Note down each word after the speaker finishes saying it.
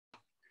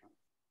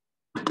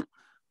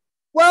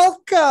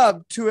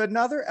Welcome to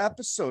another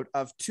episode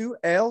of Two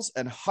Ales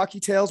and Hockey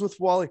Tales with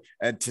Wally.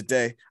 And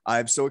today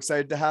I'm so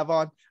excited to have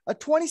on a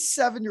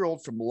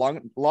 27-year-old from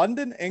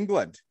London,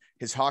 England.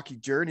 His hockey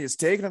journey has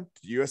taken him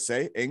to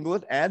USA,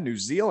 England, and New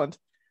Zealand,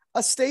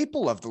 a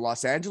staple of the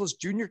Los Angeles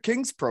Junior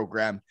Kings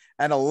program,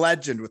 and a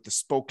legend with the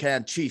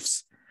Spokane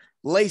Chiefs.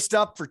 Laced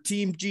up for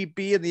Team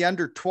GB in the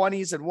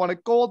under-20s and won a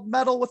gold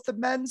medal with the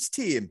men's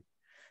team.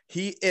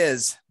 He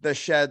is the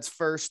Shed's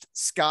first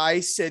Sky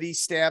City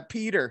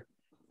Stampeder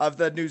of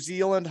the New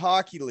Zealand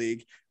Hockey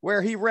League,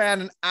 where he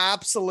ran an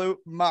absolute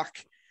muck.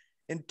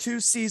 In 2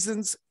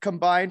 seasons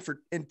combined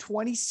in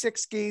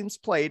 26 games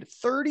played,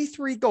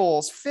 33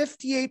 goals,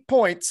 58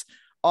 points,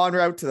 en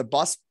route to the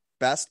best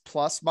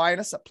plus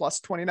minus at plus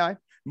 29.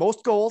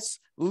 Most goals,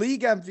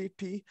 league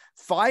MVP,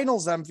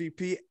 finals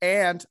MVP,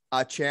 and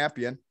a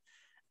champion.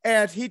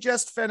 And he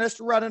just finished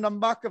running a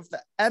muck of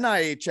the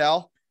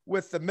NIHL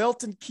with the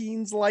Milton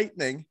Keynes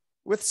Lightning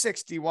with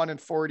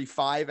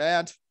 61-45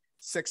 and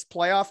 6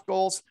 playoff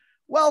goals.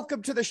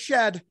 Welcome to the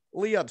Shed,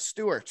 Liam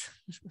Stewart.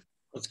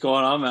 What's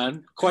going on,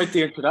 man? Quite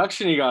the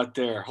introduction you got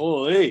there.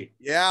 Holy.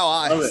 Yeah,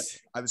 well,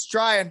 I was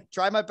trying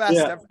my best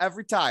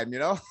every time, you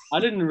know. I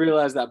didn't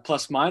realize that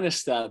plus minus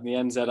stat in the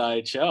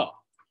NZIHL.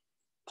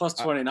 Plus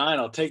 29,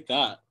 I'll take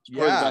that. It's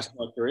probably the best of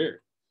my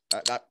career.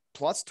 That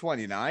plus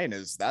 29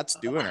 that's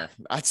doing her.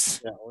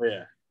 That's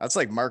That's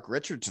like Mark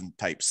Richardson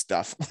type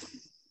stuff.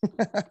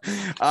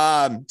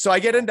 So I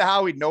get into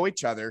how we know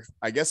each other.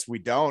 I guess we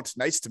don't.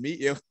 Nice to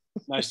meet you.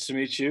 Nice to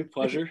meet you.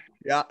 Pleasure.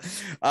 Yeah.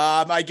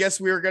 I guess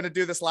we were going to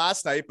do this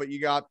last night, but you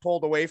got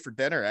pulled away for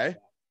dinner, eh?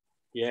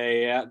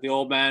 Yeah. The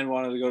old man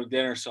wanted to go to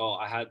dinner, so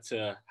I had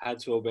to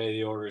obey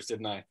the orders,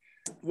 didn't I?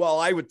 Well,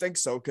 I would think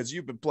so, because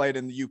you've been playing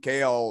in the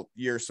UK all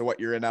year. So what,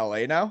 you're in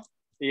LA now?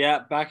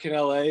 Yeah, back in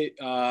LA.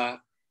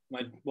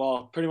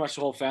 Pretty much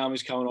the whole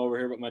family's coming over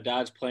here, but my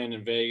dad's playing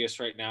in Vegas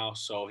right now,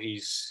 so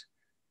he's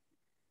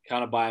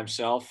kind of by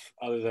himself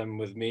other than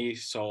with me.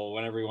 So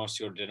whenever he wants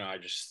to go to dinner, I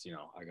just,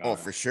 I got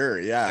for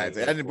sure. Yeah.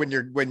 And when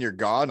you're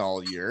gone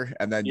all year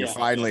and then you're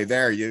finally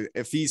there,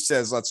 if he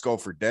says, let's go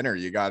for dinner,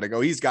 you got to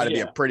go. He's got to be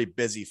a pretty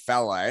busy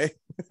fella, eh?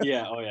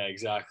 Yeah. Oh yeah,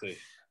 exactly.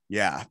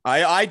 Yeah.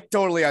 I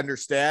totally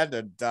understand.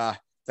 And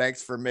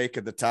thanks for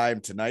making the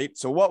time tonight.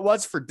 So what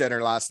was for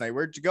dinner last night?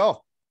 Where'd you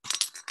go?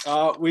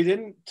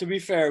 To be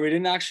fair, we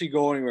didn't actually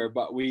go anywhere,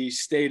 but we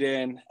stayed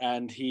in,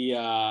 and he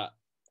has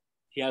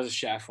a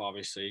chef,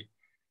 obviously.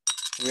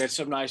 We had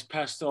some nice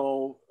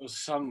pesto. It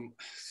was couldn't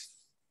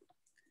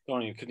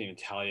even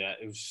tell you.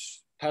 It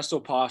was pesto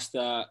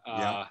pasta.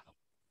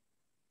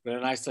 With a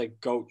nice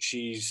goat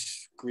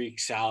cheese Greek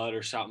salad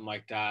or something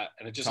like that,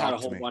 and it just had a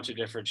whole bunch of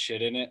different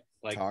shit in it.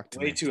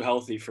 Way too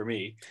healthy for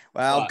me.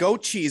 Well,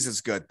 goat cheese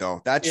is good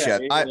though. That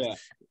shit.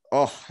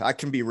 Oh, that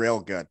can be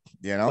real good,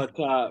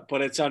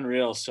 But it's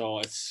unreal. So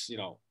it's,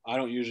 I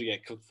don't usually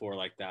get cooked for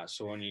like that.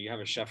 So when you have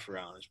a chef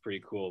around, it's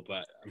pretty cool.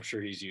 But I'm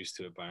sure he's used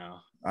to it by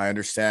now. I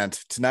understand.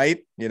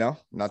 Tonight,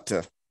 not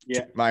to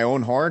toot my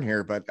own horn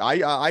here, but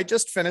I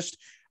just finished.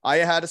 I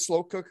had a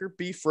slow cooker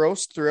beef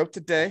roast throughout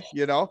the day,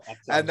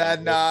 and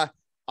then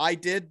I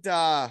did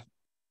I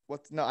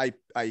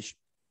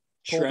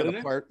pulled it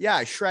apart. Yeah,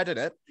 I shredded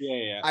it.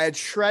 Yeah. I had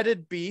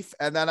shredded beef,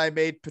 and then I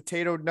made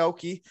potato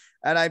gnocchi,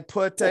 and I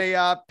put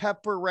a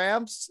pepper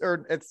rams,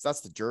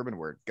 that's the German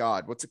word.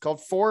 God, what's it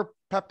called? 4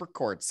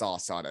 peppercorn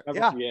sauce on it.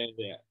 Yeah.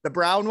 The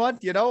brown one,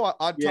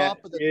 on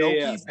top of the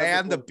gnocchis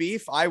and the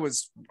beef. I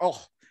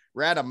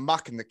ran a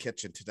muck in the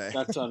kitchen today.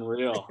 That's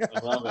unreal. I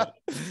love it.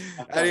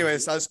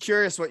 Anyways, I was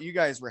curious what you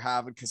guys were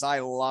having, because I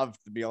loved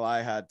the meal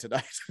I had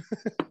tonight.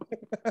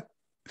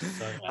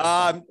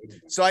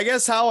 So I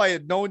guess how I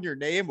had known your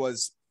name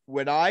was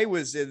when I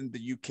was in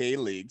the UK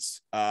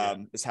leagues,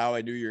 is how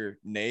I knew your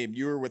name.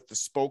 You were with the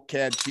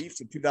Spokane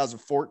Chiefs in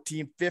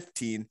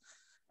 2014-15.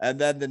 And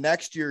then the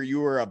next year you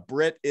were a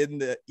Brit in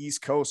the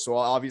East Coast. So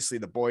obviously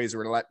the boys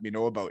were letting me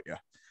know about you,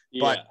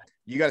 but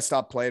you got to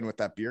stop playing with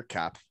that beer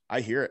cap.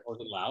 I hear it. Was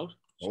it loud?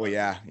 Oh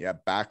yeah.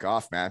 Back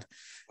off, man.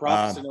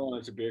 Props to no one.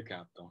 It's a beer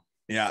cap though.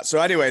 Yeah. So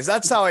anyways,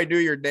 that's how I knew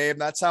your name.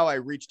 That's how I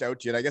reached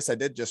out to you. And I guess I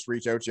did just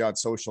reach out to you on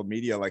social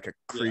media like a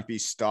creepy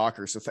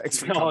stalker. So thanks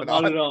for coming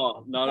on.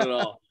 Not at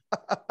all.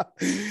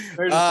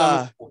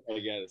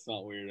 It's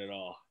not weird at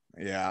all.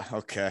 Yeah.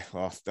 Okay.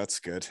 Well, that's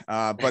good.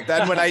 But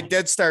then when I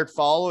did start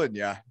following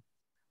you,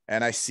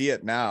 and I see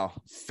it now,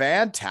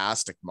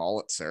 fantastic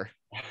mullet, sir.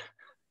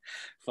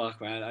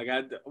 Fuck, man. I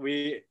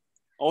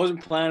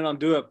wasn't planning on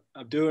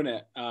doing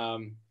it.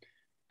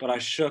 But I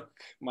shook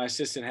my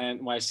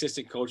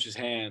assistant coach's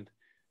hand.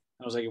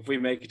 I was like, if we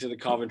make it to the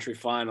Coventry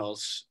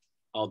finals,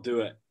 I'll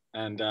do it.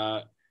 And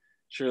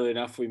surely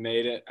enough, we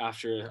made it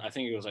after, I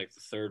think it was the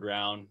 3rd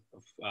round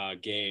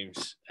of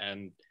games.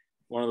 And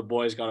one of the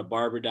boys got a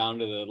barber down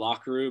to the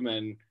locker room,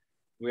 and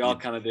we all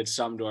kind of did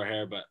something to our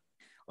hair. But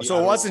so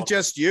it wasn't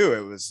just you;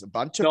 it was a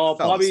bunch of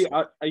fellas. Bobby.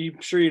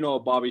 I'm sure you know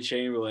Bobby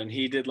Chamberlain.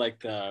 He did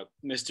the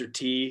Mr.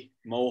 T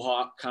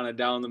mohawk kind of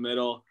down the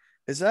middle.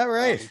 Is that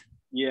right?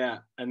 Yeah,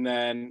 and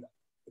then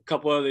a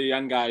couple of the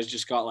young guys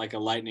just got a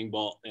lightning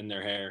bolt in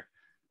their hair.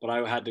 but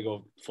I had to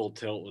go full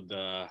tilt with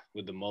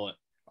the mullet.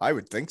 I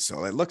would think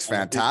so. It looks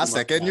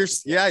fantastic, and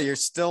you're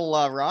still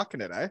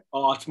rocking it, eh?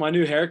 Oh, it's my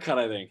new haircut.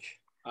 I think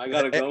I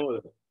gotta go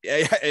with it.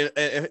 Yeah,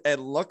 it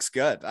looks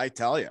good. I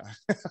tell you.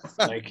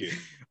 Thank you.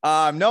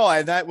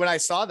 No, when I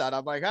saw that,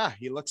 I'm like,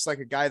 he looks like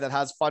a guy that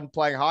has fun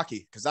playing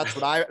hockey, because that's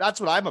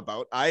what I'm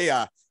about.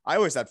 I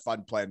always had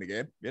fun playing the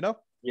game, you know?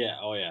 Yeah.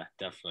 Oh yeah,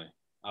 definitely.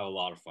 I have a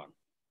lot of fun.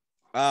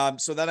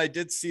 So then I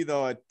did see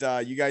though,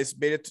 you guys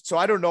made it. So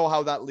I don't know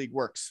how that league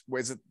works.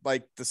 Was it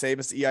like the same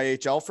as the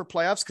EIHL for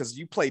playoffs? Because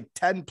you played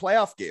 10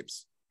 playoff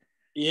games.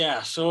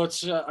 Yeah. So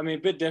it's a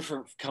bit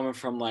different coming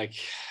from like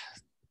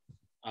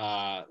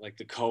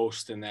the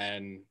coast, and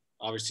then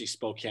obviously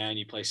Spokane.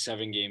 You play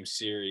 7-game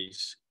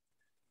series.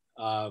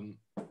 I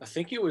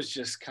think it was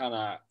just kind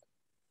of,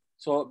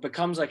 so it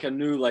becomes like a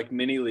new like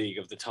mini league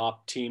of the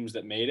top teams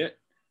that made it.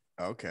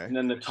 Okay. And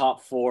then the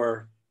top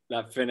 4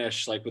 that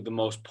finish like with the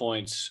most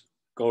points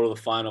go to the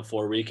Final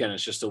Four weekend.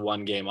 It's just a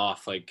 1 game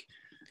off, like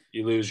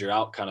you lose, you're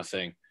out kind of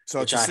thing.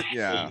 So it's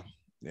yeah.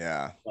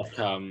 But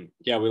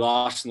we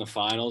lost in the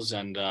finals,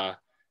 and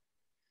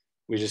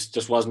we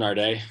just wasn't our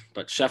day.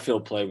 But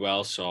Sheffield played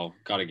well, so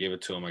got to give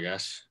it to them, I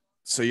guess.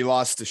 So you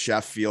lost to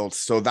Sheffield.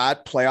 So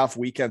that playoff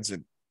weekend's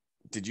in,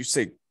 did you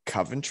say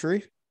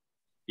Coventry?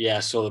 Yeah,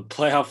 so the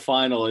playoff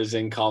final is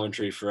in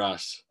Coventry for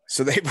us.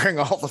 So they bring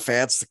all the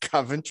fans to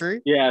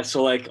Coventry? Yeah,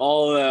 so like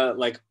all the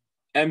like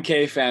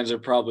MK fans are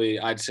probably,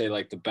 I'd say,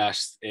 like the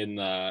best in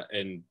the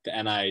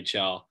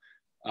NIHL.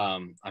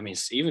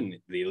 Even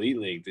the Elite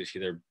League this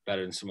year, they're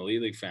better than some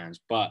Elite League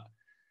fans, but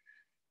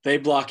they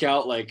block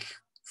out like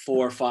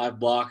 4 or 5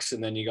 blocks,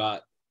 and then you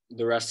got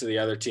the rest of the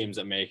other teams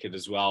that make it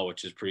as well,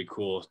 which is pretty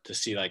cool to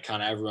see, like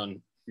kind of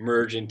everyone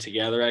merging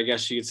together, I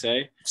guess you could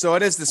say. So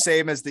it is the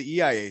same as the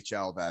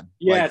EIHL then?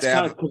 Yeah, like it's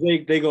kind of because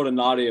they go to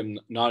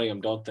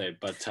Nottingham, don't they?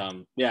 But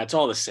yeah, it's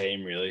all the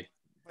same, really.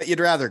 But you'd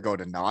rather go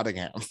to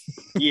Nottingham.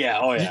 Yeah.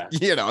 Oh yeah.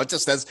 It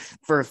just as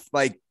for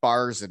like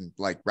bars and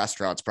like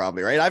restaurants,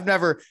 probably, right? I've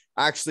never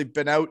actually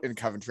been out in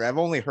Coventry. I've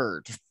only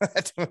heard.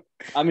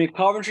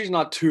 Coventry's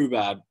not too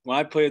bad. When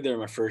I played there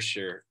my first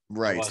year,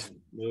 right,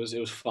 it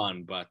was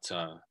fun, but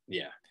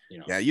yeah.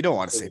 Yeah, you don't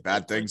want to say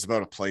bad things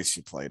about a place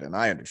you played in.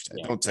 I understand.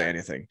 Yeah, don't say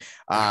anything.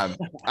 I'm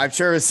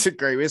sure it's a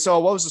great. So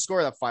what was the score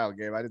of that final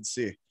game? I didn't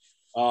see. It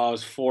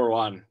was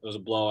 4-1. It was a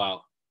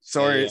blowout.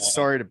 Sorry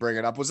to bring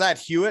it up. Was that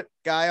Hewitt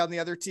guy on the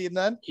other team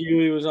then?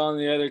 Hewitt was on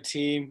the other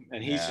team,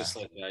 and he's just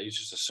like that. He's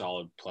just a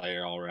solid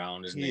player all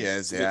around, isn't he? He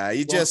is, yeah.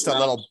 He's just a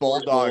little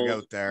bulldog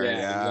out there.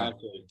 Yeah.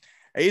 Exactly.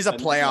 He's a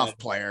playoff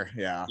player.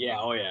 Yeah. Yeah.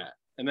 Oh, yeah.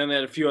 And then they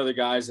had a few other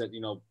guys that,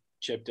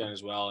 chipped in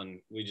as well, and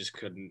we just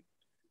couldn't.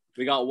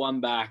 We got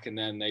one back, and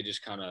then they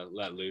just kind of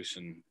let loose,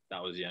 and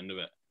that was the end of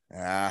it.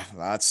 Yeah,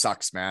 that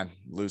sucks, man.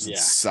 Losing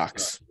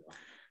sucks.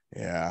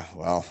 Yeah.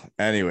 Well,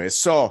 anyway,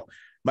 so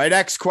my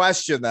next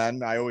question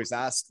then, I always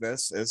ask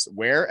this, is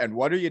where and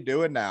what are you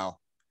doing now?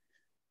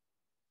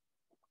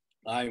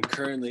 I'm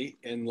currently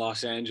in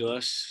Los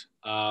Angeles,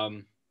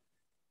 kind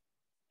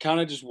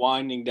of just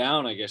winding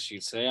down, I guess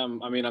you'd say.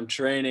 I'm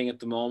training at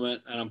the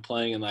moment, and I'm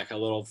playing in like a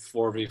little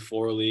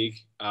 4v4 league,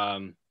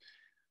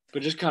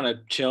 but just kind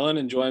of chilling,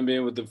 enjoying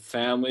being with the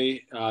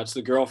family. It's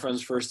the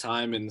girlfriend's first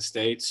time in the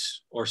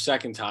States, or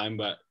second time,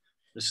 but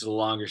this is a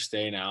longer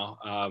stay now.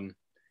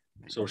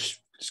 So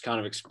just kind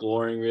of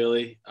exploring,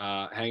 really,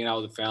 hanging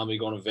out with the family,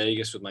 going to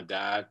Vegas with my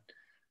dad,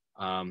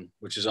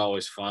 which is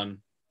always fun.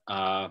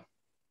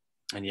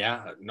 And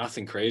yeah,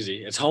 nothing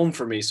crazy. It's home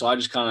for me, so I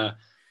just kind of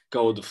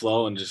go with the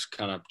flow and just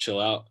kind of chill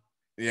out.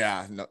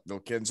 Yeah, no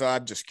kidding. So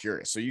I'm just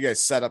curious. So you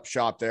guys set up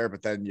shop there,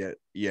 but then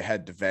you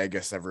head to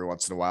Vegas every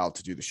once in a while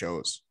to do the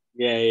shows.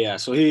 Yeah.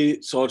 So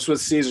it's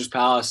with Caesar's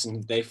Palace,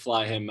 and they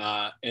fly him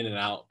in and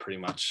out pretty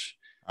much.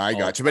 I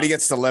got you, but he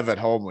gets to live at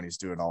home when he's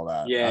doing all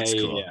that. Yeah, that's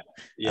cool. Yeah.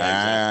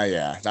 Exactly.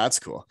 Yeah, that's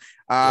cool.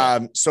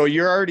 So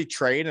you're already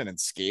training and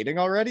skating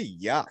already?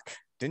 Yuck!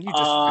 Didn't you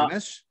just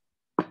finish?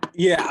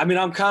 Yeah, I'm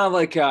kind of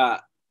like I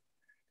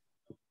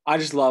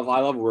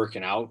love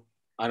working out.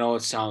 I know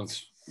it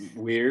sounds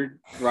weird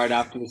right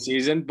after the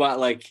season, but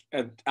like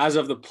as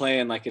of the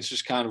playing, like it's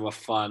just kind of a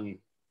fun,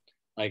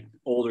 like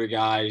older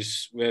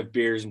guys. We have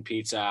beers and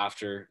pizza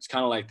after. It's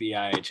kind of like the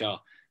IHL,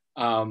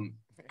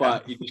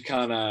 but you just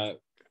kind of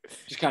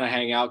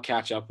hang out,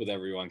 catch up with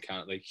everyone,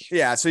 kind of like.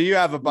 Yeah, so you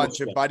have a bunch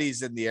of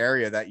buddies in the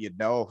area that you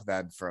know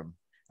then from,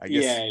 I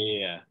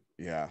guess.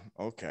 Yeah.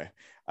 Okay.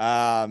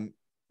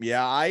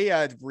 Yeah,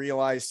 I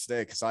realized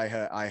today, because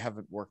I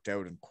haven't worked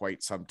out in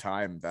quite some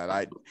time,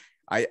 that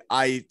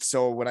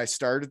so when I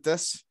started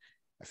this,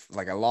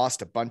 I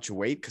lost a bunch of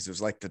weight because it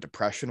was like the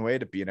depression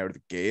weight of being out of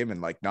the game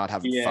and like not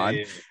having fun.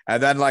 Yeah.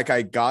 And then like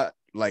I got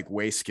like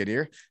way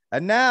skinnier,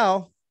 and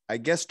now I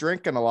guess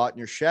drinking a lot in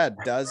your shed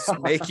does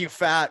make you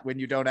fat when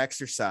you don't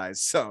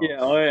exercise. So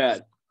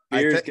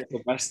beers get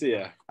the best of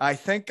you. I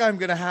think I'm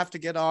gonna have to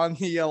get on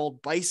the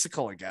old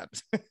bicycle again.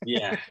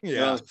 Yeah.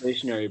 A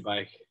stationary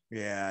bike.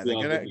 Yeah,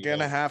 they're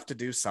gonna have to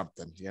do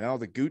something.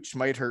 The gooch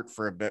might hurt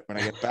for a bit when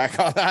I get back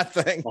on that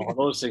thing. Oh,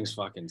 those things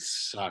fucking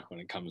suck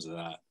when it comes to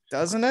that.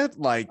 doesn't it?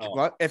 Like,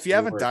 what if you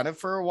haven't done it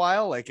for a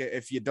while? Like,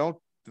 if you don't,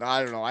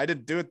 I don't know. I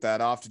didn't do it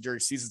that often during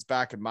seasons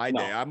back in my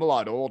day. I'm a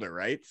lot older,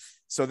 right?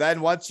 So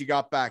then once you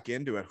got back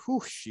into it,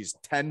 whew, she's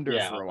tender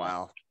for a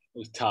while. It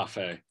was tough,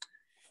 eh?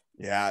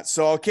 Yeah.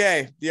 So,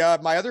 okay. Yeah.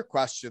 My other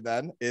question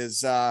then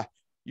is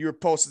you were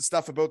posting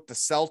stuff about the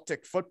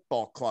Celtic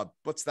Football Club.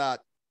 What's that?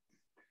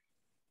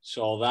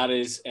 So that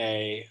is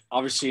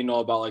obviously you know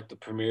about like the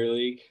Premier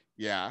League.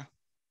 Yeah.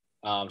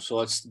 So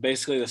it's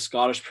basically the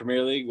Scottish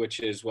Premier League, which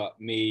is what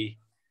me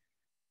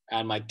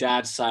and my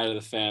dad's side of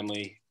the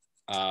family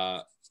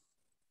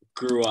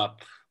grew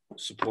up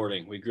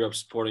supporting. We grew up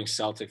supporting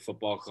Celtic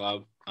Football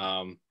Club.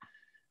 And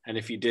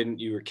if you didn't,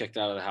 you were kicked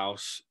out of the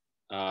house.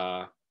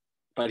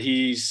 But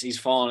he's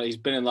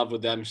been in love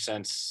with them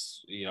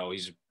since,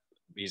 he's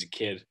a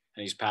kid,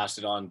 and he's passed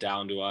it on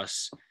down to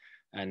us.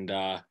 And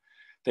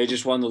they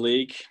just won the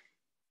league,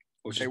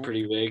 which is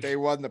pretty big. They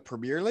won the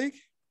Premier League?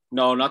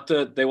 No,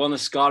 they won the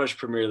Scottish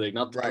Premier League,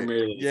 not the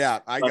Premier League. Yeah,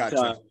 I got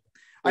you.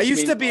 I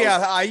used to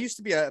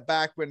be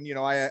back when,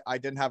 I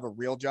didn't have a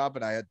real job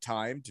and I had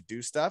time to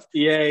do stuff.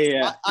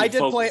 Yeah. I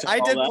did play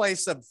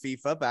some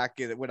FIFA back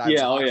when I was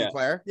a hockey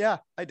player. Yeah,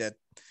 I did.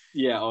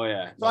 Yeah. Oh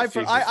yeah. So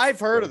I've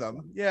heard of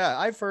them. Yeah,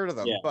 I've heard of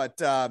them. Yeah. But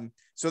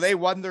so they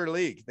won their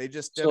league. They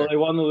just did. So they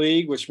won the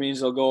league, which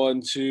means they'll go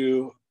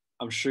into,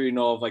 I'm sure you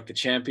know of, like the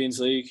Champions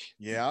League.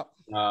 Yeah.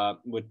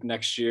 With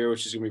next year,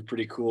 which is gonna be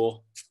pretty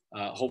cool.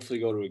 Hopefully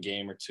go to a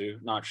game or two.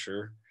 Not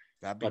sure.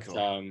 That'd be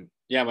cool.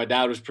 Yeah, my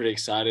dad was pretty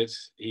excited.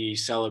 He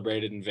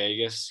celebrated in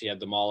Vegas. He had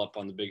them all up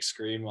on the big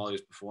screen while he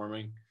was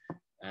performing,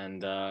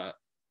 and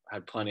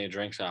had plenty of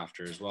drinks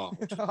after as well,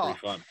 which was pretty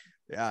fun.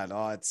 Yeah,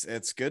 no,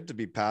 it's good to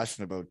be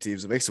passionate about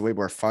teams. It makes it way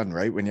more fun,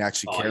 right? When you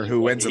actually care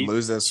who wins and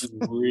loses. He's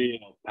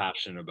real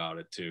passionate about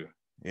it too.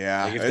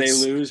 Yeah. Like if they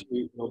lose,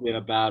 we'll be in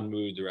a bad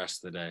mood the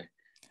rest of the day.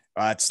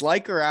 It's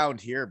like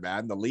around here,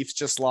 man. The Leafs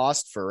just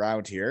lost for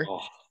around here.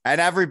 And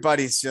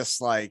everybody's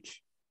just like,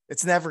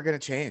 it's never going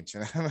to change.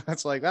 And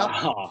it's like,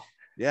 well,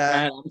 yeah.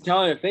 Man, I'm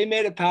telling you, if they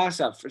made it past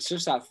that, it's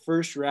just that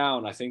first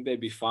round, I think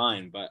they'd be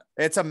fine. But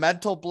it's a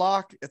mental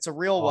block. It's a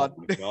real one.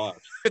 My God.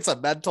 It's a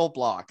mental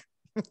block.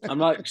 I'm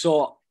not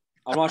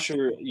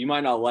sure. You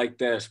might not like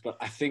this, but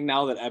I think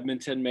now that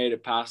Edmonton made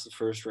it past the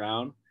first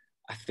round,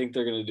 I think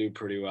they're going to do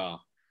pretty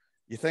well.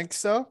 You think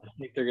so? I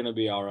think they're going to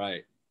be all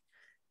right.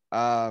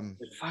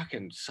 They're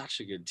fucking such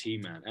a good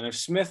team, man. And if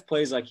Smith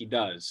plays like he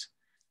does,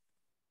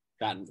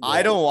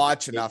 I don't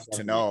watch enough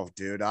to know,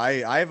 dude.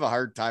 I have a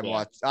hard time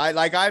watching.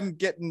 I'm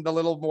getting a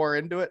little more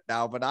into it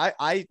now, but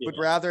I would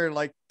rather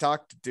like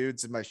talk to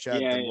dudes in my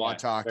shed than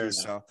watch hockey.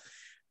 So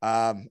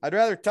I'd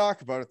rather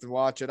talk about it than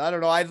watch it. I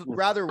don't know. I'd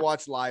rather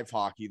watch live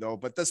hockey though,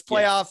 but this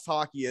playoff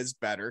hockey is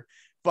better.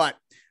 But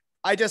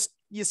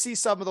you see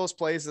some of those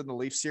plays in the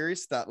Leaf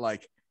series that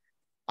like,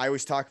 I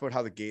always talk about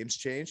how the game's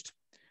changed.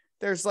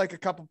 There's like a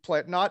couple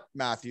not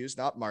Matthews,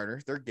 not Marner,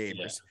 they're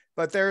gamers,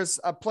 but there's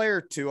a player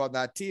or two on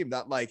that team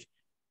that like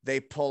they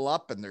pull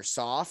up and they're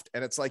soft.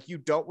 And it's like, you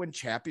don't win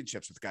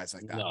championships with guys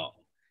like that. No,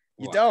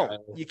 you don't,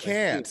 you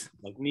can't.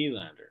 Like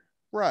Nylander.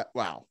 Right.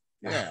 Wow.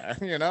 Yeah.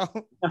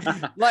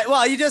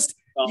 You just,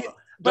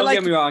 don't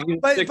get me wrong. He's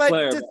a sick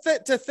player,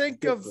 to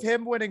think of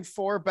him winning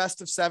 4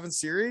 best-of-7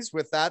 series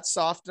with that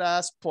soft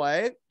ass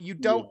play, you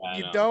don't.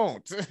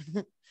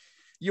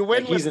 You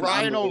win with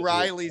Ryan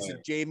O'Reilly's and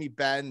Jamie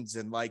Benz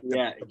and like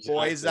the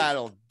boys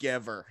that'll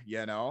give her,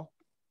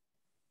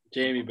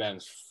 Jamie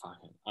Ben's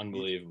fucking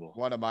unbelievable.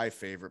 One of my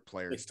favorite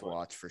players to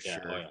watch for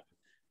sure. Oh,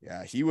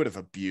 yeah, he would have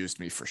abused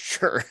me for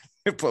sure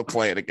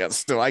playing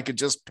against him. I could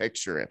just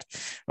picture it.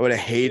 I would have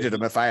hated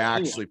him if I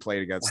actually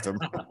played against him.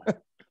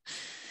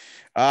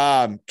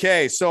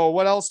 Okay, so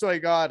what else do I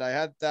got? I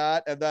had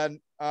that, and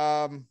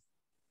then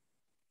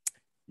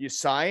you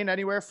sign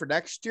anywhere for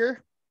next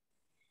year?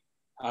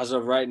 As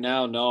of right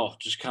now, no.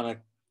 Just kind of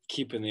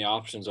keeping the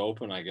options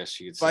open, I guess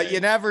you could say. But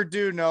you never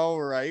do know,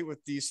 right, with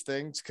these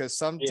things, because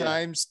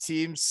sometimes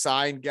teams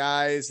sign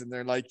guys and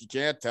they're like, you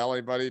can't tell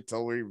anybody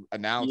until we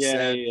announce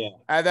it. Yeah.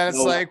 And then it's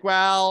like,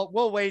 well,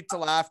 we'll wait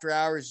till after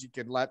hours. You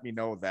can let me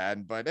know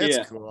then, but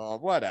it's cool.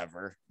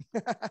 Whatever.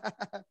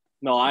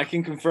 No, I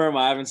can confirm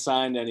I haven't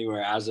signed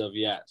anywhere as of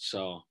yet.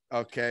 So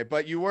okay,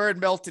 but you were in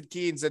Milton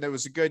Keynes and it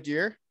was a good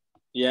year?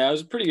 Yeah, it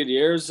was a pretty good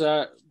year. It was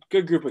a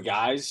good group of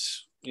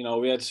guys.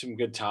 We had some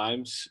good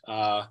times.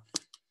 A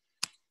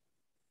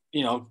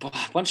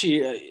bunch of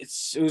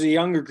it was a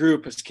younger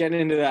group. It's getting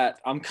into that.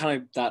 I'm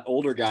kind of that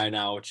older guy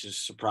now, which is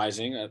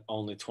surprising at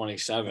only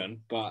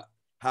 27. But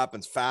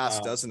happens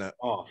fast, doesn't it?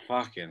 Oh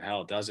fucking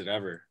hell, does it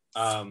ever?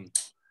 But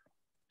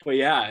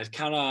yeah, it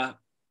kind of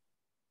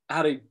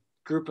had a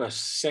group of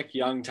sick,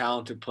 young,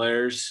 talented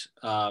players,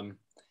 and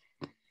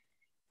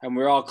we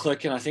were all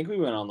clicking. I think we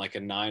went on like a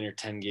 9 or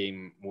 10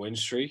 game win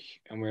streak,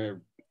 and we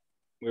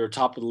were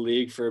top of the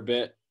league for a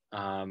bit.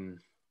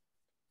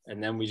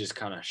 And then we just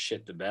kind of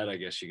shit the bed, I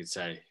guess you could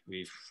say.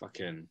 We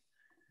fucking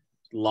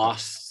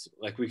lost.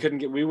 Like we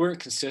weren't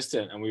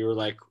consistent, and we were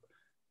like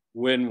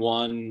win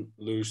 1,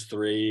 lose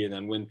 3, and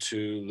then win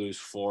 2, lose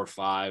 4 or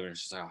 5. And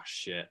it's just like, oh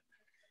shit.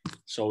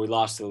 So we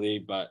lost the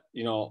league, but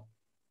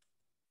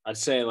I'd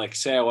say like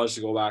say I was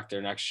to go back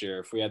there next year,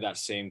 if we had that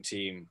same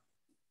team,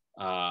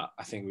 I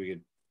think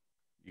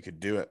You could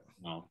do it.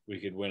 we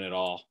could win it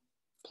all.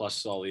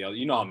 Plus all the other,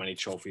 you know how many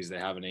trophies they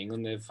have in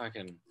England. They've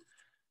fucking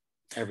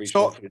every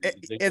So trophy.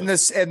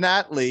 in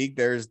that league,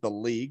 there's the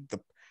league, the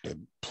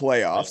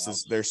playoffs.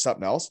 Is there's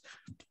something else?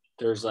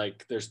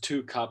 There's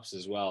 2 cups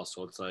as well.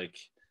 So it's like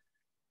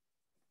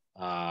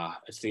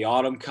it's the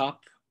autumn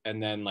cup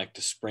and then like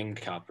the spring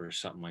cup or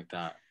something like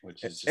that.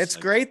 Which is it's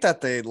like, great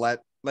that they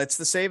it's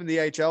the same in the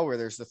NHL where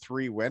there's the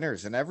 3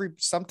 winners, and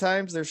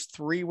sometimes there's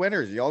 3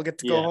 winners. You all get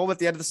to go home at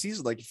the end of the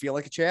season like you feel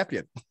like a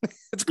champion.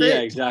 It's great.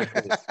 Yeah,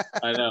 exactly.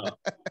 I know.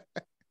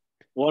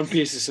 1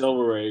 piece of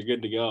silverware, you're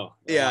good to go.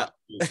 Yeah.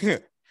 Look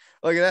at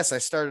this. I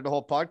started the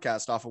whole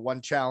podcast off of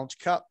 1 challenge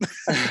cup.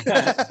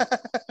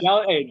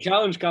 Hey,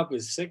 challenge cup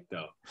is sick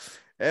though.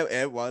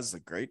 It was a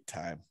great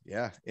time.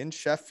 Yeah. In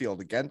Sheffield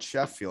against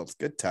Sheffield.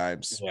 Good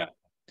times. Yeah.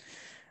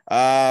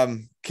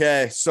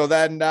 Okay. So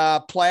then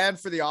plan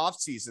for the off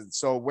season.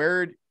 So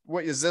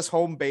what is this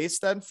home base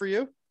then for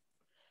you?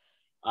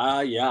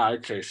 Yeah,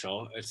 I'd say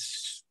so.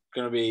 It's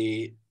gonna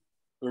be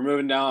we're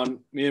moving down,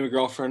 me and my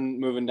girlfriend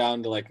moving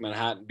down to like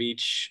Manhattan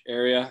Beach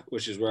area,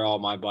 which is where all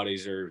my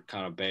buddies are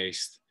kind of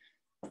based.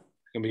 It's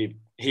gonna be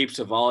heaps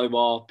of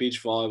volleyball,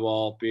 beach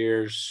volleyball,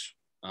 beers.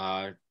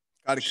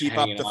 Got to keep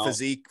up the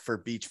physique for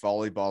beach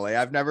volleyball.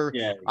 I've never,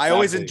 exactly. I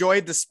always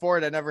enjoyed the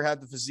sport. I never had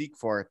the physique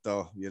for it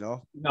though, you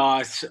know? No,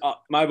 it's,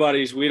 my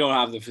buddies, we don't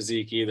have the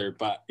physique either,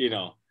 but you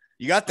know.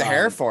 You got the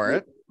hair for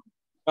it.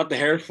 Got the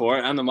hair for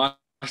it and the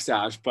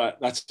mustache, but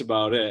that's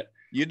about it.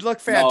 You'd look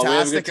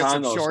fantastic in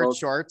some short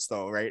shorts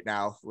though right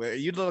now.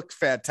 You'd look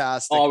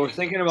fantastic. Oh, we're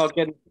thinking about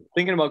getting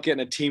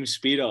a team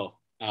Speedo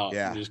out.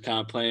 Yeah. Just kind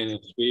of playing in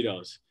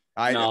Speedos.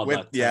 I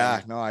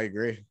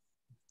agree.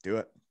 Do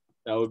it.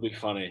 That would be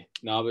funny.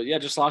 No, but yeah,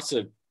 just lots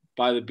of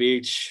by the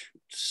beach,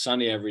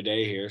 sunny every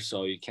day here,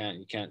 so you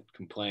can't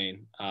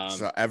complain.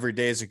 So every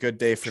day is a good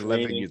day for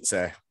living, you'd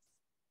say.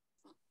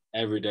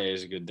 Every day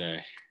is a good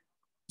day.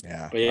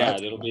 Yeah. But yeah,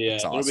 it'll be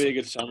a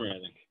good summer, I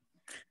think.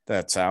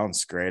 That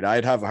sounds great.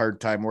 I'd have a hard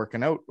time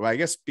working out. Well, I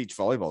guess beach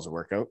volleyball is a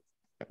workout,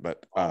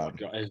 but God,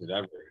 is it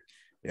ever?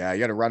 Yeah, you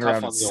got to run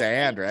around in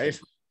sand, right?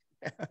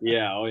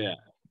 Yeah. Oh yeah.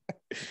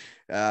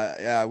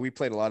 Yeah, we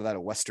played a lot of that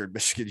at Western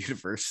Michigan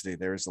University.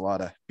 There was a lot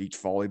of beach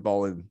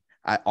volleyball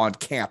on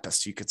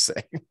campus, you could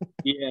say.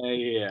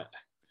 Yeah.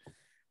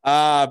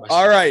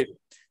 All right.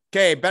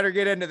 Okay, better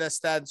get into this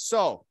then.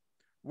 So,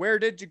 where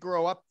did you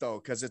grow up though?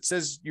 Because it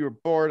says you were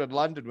born in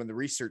London when the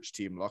research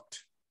team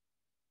looked.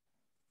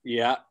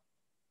 Yeah,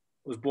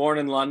 was born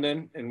in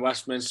London in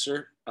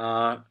Westminster,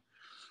 and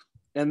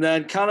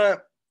then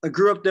I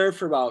grew up there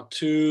for about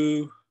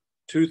 3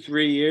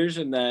 years,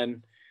 and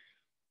then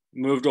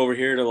moved over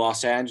here to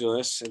Los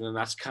Angeles, and then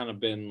that's kind of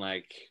been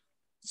like.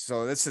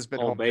 So this has been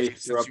home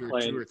base since you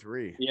were 2 or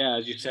 3. Yeah,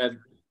 as you said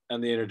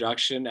in the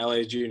introduction,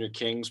 LA Junior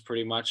Kings,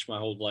 pretty much my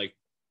whole like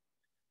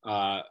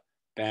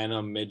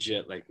Bantam,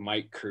 midget, like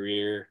Mike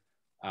career.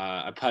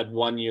 I've had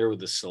 1 year with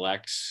the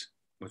Selects,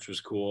 which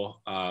was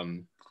cool.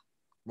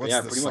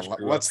 What's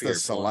the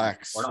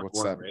Selects?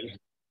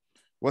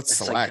 What's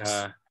Selects?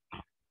 Like,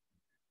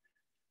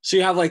 so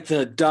you have like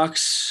the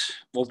Ducks.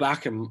 Well,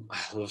 back in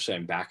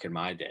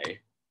my day,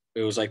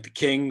 it was like the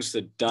Kings,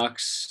 the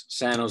Ducks,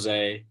 San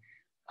Jose,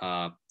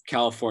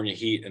 California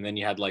Heat, and then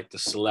you had like the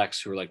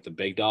Selects, who were like the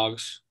big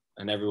dogs,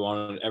 and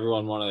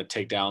everyone wanted to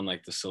take down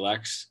like the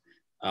Selects,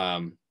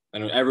 and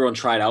everyone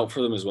tried out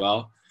for them as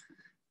well.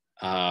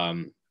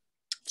 And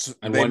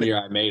 1 year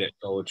I made it,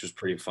 which was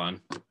pretty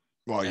fun.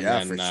 Well, and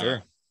then, for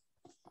sure.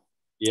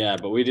 Yeah,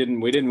 but we didn't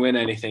win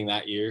anything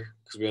that year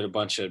because we had a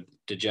bunch of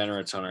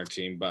degenerates on our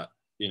team, but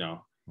you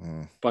know,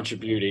 bunch of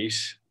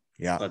beauties.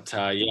 Yeah. But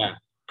yeah,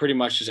 pretty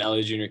much just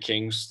LA Junior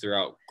Kings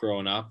throughout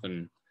growing up,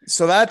 and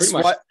so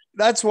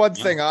that's one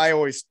thing I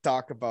always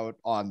talk about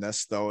on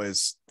this though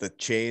is the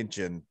change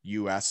in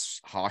U.S.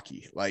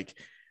 hockey. Like,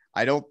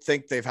 I don't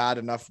think they've had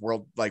enough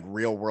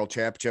real world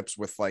championships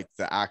with like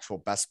the actual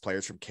best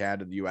players from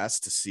Canada and the U.S.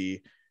 to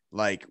see.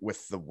 Like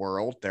with the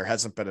world, there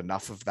hasn't been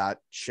enough of that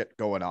shit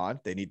going on.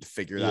 They need to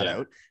figure that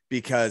out,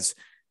 because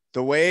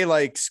the way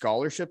like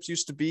scholarships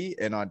used to be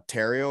in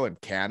Ontario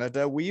and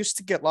Canada, we used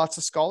to get lots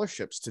of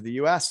scholarships to the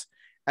US.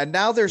 And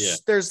now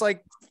there's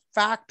like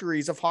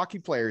factories of hockey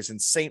players in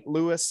St.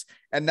 Louis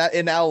and that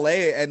in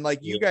LA. And like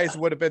you guys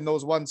would have been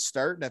those ones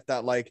starting at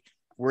that, like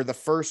were the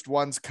first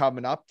ones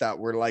coming up that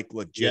were like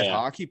legit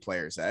hockey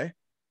players, eh?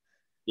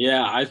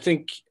 Yeah, I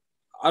think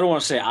I don't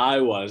want to say I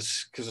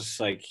was, because it's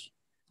like,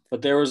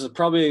 but there was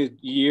probably a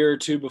year or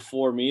two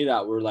before me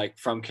that were like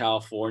from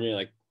California,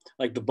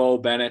 like the Bo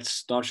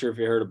Bennett's. Not sure if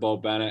you heard of Bo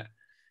Bennett.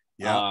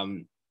 Yeah.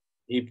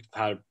 He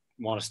had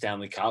won a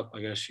Stanley Cup,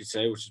 I guess you'd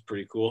say, which is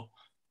pretty cool.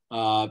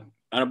 And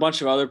a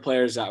bunch of other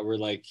players that were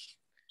like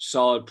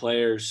solid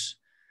players.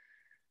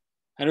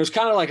 And it was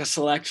kind of like a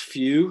select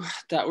few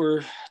that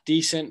were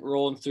decent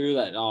rolling through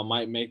that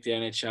might make the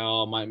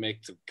NHL, might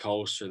make the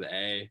Coast or the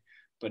A.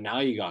 But now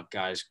you got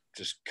guys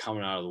just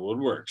coming out of the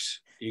woodworks.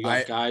 You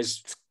got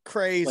guys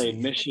Crazy.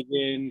 Playing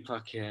Michigan,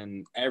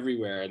 fucking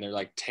everywhere, and they're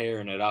like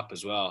tearing it up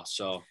as well.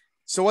 So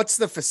what's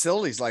the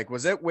facilities like?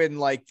 Was it when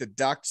like the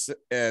Ducks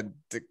and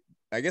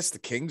I guess the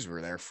Kings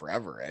were there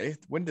forever, eh?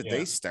 When did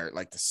they start?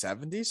 Like the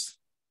 70s?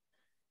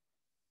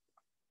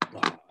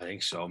 I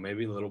think so.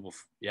 Maybe a little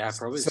before. Yeah,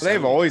 probably. So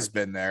they've always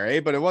been there, eh?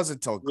 But it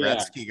wasn't until Yeah.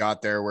 Gretzky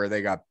got there where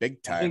they got big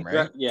I time, think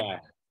right?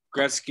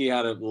 Gretzky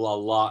had a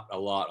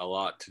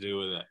lot to do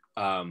with it.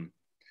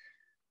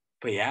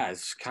 But yeah,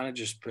 it's kind of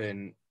just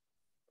been.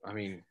 I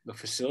mean, the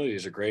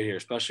facilities are great here,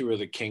 especially where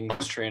the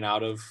Kings train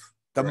out of.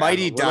 The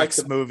Mighty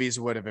Ducks movies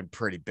would have been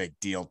pretty big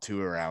deal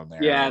too around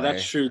there. Yeah, though,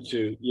 that's true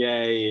too.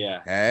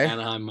 Yeah. Hey?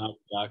 Anaheim Mighty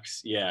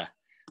Ducks. Yeah.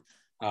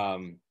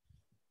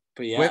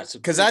 But yeah,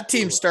 because that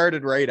team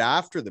started right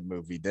after the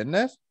movie, didn't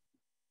it?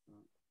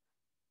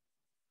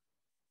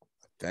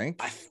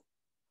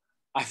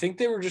 I think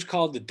they were just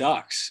called the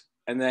Ducks,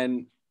 and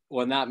then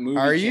when that movie,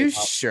 are you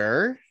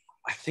sure?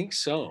 I think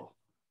so.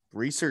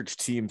 Research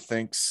team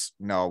thinks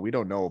no, we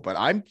don't know, but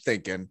I'm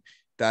thinking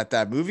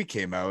that movie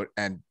came out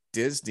and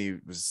Disney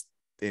was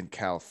in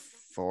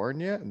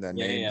California, and then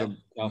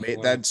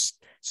then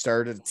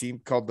started a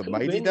team called the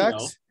Mighty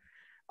Ducks.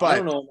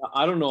 But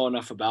I don't know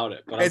enough about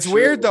it. But it's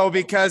weird though,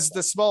 because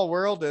the small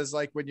world is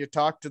like when you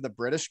talk to the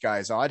British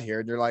guys on here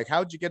and you're like,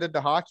 how'd you get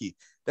into hockey?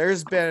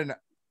 There's been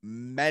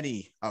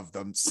many of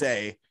them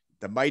say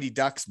the Mighty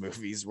Ducks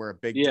movies were a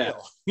big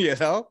deal, you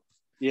know?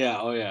 Yeah.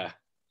 Oh yeah.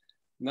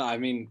 No, I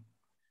mean,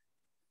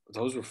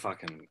 those were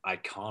fucking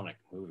iconic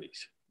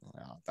movies.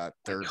 Well, that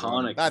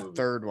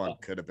third one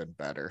could have been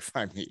better.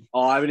 I mean,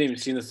 I haven't even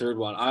seen the third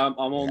one. I'm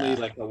only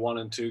like a 1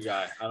 and 2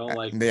 guy. I don't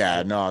like.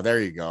 Yeah, no, there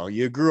you go.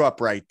 You grew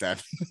up right then.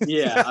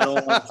 Yeah, I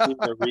don't want to see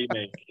the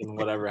remake and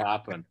whatever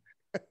happened.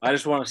 I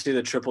just want to see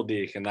the triple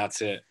D, and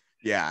that's it.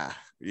 Yeah,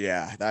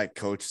 that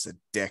coach is a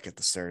dick at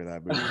the start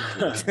of that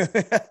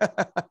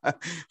movie.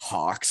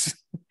 Hawks.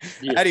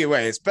 Yeah.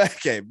 Anyways,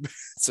 okay,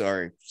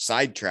 sorry,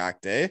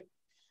 sidetracked, eh?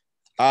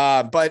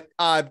 But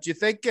do you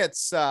think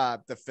it's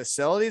the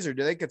facilities, or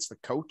do you think it's the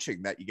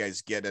coaching that you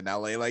guys get in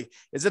LA? Like,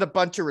 is it a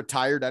bunch of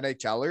retired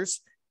NHLers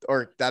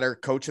or that are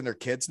coaching their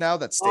kids now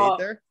that stayed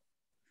there?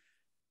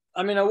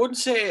 I mean, I wouldn't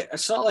say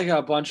it's not like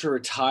a bunch of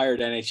retired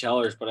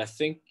NHLers, but I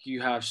think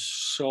you have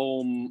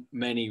so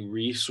many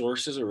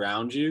resources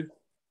around you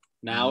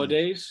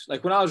nowadays.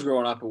 Like when I was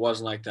growing up, it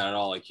wasn't like that at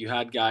all. Like you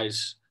had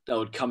guys that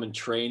would come and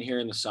train here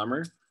in the summer,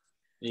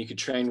 and you could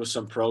train with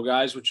some pro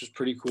guys, which was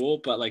pretty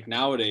cool. But like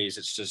nowadays,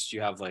 it's just you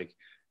have like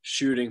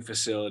shooting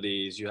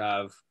facilities, you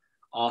have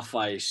off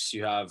ice,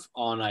 you have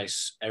on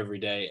ice every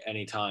day,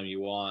 anytime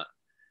you want.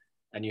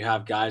 And you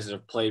have guys that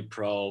have played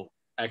pro,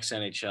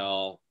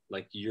 ex-NHL,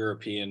 like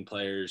European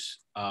players.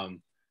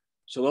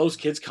 So those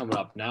kids coming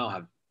up now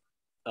have,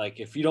 like,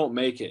 if you don't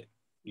make it,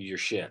 you're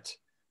shit,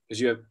 because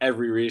you have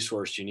every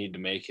resource you need to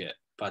make it.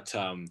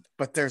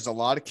 But there's a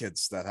lot of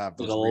kids that have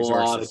those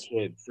resources.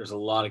 There's a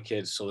lot of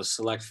kids. So the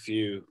select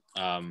few,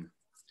 and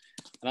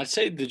I'd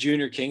say the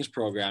Junior Kings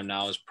program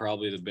now is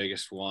probably the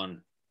biggest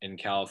one in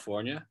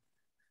California.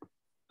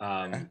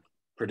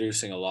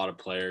 Producing a lot of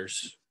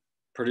players.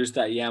 Produced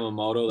that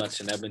Yamamoto that's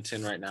in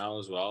Edmonton right now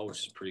as well,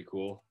 which is pretty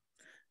cool.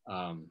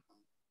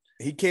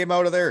 He came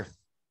out of there.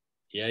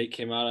 Yeah,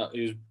 he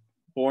was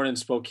born in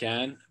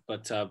Spokane,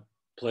 but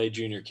played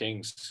Junior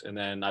Kings, and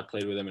then I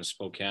played with him in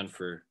Spokane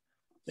for,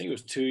 I think it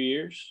was 2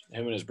 years,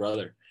 him and his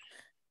brother.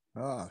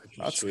 Oh,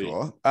 that's sweet.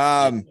 Cool.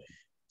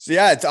 So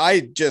yeah,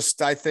 I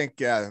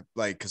think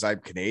like, because I'm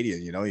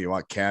Canadian, you know, you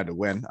want Canada to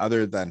win.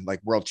 Other than like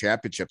World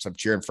Championships, I'm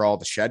cheering for all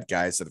the Shed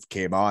guys that have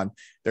came on.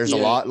 There's a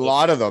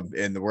lot of them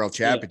in the World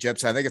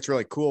Championships. I think it's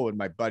really cool when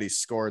my buddies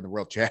score in the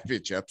World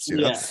Championships. You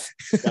know?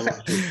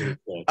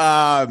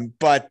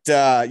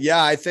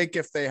 I think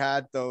if they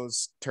had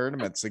those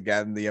tournaments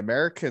again, the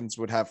Americans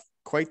would have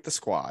quite the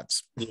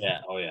squads. Yeah.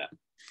 Oh yeah.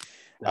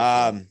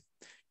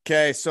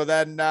 Okay, so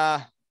then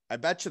I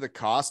bet you the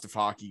cost of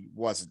hockey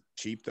wasn't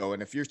cheap though.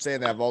 And if you're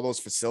saying they have all those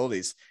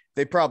facilities,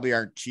 they probably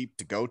aren't cheap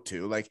to go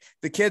to. Like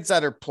the kids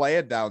that are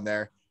playing down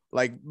there,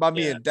 like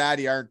mommy and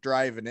daddy aren't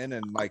driving in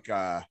like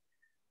a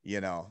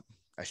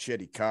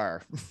shitty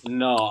car.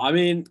 No, I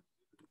mean,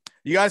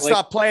 you got to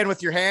stop playing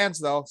with your hands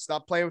though.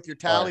 Stop playing with your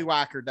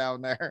tallywhacker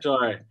down there.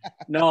 Sorry.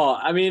 No,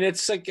 I mean,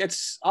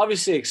 it's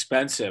obviously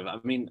expensive. I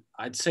mean,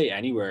 I'd say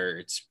anywhere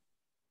it's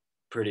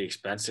pretty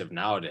expensive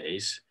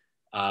nowadays.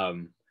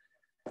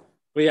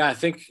 But yeah, I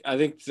think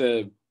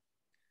the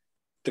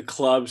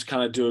clubs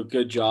kind of do a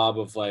good job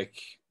of like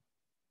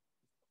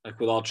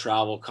with all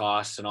travel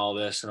costs and all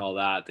this and all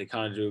that. They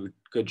kind of do a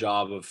good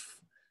job of,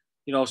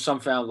 you know, some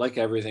families, like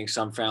everything,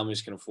 some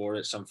families can afford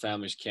it, some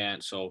families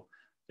can't. So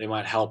they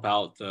might help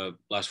out the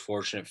less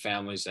fortunate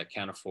families that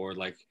can't afford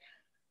like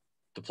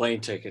the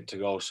plane ticket to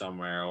go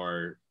somewhere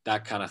or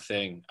that kind of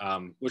thing,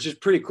 which is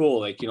pretty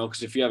cool. Like, you know,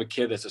 because if you have a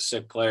kid that's a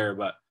sick player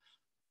but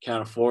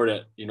can't afford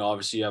it, you know,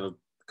 obviously you have a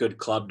good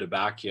club to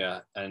back you,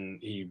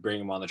 and you bring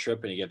him on the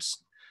trip and he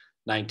gets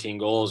 19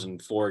 goals in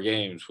 4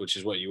 games, which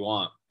is what you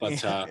want.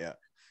 But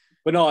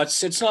but no,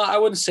 it's not, I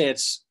wouldn't say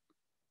it's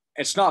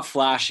not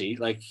flashy.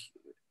 Like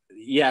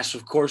yes,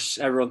 of course,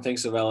 everyone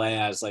thinks of LA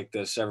as like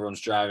this.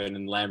 Everyone's driving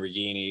in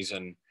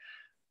Lamborghinis,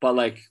 but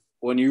like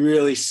when you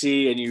really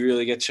see and you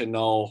really get to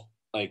know,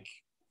 like,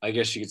 I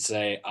guess you could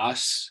say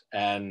us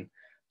and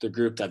the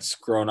group that's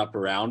grown up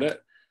around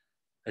it,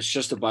 it's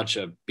just a bunch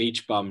of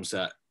beach bums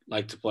that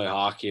like to play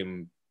hockey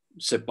and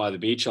sit by the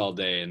beach all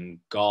day and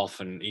golf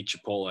and eat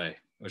Chipotle,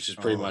 which is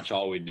pretty much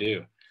all we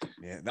do.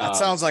 Yeah, that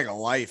sounds like a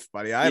life,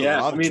 buddy. I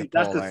Yeah, love I mean, Chipotle.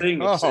 that's the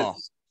thing. Oh,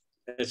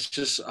 It's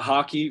just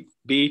hockey,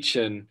 beach,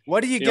 and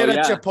what do you get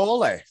at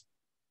Chipotle?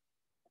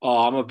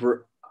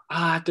 Oh,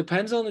 it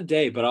depends on the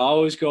day, but I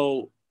always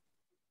go,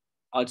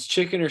 it's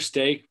chicken or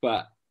steak,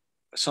 but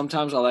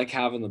sometimes I like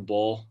having the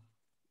bowl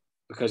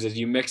because as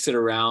you mix it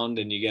around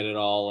and you get it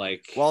all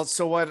like. Well,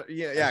 so what?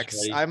 Yeah,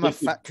 because I'm a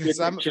fat. Because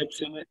I'm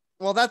chips in it.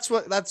 Well, that's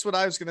what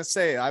I was gonna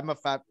say. I'm a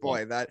fat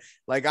boy. That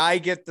like I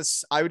get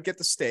this. I would get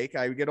the steak.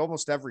 I would get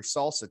almost every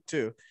salsa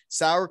too.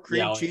 Sour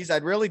cream cheese.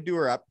 I'd really do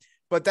her up.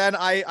 But then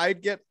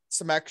I'd get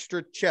some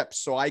extra chips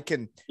so I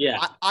can.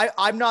 Yeah.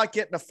 I'm not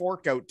getting a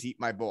fork out to eat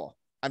my bowl.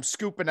 I'm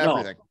scooping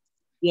everything.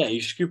 Yeah,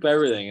 you scoop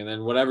everything, and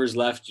then whatever's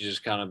left, you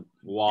just kind of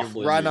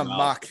waffle. You run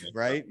amok,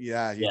 right?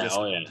 Yeah, you just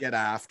get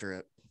after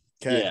it.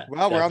 Okay. Yeah, well,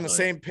 definitely. We're on the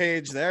same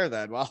page there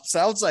then. Well,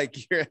 sounds like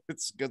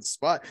it's a good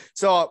spot.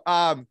 So,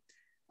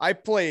 I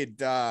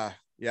played. I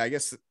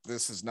guess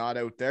this is not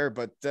out there,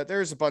 but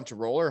there's a bunch of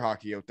roller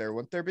hockey out there,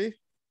 wouldn't there be?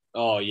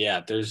 Oh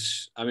yeah,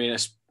 I mean,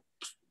 it's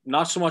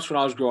not so much when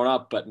I was growing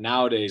up, but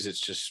nowadays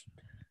it's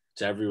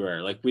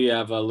everywhere. Like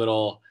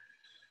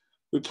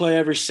we play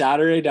every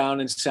Saturday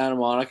down in Santa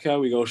Monica.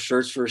 We go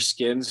shirts for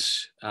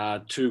skins, 2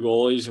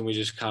 goalies, and we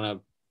just kind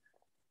of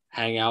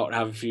hang out,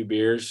 have a few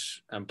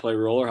beers, and play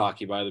roller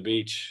hockey by the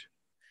beach.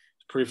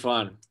 It's pretty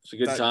fun. It's a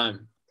good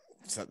time.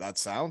 So that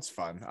sounds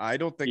fun. I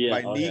don't think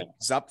my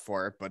knee's up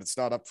for it, but it's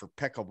not up for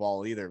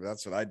pickleball either. But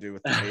that's what I do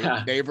with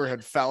the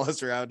neighborhood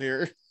fellas around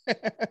here.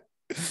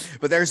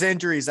 But there's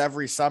injuries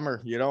every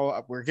summer. You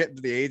know, we're getting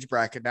to the age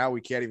bracket now.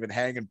 We can't even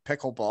hang in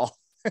pickleball.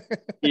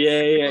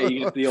 Yeah. You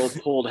get the old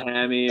pulled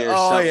hammy or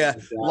something. Yeah.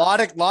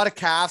 Like a lot of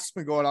calves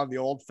been going on the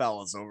old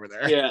fellas over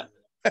there. Yeah.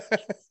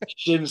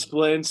 Shin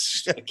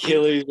splints,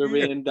 Achilles are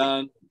being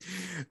done.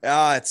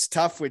 It's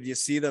tough when you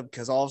see them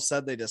because all of a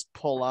sudden they just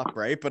pull up,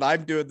 right? But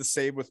I'm doing the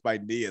same with my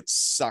knee. It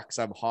sucks.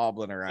 I'm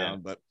hobbling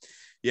around, but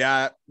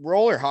yeah,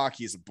 roller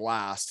hockey is a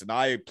blast, and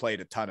I played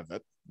a ton of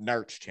it.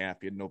 Narch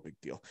champion, no big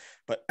deal.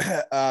 But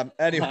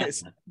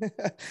anyways,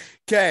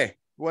 okay.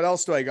 What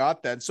else do I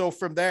got then? So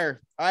from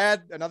there, I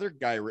had another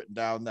guy written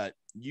down that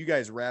you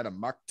guys ran a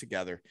muck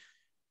together.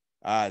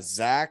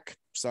 Zach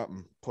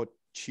something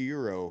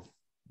Pochiro.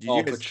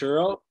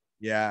 Pochiro?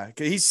 Yeah,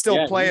 he's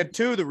still playing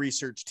too. The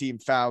research team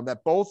found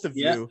that both of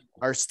you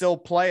are still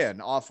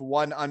playing off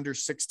one under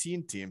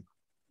 16 team.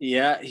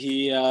 Yeah,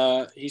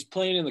 he's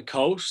playing in the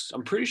Coast.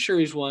 I'm pretty sure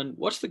he's won.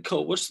 What's the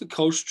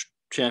Coast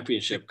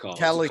championship called?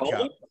 Kelly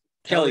Cup.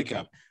 Kelly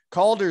Cup.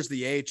 Calder's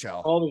the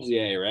AHL. Calder's the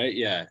A, right?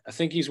 Yeah. I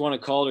think he's won a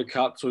Calder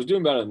Cup, so he's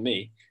doing better than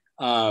me.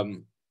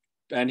 And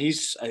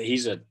he's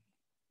one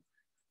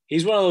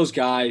of those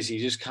guys, he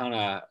just kind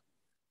of,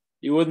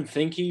 you wouldn't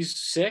think he's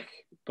sick,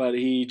 but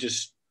he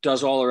just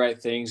does all the right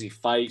things. He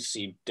fights,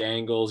 he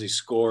dangles, he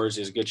scores,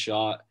 he's a good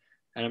shot.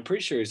 And I'm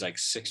pretty sure he's like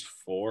 6'4",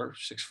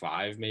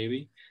 6'5",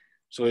 maybe.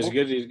 So he's a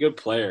good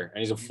player,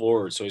 and he's a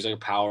forward, so he's like a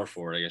power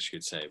forward, I guess you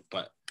could say.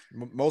 But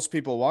most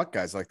people want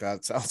guys like that.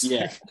 It sounds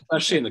like.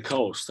 Especially in the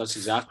Coast. That's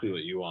exactly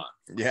what you want.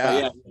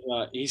 Yeah.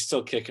 He's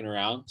still kicking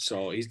around,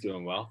 so he's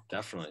doing well,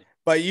 definitely.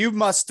 But you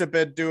must have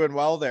been doing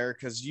well there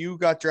because you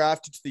got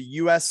drafted to the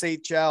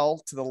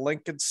USHL to the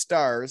Lincoln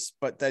Stars,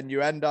 but then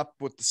you end up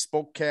with the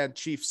Spokane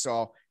Chiefs.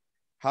 So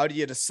how do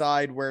you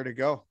decide where to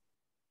go?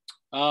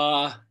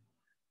 I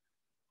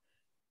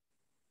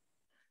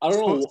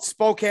don't know.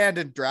 Spokane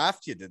didn't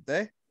draft you, did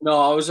they?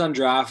 No, I was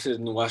undrafted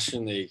in the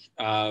Western League.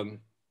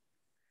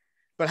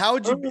 But how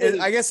would you?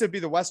 I guess it'd be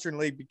the Western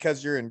League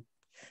because you're in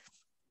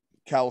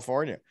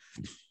California.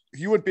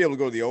 You wouldn't be able to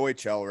go to the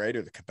OHL, right,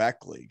 or the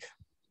Quebec League.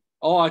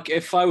 Oh,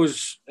 if I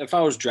was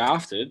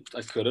drafted,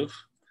 I could have.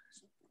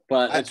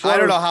 But I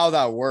don't know how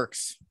that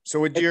works.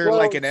 So would you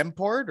like an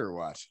import or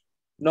what?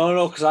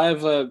 No, because I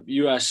have a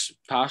U.S.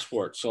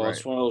 passport, so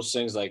it's one of those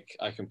things like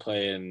I can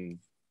play in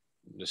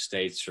the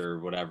States or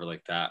whatever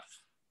like that.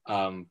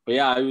 But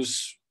yeah,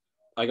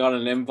 I got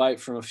an invite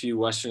from a few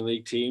Western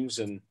League teams,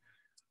 and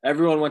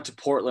everyone went to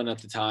Portland at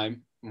the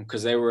time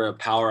because they were a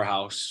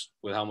powerhouse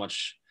with how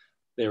much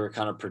they were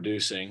kind of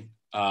producing.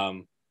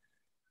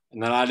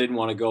 And then I didn't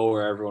want to go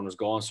where everyone was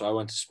going, so I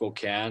went to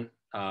Spokane.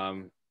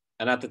 And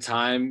at the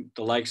time,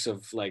 the likes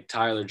of like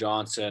Tyler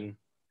Johnson,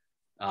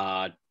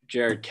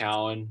 Jared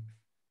Cowan,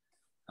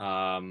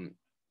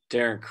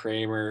 Darren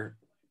Kramer,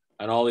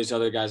 and all these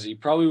other guys that you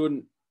probably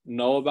wouldn't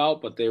know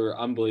about, but they were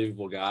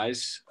unbelievable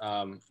guys,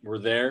 were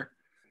there.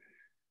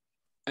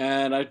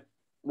 And I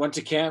went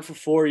to camp for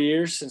 4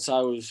 years since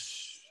 3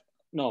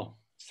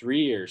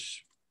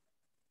 years,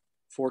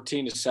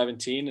 14 to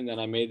 17. And then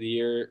I made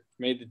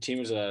the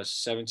team as a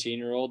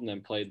 17-year-old and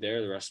then played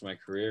there the rest of my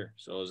career.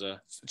 So it was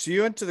So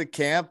you went to the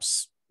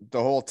camps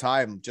the whole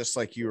time, just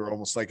like you were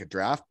almost like a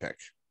draft pick.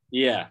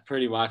 Yeah,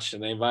 pretty much.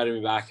 And they invited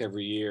me back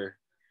every year.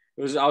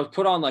 I was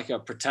put on like a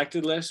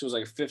protected list. It was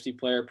like a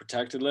 50-player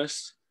protected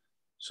list.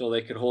 So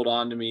they could hold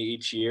on to me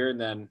each year. And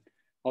then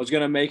I was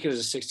going to make it as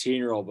a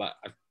 16-year-old, but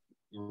I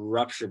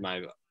ruptured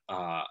my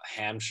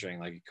hamstring,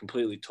 like it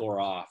completely tore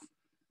off.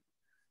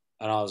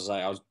 And I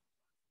was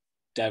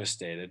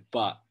devastated.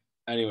 But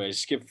anyways,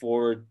 skip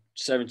forward,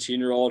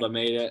 17-year-old, I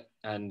made it.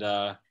 And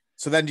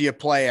so then do you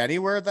play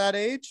anywhere at that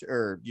age,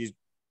 or you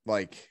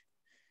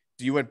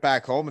went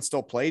back home and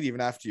still played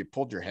even after you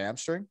pulled your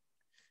hamstring?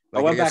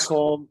 I went back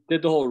home,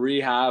 did the whole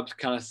rehab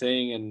kind of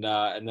thing, and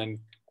then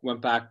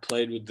went back,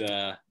 played with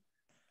I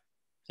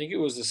think it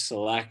was the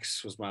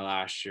Selects was my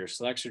last year,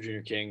 Selects or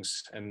Junior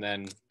Kings, and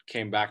then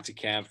came back to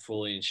camp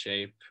fully in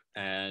shape,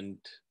 and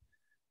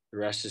the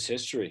rest is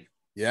history.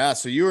 Yeah,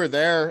 so you were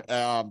there,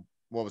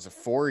 what was it,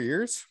 4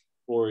 years?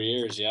 4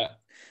 years, yeah.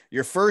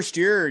 Your first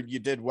year, you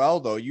did well,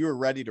 though. You were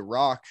ready to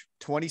rock.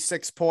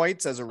 26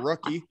 points as a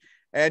rookie,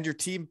 and your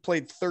team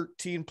played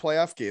 13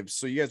 playoff games,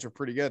 so you guys were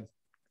pretty good.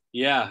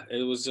 Yeah,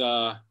 it was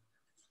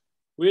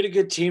we had a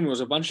good team. It was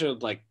a bunch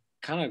of like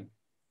kind of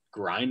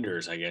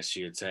grinders, I guess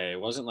you would say. It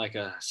wasn't like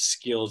a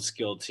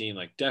skilled team.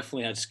 Like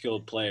definitely had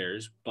skilled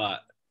players,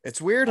 but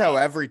it's weird how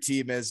every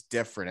team is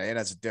different, and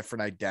has a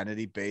different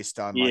identity based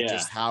on like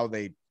just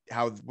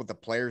what the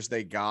players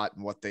they got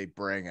and what they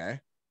bring, eh?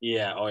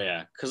 Yeah, oh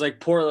yeah. Because like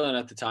Portland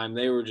at the time,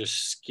 they were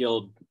just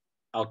skilled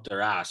out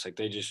their ass. Like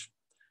they just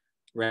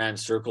ran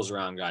circles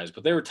around guys,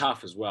 but they were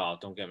tough as well.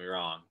 Don't get me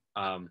wrong.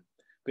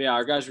 But yeah,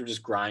 our guys were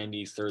just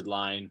grindy, third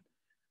line,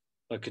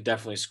 but could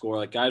definitely score.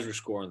 Like guys were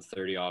scoring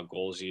 30 odd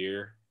goals a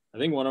year. I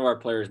think one of our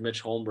players,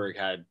 Mitch Holmberg,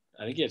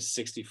 he had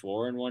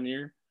 64 in 1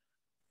 year,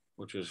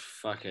 which was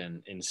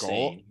fucking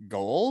insane.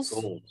 Goals,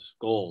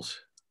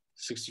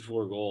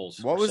 64 goals.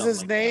 What was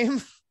his name?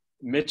 That.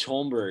 Mitch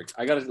Holmberg.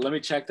 Let me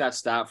check that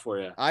stat for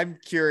you. I'm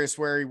curious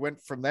where he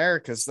went from there,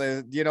 because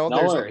he didn't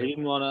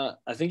want to.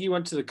 I think he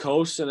went to the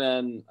coast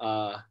and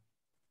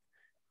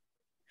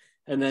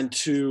then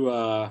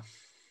to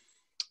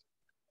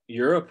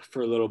Europe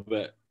for a little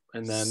bit,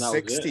 and then that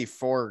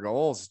 64 was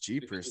goals.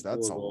 Jeepers,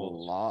 that's a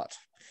lot.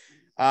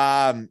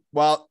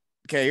 Well,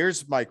 okay.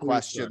 Here's my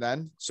question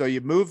then. So you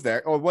moved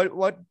there. Oh, what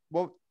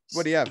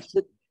do you have?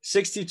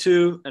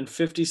 62 and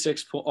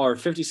 56 or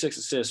 56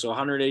 assists, so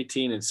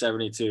 118 and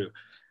 72.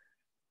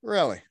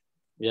 Really?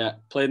 Yeah,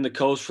 played in the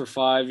coast for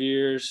 5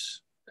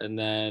 years, and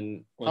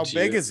then how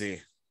big is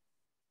he?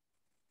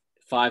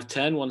 5'10",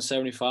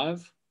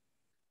 175.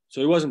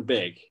 So he wasn't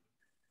big.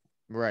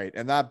 Right,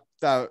 and that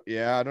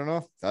yeah, I don't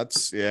know.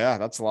 That's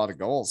a lot of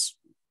goals.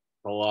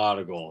 A lot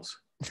of goals.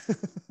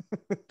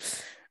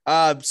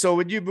 So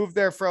when you moved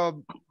there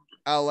from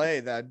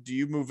LA, do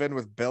you move in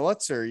with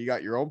billets, or you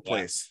got your own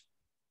place? Yeah.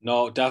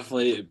 No,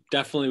 definitely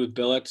with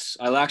billets.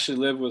 I actually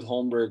lived with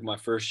Holmberg my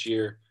first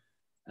year,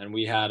 and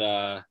we had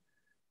a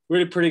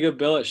pretty good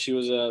billet. She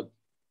was a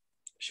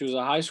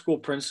high school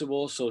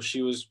principal, so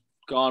she was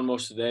gone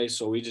most of the day.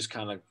 So we just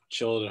kind of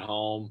chilled at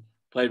home,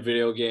 played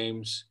video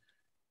games,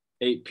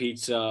 ate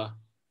pizza.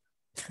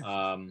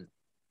 It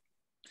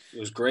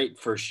was great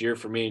first year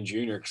for me in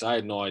junior, because I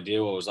had no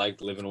idea what it was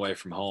like living away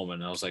from home,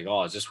 and I was like,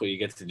 oh, is this what you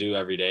get to do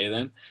every day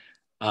then?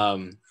 So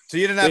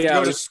you didn't have to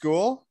go to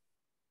school?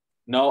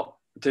 No.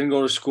 Didn't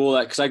go to school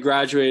because I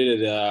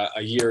graduated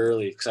a year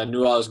early, because I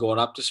knew I was going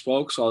up to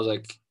Spoke. So I was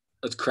like,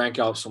 let's crank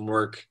out some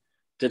work.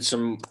 Did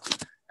some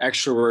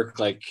extra work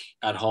like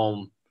at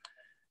home,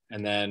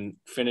 and then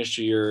finished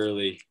a year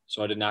early,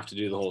 so I didn't have to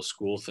do the whole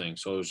school thing.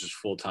 So it was just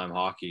full-time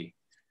hockey.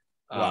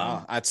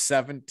 Wow, at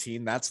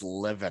 17, that's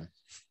living.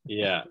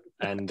 Yeah,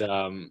 and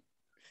I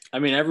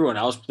mean, everyone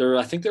else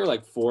I think there were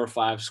like 4 or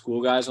 5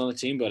 school guys on the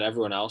team, but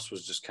everyone else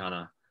was just kind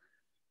of.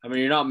 I mean,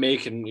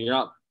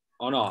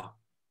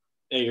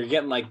 you're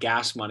getting like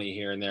gas money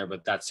here and there,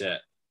 but that's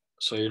it.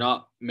 So you're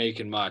not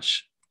making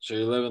much. So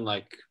you're living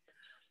like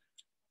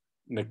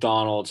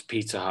McDonald's,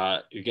 Pizza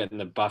Hut. You're getting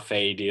the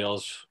buffet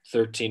deals,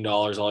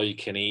 $13 all you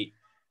can eat,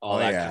 all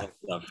that kind of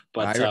stuff.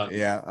 But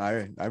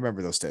I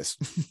remember those days.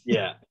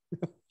 Yeah.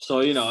 So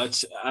and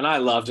I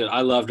loved it.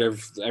 I loved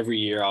every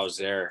year I was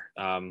there.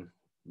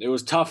 It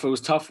was tough. It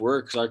was tough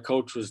work, because our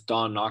coach was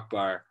Don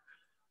Knockbar,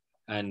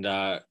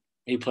 and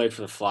he played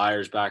for the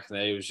Flyers back in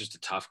the day. He was just a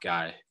tough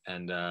guy.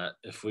 And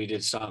if we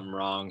did something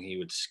wrong, he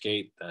would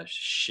skate the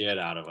shit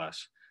out of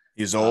us.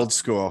 He's old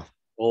school.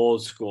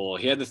 Old school.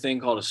 He had the thing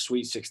called a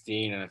Sweet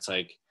 16, and it's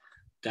like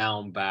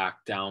down, back,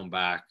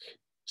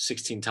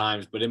 16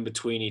 times. But in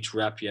between each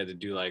rep, you had to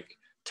do like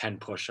 10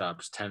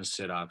 push-ups, 10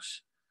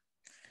 sit-ups,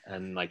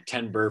 and like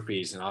 10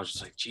 burpees. And I was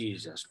just like,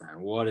 Jesus, man,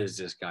 what is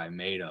this guy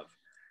made of?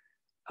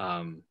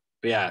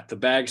 But yeah, the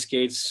bag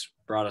skates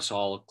brought us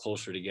all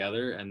closer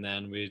together, and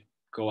then we'd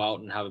go out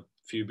and have a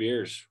few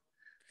beers.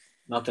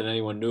 Not that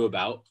anyone knew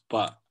about,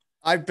 but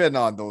I've been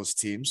on those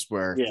teams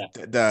where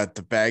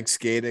the bag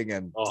skating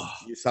and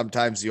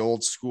sometimes the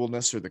old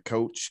schoolness or the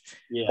coach.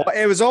 Yeah,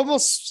 it was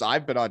almost.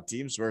 I've been on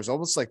teams where it's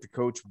almost like the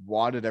coach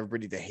wanted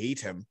everybody to hate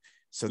him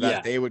so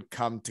that they would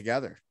come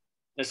together.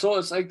 It's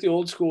like the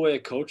old school way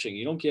of coaching.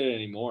 You don't get it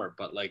anymore,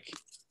 but like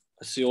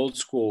it's the old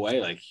school way.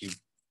 Like you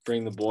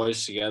bring the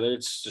boys together.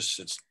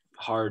 It's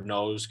hard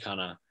nosed kind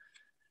of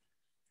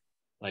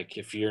like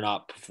if you're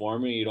not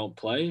performing, you don't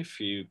play. If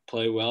you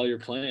play well, you're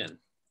playing.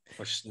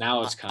 Which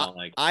now it's kind of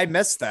like I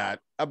missed that,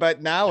 but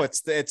now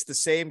it's the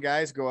same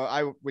guys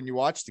go. When you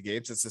watch the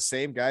games, it's the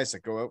same guys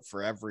that go out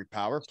for every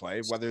power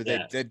play, whether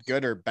they did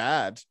good or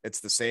bad. It's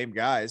the same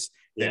guys.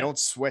 They don't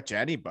switch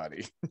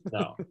anybody.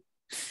 No,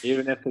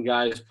 even if the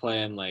guy is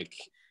playing like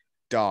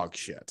dog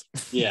shit.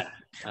 Yeah.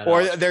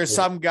 Or there's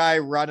some guy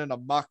running a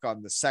muck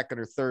on the second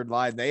or third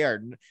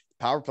line.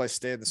 Power play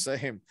staying the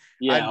same.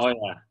 Yeah.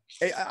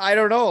 I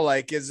don't know.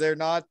 Like, is there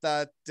not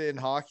that in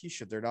hockey?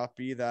 Should there not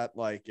be that,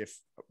 like, if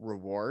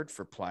reward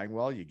for playing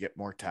well, you get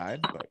more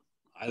time? But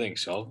I think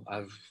so.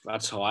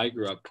 That's how I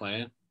grew up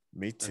playing.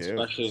 Me too.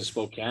 Especially in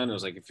Spokane, it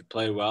was like if you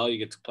play well, you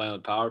get to play on the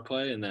power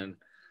play. And then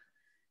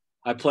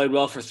I played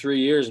well for 3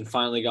 years and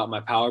finally got my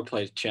power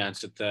play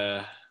chance at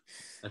the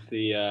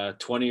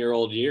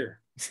 20-year-old year.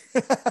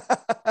 So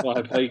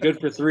I played good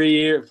for 3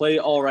 years, played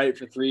all right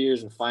for 3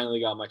 years, and finally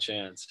got my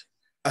chance.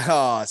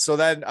 So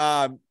then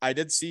I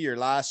did see your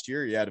last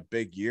year. You had a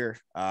big year.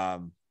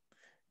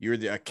 You were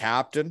a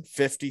captain,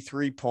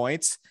 53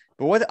 points.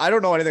 But I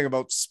don't know anything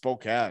about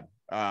Spokane.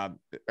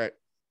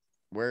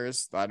 Where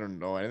is, I don't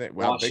know anything.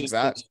 Well, big is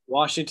that?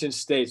 Washington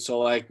State. So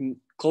like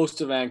close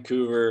to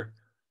Vancouver,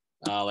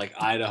 like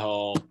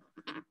Idaho,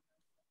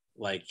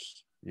 like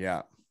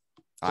yeah,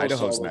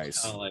 Idaho's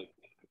nice. Like,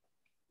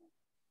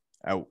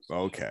 oh,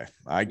 okay,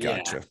 I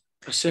gotcha. Yeah.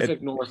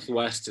 Pacific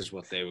Northwest is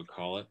what they would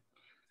call it.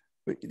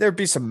 There'd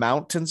be some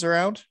mountains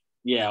around.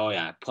 Yeah, oh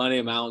yeah, plenty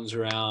of mountains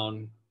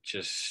around.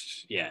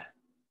 Just yeah,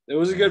 it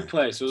was a good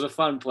place. It was a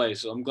fun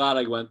place. So I'm glad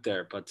I went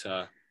there, but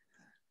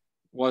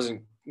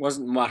wasn't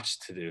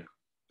much to do.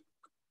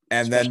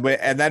 And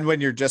then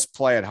when you're just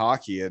playing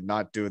hockey and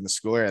not doing the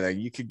school or anything,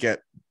 you could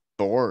get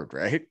bored,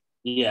 right?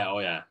 Yeah, oh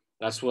yeah.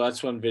 That's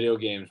when video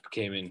games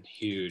came in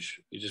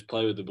huge. You just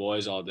play with the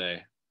boys all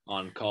day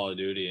on Call of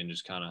Duty and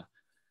just kind of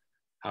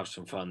have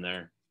some fun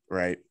there.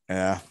 Right.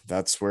 Yeah,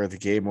 that's where the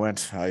game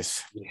went. I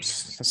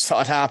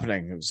saw it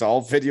happening. It was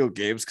all video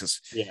games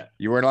because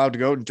you weren't allowed to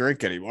go and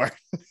drink anymore.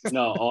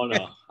 No, oh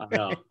no, I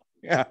know.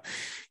 Yeah,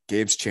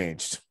 games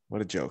changed.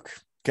 What a joke.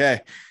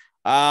 Okay,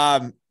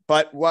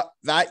 but what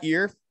that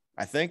year?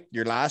 I think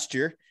your last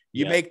year,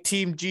 you make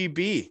Team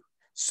GB.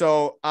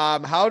 So,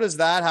 how does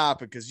that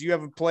happen? Because you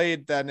haven't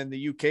played then in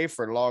the UK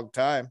for a long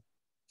time.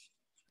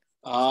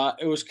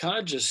 It was kind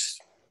of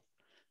just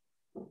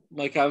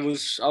like I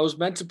was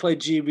meant to play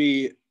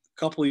GB a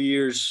couple of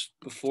years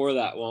before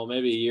that. Well,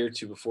 maybe a year or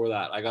two before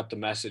that. I got the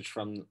message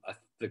from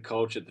the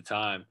coach at the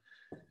time.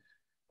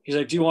 He's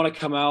like, "Do you want to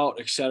come out,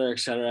 et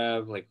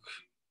cetera, like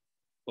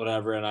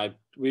whatever?" And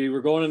we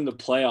were going into the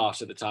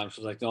playoffs at the time,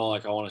 so I was like, "No,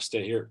 like I want to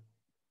stay here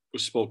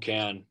with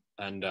Spokane."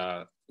 And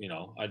I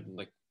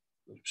like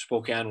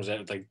Spokane was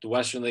like the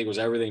Western League was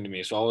everything to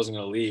me, so I wasn't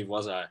gonna leave,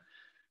 was I?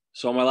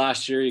 So my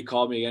last year, he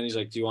called me again. He's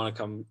like, "Do you want to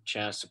come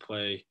chance to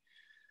play?"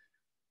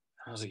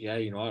 I was like, "Yeah,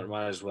 you know what,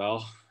 might as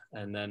well."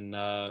 And then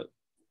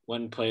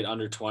went and played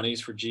under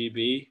 20s for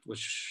GB,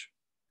 which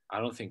I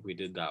don't think we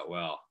did that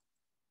well.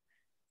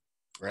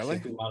 Really?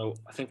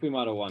 I think we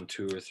might have won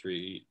 2 or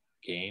 3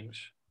 games,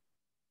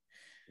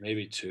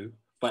 maybe 2.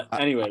 But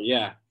anyway,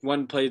 yeah, went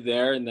and played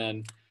there, and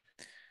then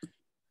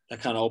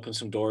that kind of opened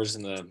some doors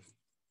in the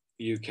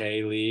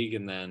UK league,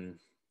 and then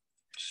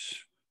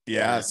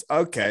yes.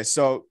 Okay,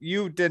 so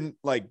you didn't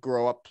like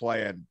grow up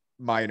playing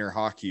minor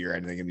hockey or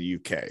anything in the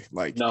UK,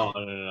 like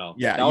no.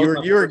 Yeah,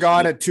 you were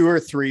gone at 2 or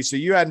 3, so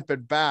you hadn't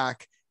been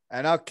back.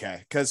 And okay,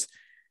 because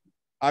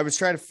I was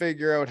trying to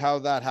figure out how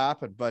that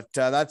happened, but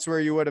that's where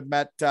you would have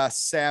met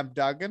Sam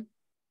Duggan.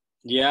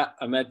 Yeah,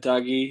 I met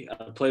Dougie.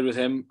 I played with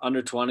him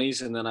under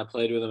 20s, and then I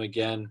played with him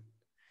again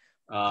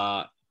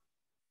on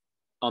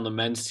the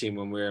men's team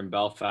when we were in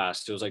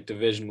Belfast. It was like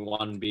Division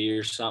 1B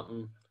or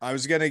something. I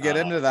was gonna get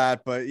into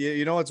that, but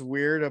you know what's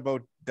weird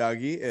about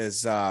Dougie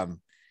is I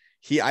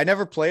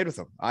never played with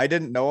him. I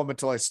didn't know him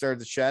until I started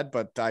the Shed,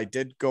 but I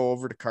did go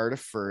over to Cardiff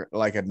for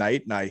like a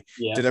night, and I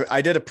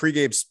did a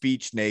pregame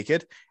speech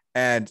naked.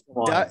 And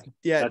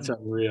that's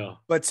unreal.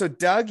 But so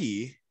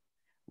Dougie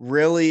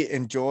really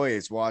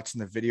enjoys watching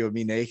the video of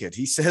me naked.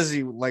 He says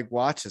he like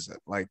watches it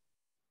like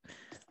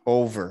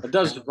over. It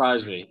does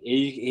surprise me.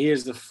 He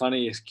is the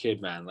funniest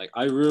kid, man. Like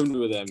I roomed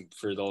with him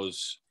for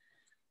those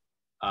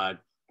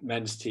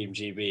men's team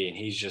GB, and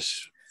he's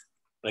just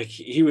like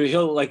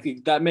he'll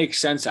like that makes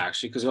sense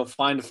actually because he'll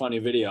find a funny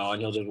video and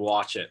he'll just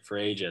watch it for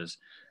ages.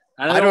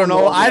 And I don't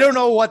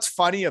know what's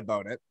funny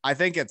about it. I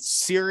think it's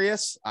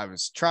serious. I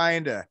was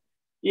trying to.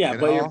 Yeah,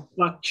 but you're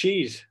fuck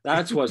cheese.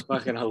 That's what's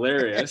fucking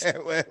hilarious.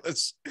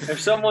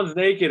 If someone's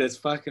naked, it's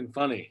fucking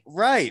funny.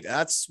 Right.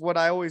 That's what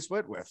I always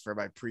went with for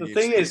my pre. The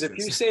thing is, if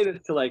you say this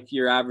to like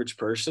your average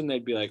person,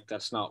 they'd be like,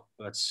 that's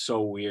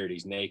so weird.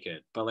 He's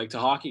naked. But like to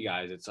hockey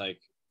guys, it's like,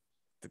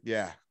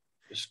 yeah,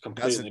 it's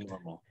completely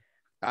normal.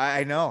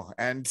 I know.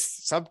 And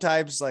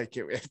sometimes like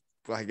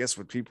well, I guess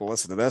when people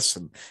listen to this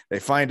and they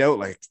find out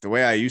like the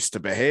way I used to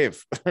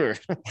behave.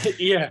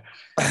 Yeah.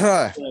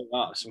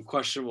 Wow, some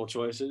questionable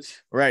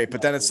choices. Right.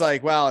 But then it's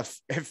like, well,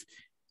 if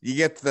you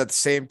get the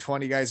same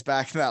 20 guys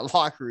back in that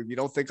locker room, you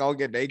don't think I'll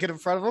get naked in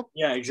front of them?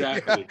 Yeah,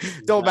 exactly.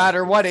 Don't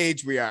matter what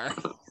age we are.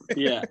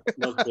 Yeah,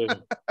 no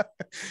kidding.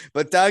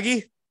 But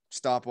Dougie,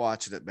 stop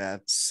watching it,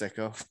 man.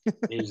 Sicko.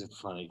 He's a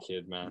funny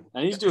kid, man.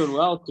 And he's doing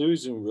well, too.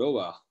 He's doing real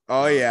well.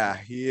 Oh, yeah,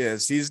 he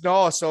is.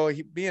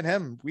 Me and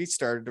him, we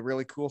started a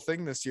really cool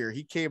thing this year.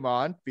 He came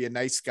on, be a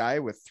nice guy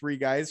with 3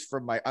 guys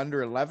from my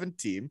under 11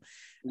 team.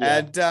 Yeah.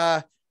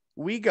 And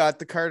we got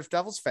the Cardiff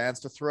Devils fans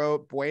to throw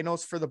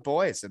Buenos for the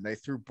boys, and they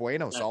threw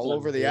Buenos all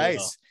over the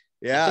ice.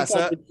 Yeah.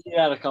 I did see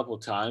that a couple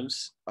of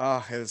times.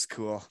 Oh, it was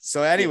cool.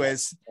 So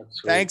anyways,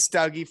 thanks,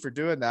 Dougie, for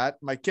doing that.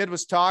 My kid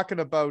was talking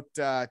about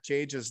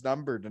change his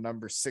number to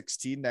number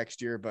 16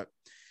 next year, but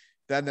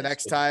then the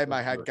next time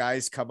I had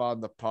guys come on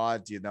the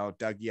pod,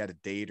 Dougie had a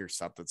date or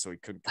something, so he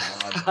couldn't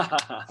come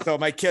on. So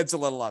my kid's a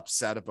little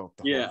upset about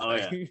the whole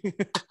thing.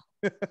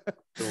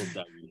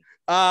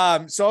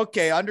 So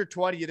okay, under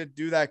 20, you didn't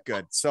do that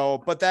good.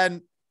 So, but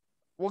then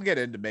we'll get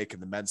into making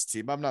the men's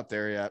team. I'm not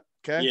there yet.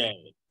 Okay. Yeah.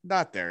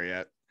 Not there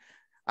yet.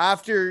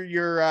 After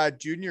your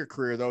junior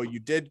career, though, you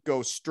did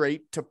go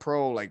straight to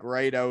pro, like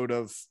right at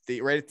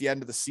the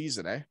end of the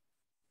season, eh?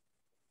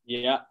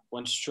 Yeah,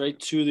 went straight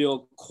to the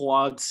old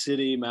Quad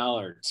City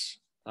Mallards.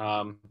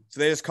 So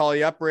they just call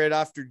you up right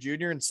after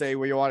junior and say,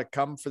 well, you want to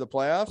come for the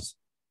playoffs?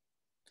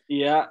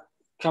 Yeah,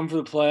 come for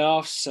the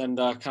playoffs and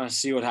kind of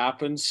see what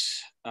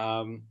happens.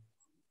 I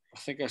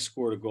think I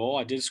scored a goal.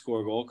 I did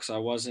score a goal because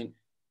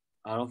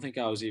I don't think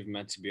I was even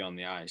meant to be on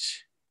the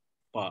ice,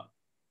 but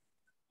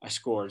I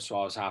scored, so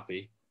I was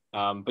happy.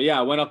 But yeah,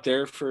 I went up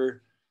there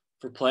for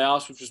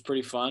playoffs, which was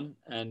pretty fun.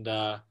 And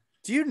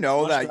do you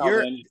know that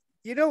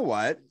you know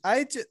what?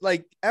 I just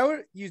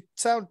you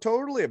sound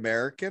totally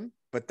American,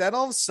 but then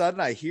all of a sudden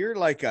I hear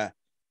it's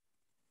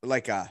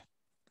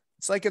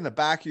like in the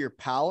back of your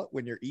palate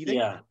when you're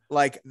eating,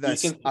 like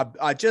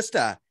just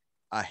a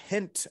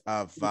hint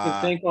of. You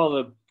can thank all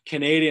the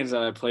Canadians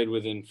that I played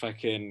with in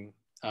fucking.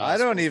 I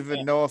don't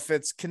even know if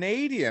it's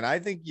Canadian. I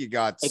think you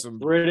got some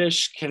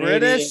British,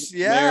 Canadian,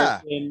 yeah.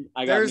 American.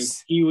 I got new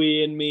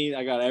Kiwi in me.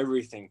 I got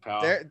everything,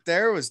 pal.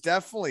 There was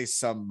definitely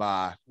some.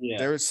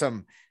 There was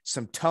some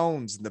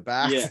tones in the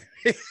back. Yeah,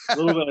 a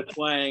little bit of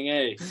twang,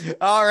 eh?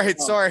 All right,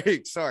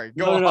 sorry.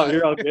 Go on. No,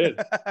 you're all good.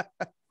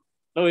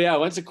 Oh yeah, I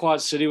went to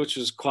Quad City, which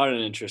was quite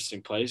an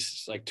interesting place.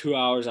 It's like 2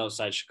 hours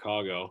outside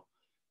Chicago.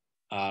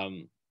 Yeah,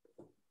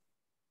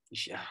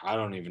 I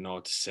don't even know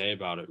what to say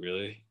about it,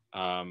 really.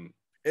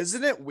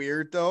 Isn't it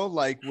weird though?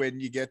 Like when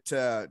you get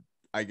to,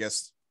 I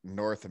guess,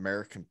 North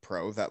American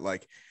Pro, that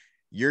like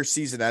your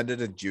season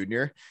ended in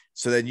junior,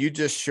 so then you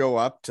just show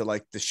up to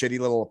like the shitty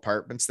little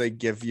apartments they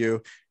give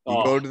you.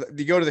 You go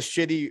to the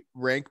shitty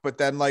rink, but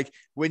then like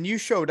when you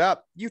showed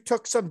up, you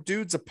took some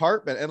dude's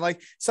apartment, and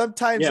like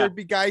sometimes there'd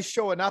be guys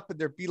showing up, and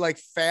there'd be like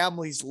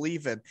families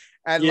leaving,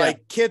 and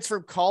like kids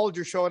from college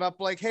are showing up,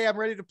 like, hey, I'm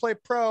ready to play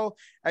pro,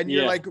 and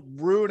you're like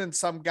ruining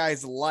some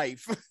guy's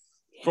life.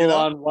 Full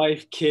on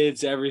wife,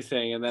 kids,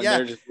 everything, and then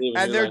they're just leaving.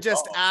 And they're like,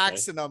 just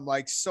axing them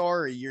like,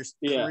 sorry, your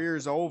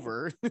career's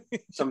over.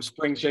 Some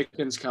spring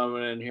chickens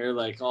coming in here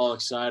like all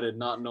excited,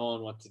 not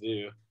knowing what to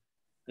do.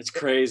 It's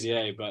crazy,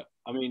 eh? But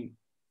I mean,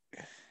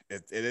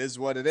 it is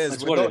what it is.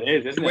 That's what it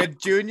is, isn't it? When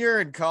junior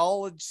and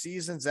college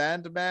seasons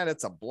end, man,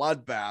 it's a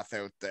bloodbath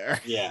out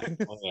there. Yeah.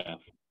 Oh, yeah.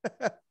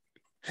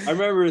 I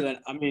remember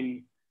that. I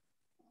mean,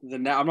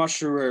 I'm not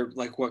sure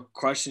what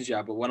questions you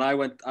have, but when I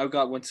went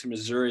to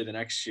Missouri the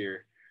next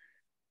year.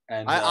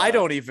 And, I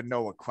don't even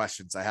know what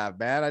questions I have,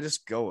 man. I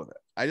just go with it.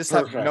 I just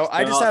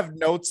have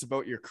notes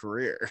about your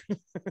career.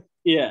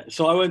 Yeah.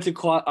 So I went to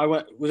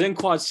was in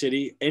Quad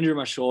City, injured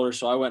my shoulder,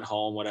 so I went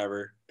home.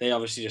 Whatever. They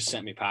obviously just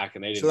sent me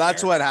packing. They didn't. So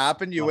that's what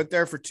happened. You went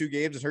there for 2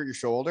 games and hurt your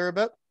shoulder a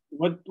bit.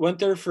 Went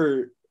there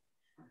for,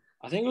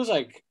 I think it was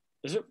like,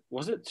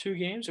 was it 2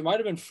 games? It might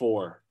have been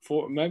 4,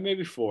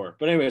 maybe 4.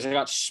 But anyways, I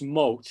got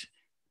smoked,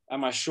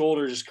 and my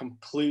shoulder just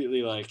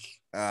completely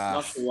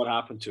not sure what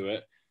happened to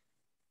it.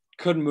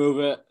 Couldn't move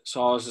it,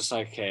 so I was just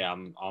like, "Okay,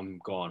 I'm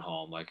going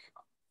home. Like,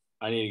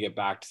 I need to get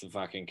back to the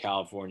fucking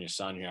California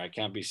sun here. I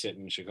can't be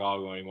sitting in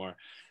Chicago anymore."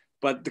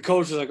 But the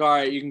coach was like, "All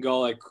right, you can go.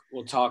 Like,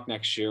 we'll talk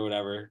next year,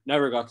 whatever."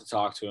 Never got to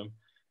talk to him,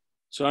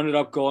 so I ended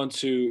up going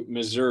to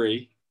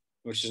Missouri,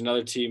 which is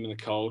another team in the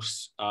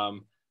coast. I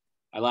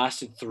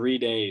lasted 3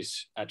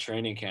 days at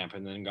training camp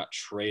and then got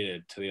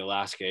traded to the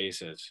Alaska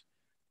Aces,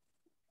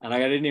 and I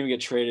didn't even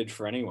get traded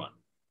for anyone.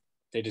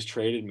 They just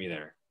traded me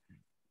there.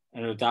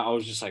 And with that, I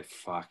was just like,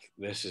 fuck,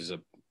 this is a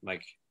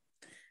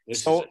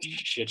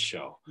shit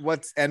show.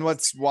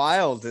 What's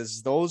wild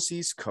is those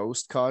East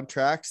Coast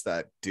contracts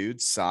that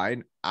dudes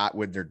sign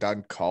when they're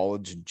done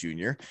college and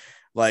junior.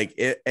 Like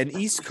an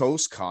East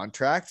Coast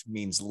contract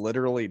means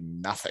literally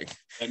nothing.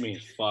 That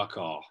means fuck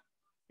all.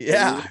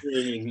 Yeah. It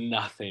literally means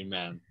nothing,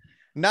 man.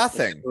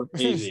 Nothing.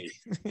 It's so easy.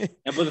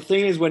 But the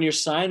thing is, when you're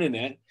signing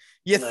it,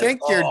 You Like,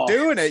 think you're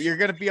doing it. You're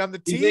going to be on the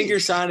team. You think you're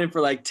signing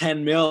for like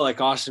 10 mil,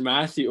 like Austin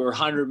Matthews, or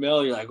 100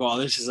 mil. You're like, oh,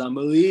 this is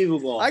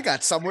unbelievable. I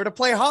got somewhere to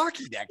play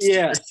hockey next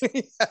year.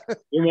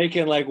 You're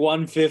making like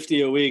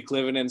 150 a week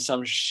living in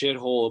some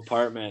shithole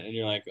apartment. And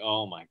you're like,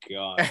 oh my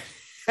God.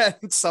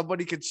 And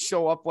somebody could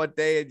show up one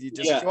day and you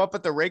just show up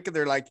at the rink and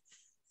they're like,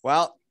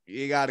 well,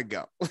 you got to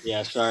go.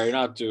 Yeah, sorry, you're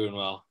not doing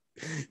well.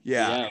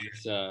 Yeah.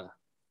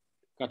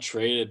 Got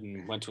traded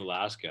and went to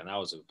Alaska, and that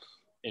was an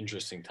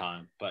interesting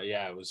time. But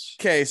yeah, it was.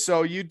 Okay,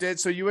 so you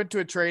went to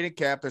a training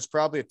camp. There's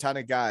probably a ton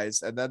of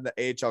guys, and then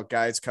the AHL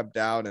guys come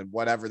down and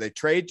whatever. They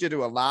trade you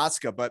to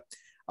Alaska, but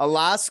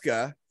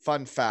Alaska,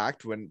 fun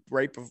fact, when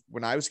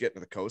I was getting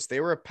to the coast, they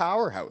were a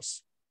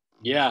powerhouse.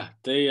 Yeah,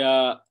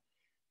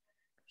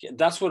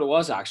 that's what it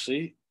was,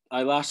 actually.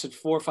 I lasted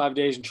 4 or 5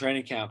 days in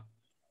training camp.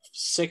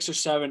 6 or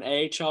 7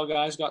 AHL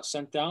guys got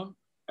sent down,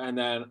 and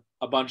then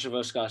a bunch of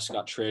us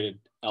got traded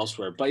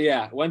elsewhere. But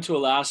yeah, went to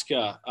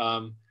Alaska.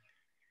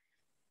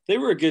 They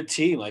were a good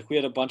team. Like, we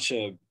had a bunch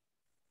of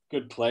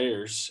good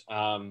players,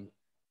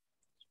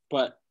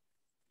 but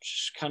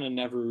just kind of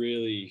never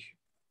really.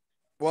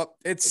 Well,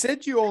 it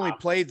said you only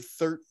played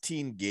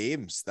 13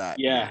 games that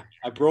year.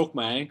 I broke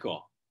my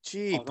ankle.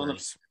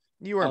 Jeepers.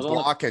 You were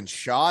blocking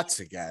shots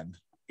again.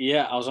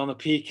 Yeah, I was on the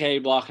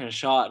PK blocking a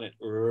shot, and it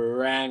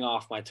rang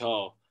off my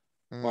toe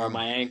or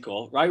my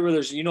ankle, right where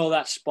there's,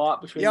 that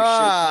spot between your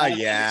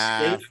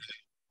shin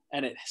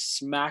and it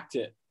smacked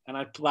it. And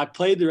I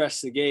played the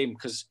rest of the game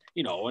because,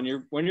 when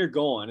you're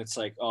going, it's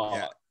like,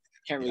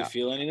 can't really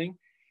feel anything.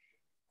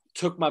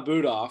 Took my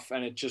boot off,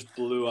 and it just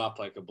blew up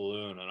like a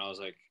balloon. And I was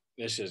like,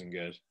 this isn't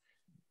good.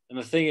 And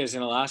the thing is,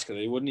 in Alaska,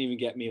 they wouldn't even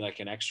get me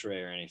like an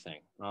x-ray or anything.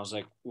 And I was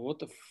like, well, what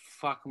the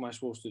fuck am I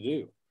supposed to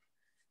do?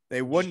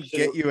 They wouldn't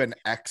get you an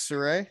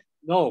x-ray?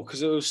 No,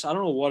 because it was, I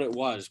don't know what it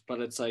was,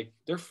 but it's like,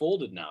 they're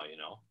folded now,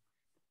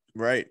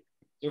 Right.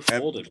 They're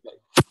folded.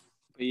 But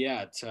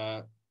yeah,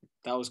 that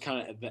was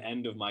kind of at the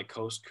end of my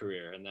coast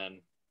career. And then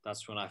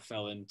that's when I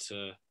fell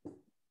into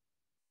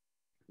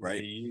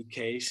the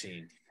UK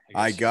scene.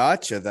 I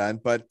gotcha then.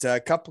 But a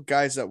couple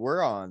guys that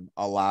were on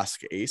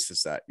Alaska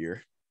Aces that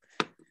year.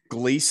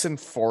 Gleason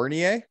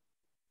Fournier.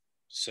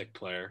 Sick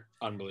player.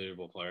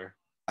 Unbelievable player.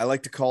 I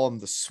like to call him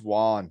the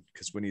Swan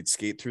because when he'd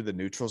skate through the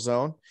neutral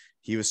zone,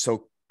 he was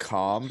so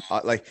calm.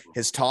 Like,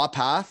 his top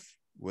half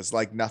was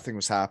like nothing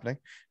was happening,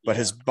 but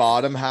his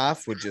bottom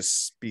half would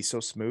just be so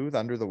smooth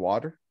under the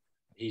water.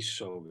 He's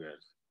so good.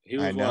 He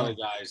was one of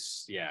the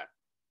guys. Yeah.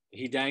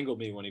 He dangled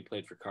me when he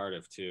played for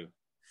Cardiff too.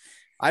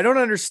 I don't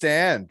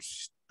understand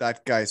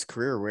that guy's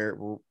career,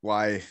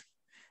 why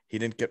he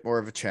didn't get more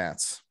of a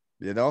chance,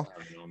 I don't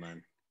know,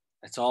 man.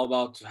 It's all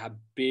about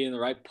being in the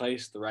right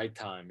place at the right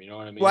time. You know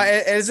what I mean?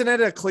 Well, isn't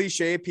it a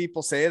cliche?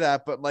 People say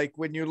that, but like,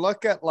 when you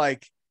look at,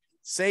 like,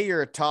 say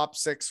you're a top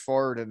 6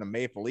 forward in a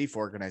Maple Leaf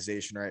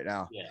organization right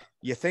now,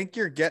 you think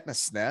you're getting a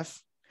sniff?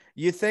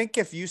 You think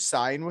if you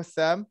sign with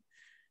them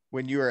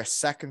when you were a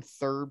 2nd,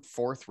 3rd,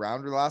 4th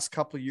rounder the last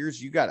couple of years,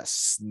 you got a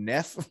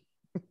sniff?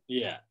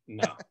 Yeah,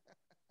 no.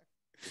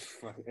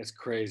 It's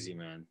crazy,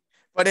 man.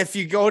 But if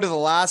you go to the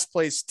last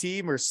place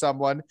team or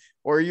someone,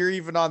 or you're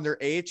even on their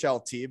AHL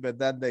team and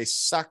then they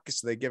suck,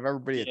 so they give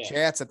everybody a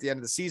chance at the end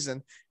of the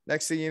season,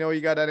 next thing you know, you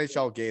got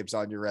NHL games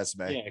on your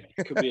resume. Yeah,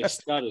 it could be a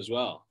stud as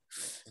well.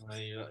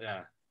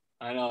 Yeah,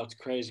 I know, it's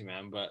crazy,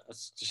 man, but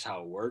that's just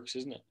how it works,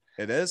 isn't it?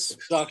 It is.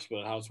 It sucks,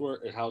 but how it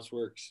works. It's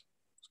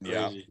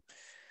crazy.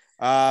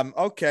 Yeah.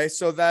 Okay,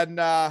 so then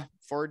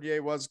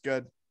Fournier was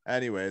good.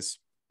 Anyways,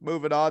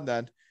 moving on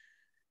then.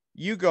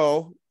 You're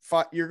going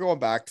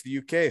back to the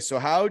UK. So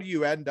how do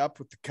you end up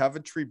with the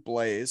Coventry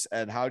Blaze,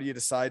 and how do you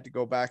decide to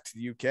go back to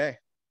the UK?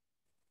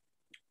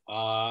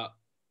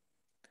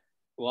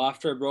 Well,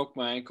 after I broke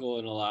my ankle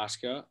in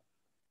Alaska,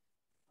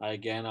 I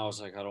was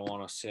like, I don't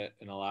want to sit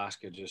in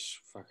Alaska just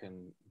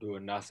fucking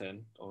doing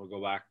nothing. I'll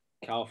go back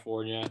to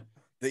California.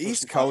 The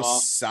East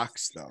Coast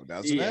sucks though,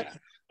 doesn't it?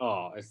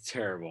 Oh, it's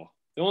terrible.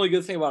 The only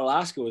good thing about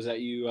Alaska was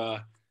that you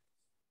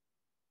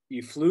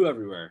flew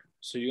everywhere.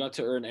 So you got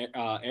to earn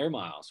air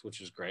miles, which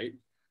was great.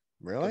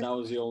 Really? But that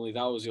was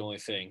the only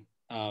thing.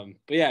 But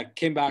yeah,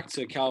 came back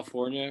to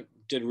California,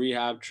 did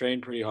rehab,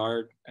 trained pretty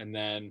hard, and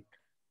then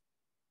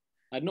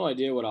I had no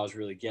idea what I was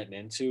really getting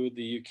into with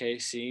the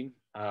UK scene.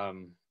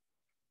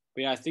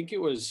 But yeah, I think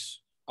it was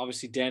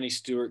obviously Danny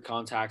Stewart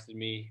contacted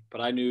me,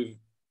 but I knew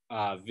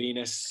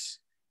Venus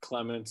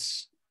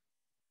Clements,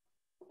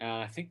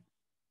 and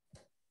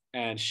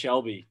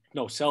Selby.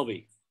 Yeah,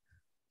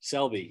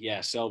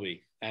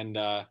 Selby. And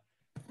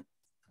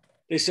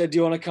they said, do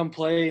you want to come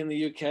play in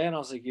the UK? And I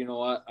was like, you know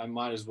what? I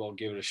might as well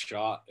give it a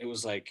shot. It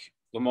was like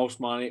the most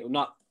money,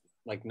 not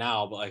like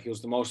now, but like it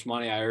was the most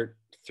money I earned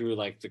through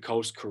like the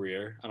coast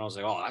career. And I was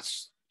like, oh,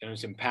 and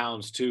it's in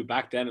pounds too.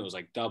 Back then it was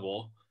like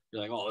double.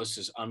 You're like, oh, this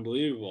is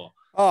unbelievable.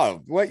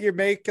 Oh, what you're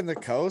making the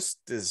coast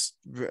is,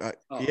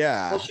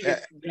 yeah.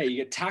 You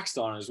get taxed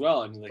on as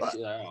well. And like,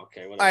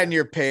 okay, whatever. And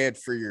you're paid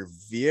for your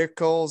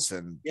vehicles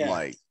and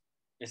like.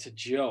 It's a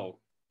joke.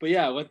 But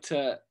yeah, I went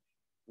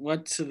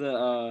to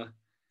the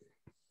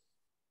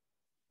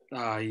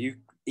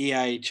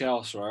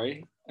EIHL,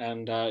 sorry.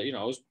 And, you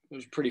know, it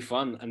was pretty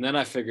fun. And then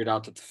I figured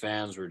out that the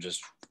fans were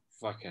just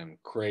fucking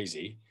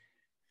crazy.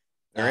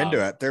 They're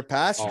into it. They're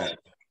passionate.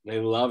 Oh, they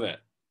love it.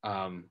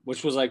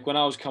 Which was like when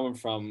I was coming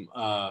from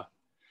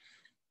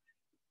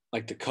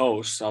like the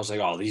coast, I was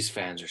like, oh, these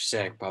fans are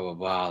sick, blah, blah,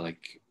 blah.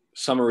 Like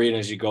some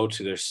arenas you go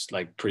to, they're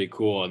like pretty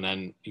cool. And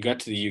then you got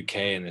to the UK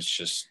and it's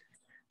just,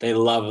 they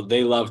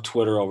love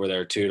Twitter over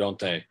there too, don't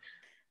they?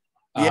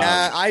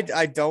 Yeah,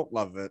 I don't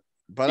love it.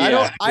 But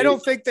yeah, I don't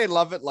think they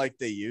love it like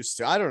they used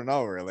to. I don't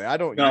know, really. I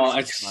don't No,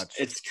 use it much.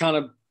 it's kind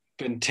of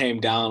been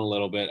tamed down a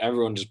little bit.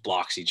 Everyone just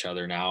blocks each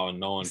other now, and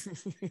no one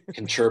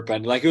can chirp.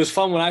 And like it was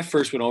fun when I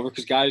first went over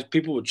because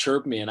people would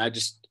chirp me, and I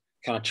just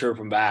kind of chirp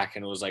them back,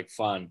 and it was like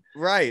fun.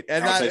 Right,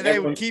 and like, they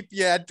would keep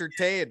you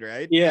entertained,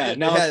 right? Yeah.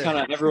 Now it's kind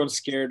of everyone's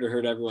scared to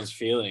hurt everyone's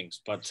feelings,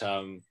 but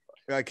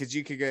because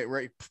you could get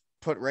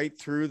put right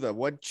through the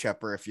wood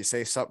chipper if you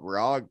say something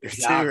wrong,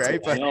 exactly, too,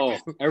 right? But no,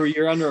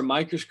 you're under a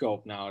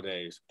microscope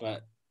nowadays.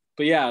 But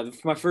yeah,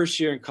 my first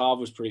year in Cobb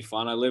was pretty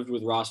fun. I lived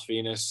with Ross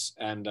Venus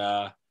and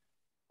a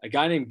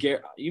guy named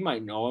Garrett. You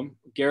might know him,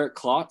 Garrett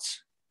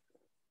Klotz.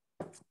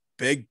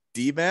 Big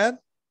D man.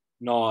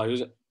 No, he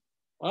was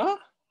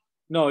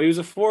No, he was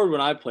a forward when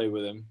I played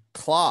with him.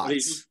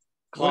 Klotz.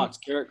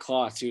 Garrett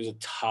Klotz. He was a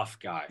tough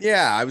guy.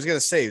 Yeah, I was gonna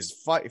say he's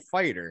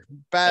fighter.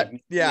 Bad.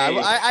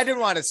 Yeah, I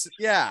didn't want to.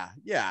 Yeah.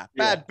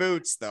 Bad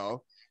boots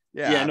though.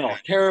 Yeah. No,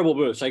 terrible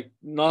boots. Like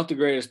not the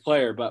greatest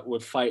player, but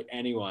would fight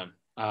anyone.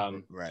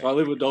 Right. So I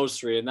lived with those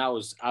three, and that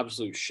was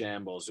absolute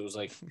shambles. It was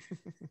like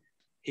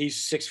he's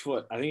 6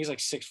 foot. I think he's like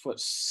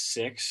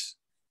 6'6",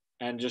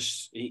 and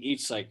he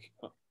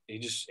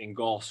just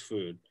engulfs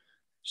food.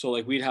 So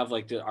like we'd have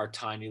like our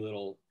tiny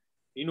little,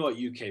 you know what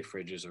UK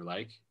fridges are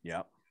like.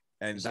 Yeah.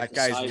 And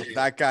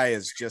that guy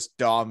is just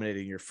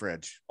dominating your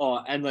fridge.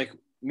 Oh, and like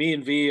me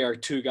and V are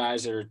two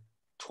guys that are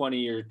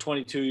 20 or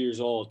 22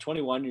 years old,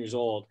 21 years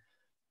old.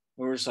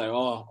 We're just like,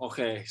 oh,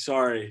 okay,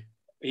 sorry.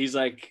 He's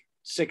like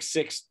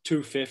 6'6",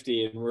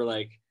 250, and we're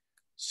like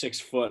 6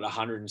 foot,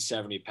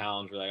 170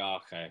 pounds. We're like, oh,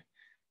 okay,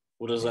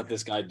 we'll just let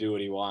this guy do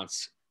what he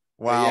wants.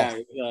 Wow.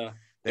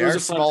 They are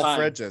small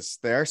fridges.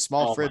 They are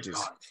small fridges.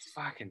 God, it's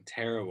fucking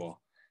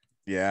terrible.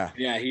 Yeah.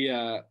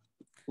 Yeah.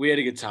 We had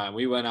a good time.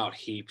 We went out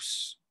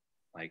heaps,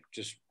 like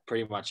just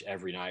pretty much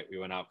every night we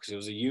went out because it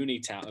was a uni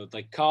town.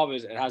 Like Cobb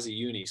it has a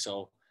uni,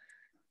 so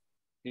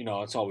you know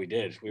that's all we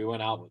did. We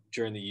went out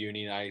during the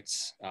uni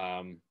nights.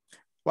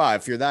 Well,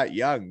 if you're that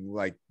young,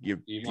 like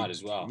you might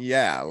as well.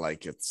 Yeah,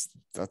 like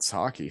that's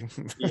hockey.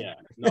 Yeah,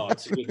 no,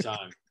 it's a good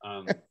time.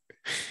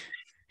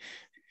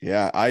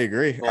 Yeah, I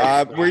agree.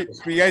 Were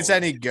you guys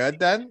any good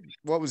then?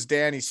 What was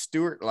Danny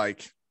Stewart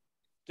like?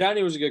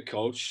 Danny was a good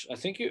coach. I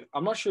think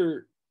I'm not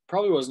sure.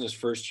 Probably wasn't his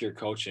first year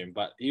coaching,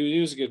 but he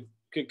was a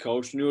good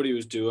coach. Knew what he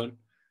was doing.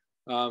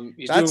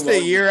 That's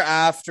the year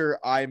after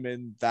I'm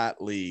in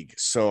that league,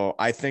 so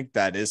I think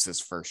that is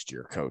his first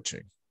year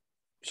coaching.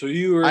 So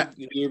you were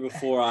the year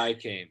before I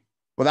came.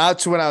 Well,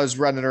 that's when I was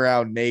running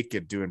around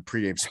naked doing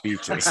pregame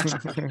speeches.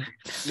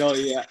 No,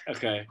 yeah,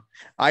 okay.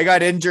 I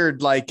got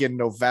injured like in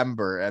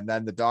November, and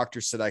then the doctor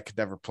said I could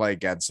never play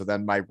again. So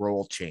then my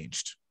role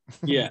changed.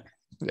 Yeah.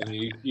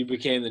 And you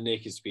became the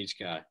naked speech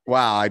guy.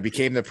 Wow, I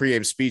became the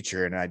pregame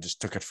speaker, and I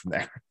just took it from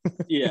there.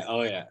 Yeah.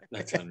 Oh, yeah.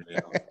 That's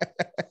unreal.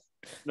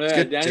 No,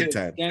 yeah,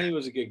 Danny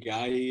was a good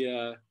guy.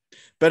 He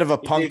bit of a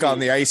punk on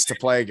the ice to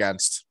play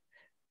against.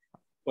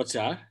 What's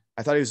that?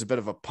 I thought he was a bit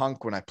of a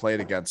punk when I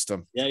played against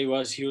him. Yeah, he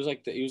was. He was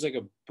like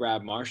a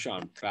Brad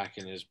Marchand back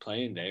in his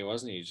playing day,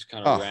 wasn't he? He just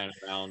kind of ran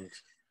around.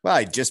 Well,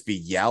 I'd just be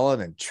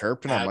yelling and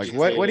chirping. I'm like,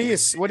 what are you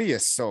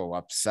so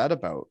upset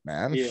about,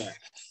 man? Yeah.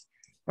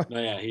 No,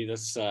 yeah,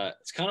 it's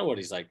kind of what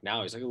he's like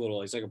now. He's like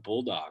a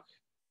bulldog.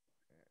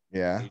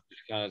 Yeah.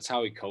 That's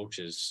how he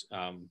coaches.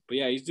 But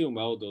yeah, he's doing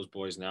well with those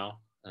boys now.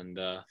 And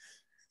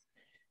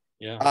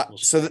yeah.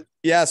 So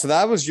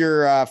that was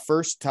your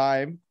first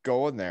time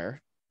going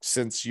there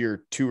since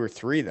year 2 or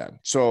 3 then.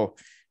 So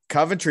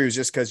Coventry was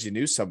just because you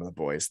knew some of the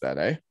boys then,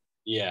 eh?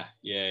 Yeah,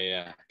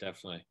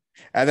 definitely.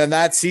 And then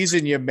that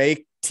season you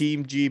make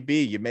Team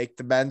GB, you make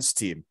the men's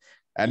team.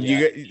 And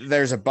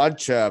there's a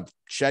bunch of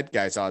shed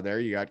guys on there.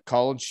 You got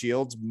Colin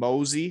Shields,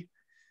 Mosey,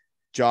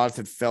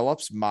 Jonathan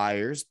Phillips,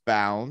 Myers,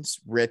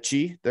 Bounds,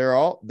 Richie. They've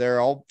all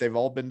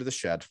been to the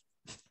shed.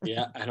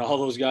 Yeah, and all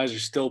those guys are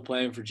still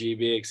playing for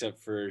GB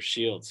except for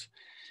Shields.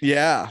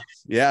 Yeah,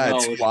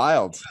 it's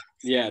wild.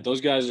 Yeah,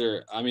 those guys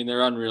they're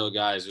unreal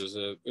guys.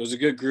 It was a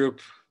good group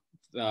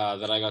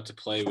that I got to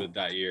play with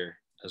that year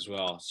as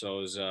well. So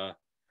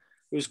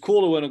it was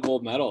cool to win a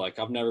gold medal. Like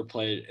I've never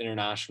played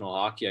international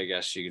hockey, I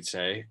guess you could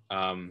say,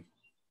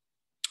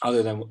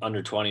 other than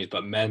under 20s,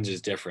 but men's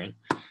is different.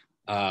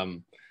 But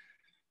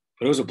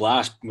it was a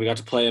blast. We got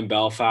to play in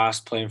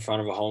Belfast, play in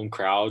front of a home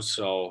crowd.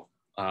 So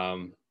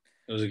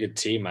it was a good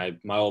team.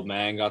 My old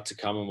man got to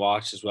come and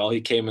watch as well.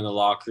 He came in the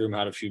locker room,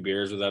 had a few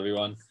beers with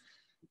everyone,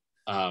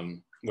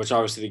 which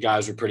obviously the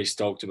guys were pretty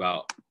stoked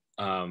about.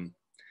 But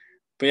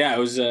yeah, it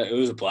was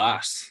a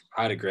blast.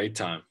 I had a great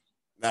time.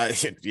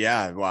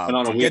 Yeah, wow.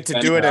 You get to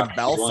do it in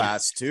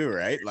Belfast too,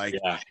 right? Like,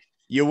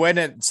 you win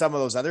in some of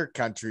those other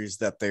countries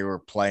that they were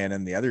playing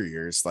in the other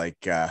years.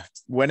 Like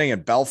winning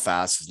in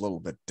Belfast is a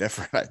little bit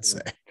different, I'd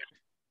say.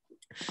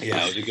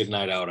 Yeah, it was a good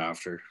night out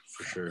after,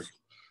 for sure.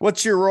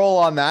 What's your role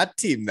on that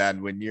team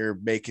then when you're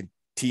making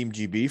Team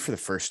GB for the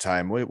first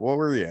time? What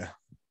were you?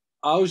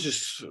 I was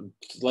just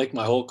like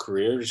my whole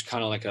career, just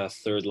kind of like a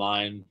third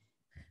line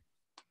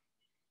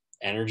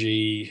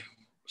energy,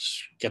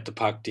 get the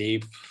puck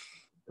deep,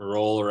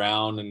 roll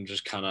around, and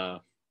just kind of,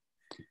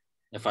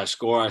 if I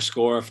score, I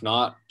score. If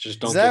not,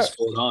 just don't get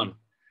scored on.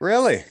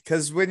 Really?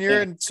 Because when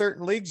you're in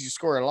certain leagues, you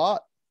score a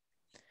lot.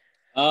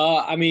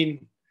 I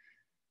mean,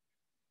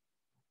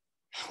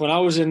 when I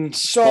was in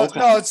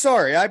Spokane,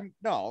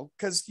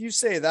 because you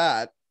say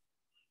that.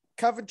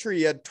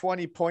 Coventry had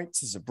 20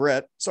 points as a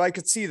Brit, so I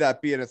could see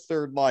that being a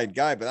third line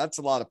guy, but that's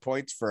a lot of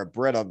points for a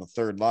Brit on the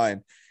third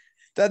line.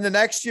 Then the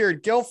next year,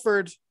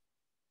 Guildford,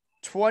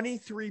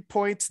 23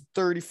 points in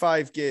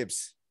 35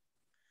 games.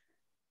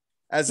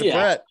 As a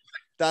Brit,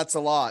 that's a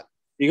lot.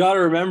 You got to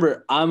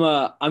remember,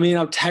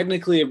 I'm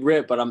technically a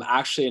Brit, but I'm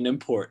actually an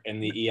import in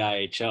the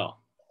EIHL.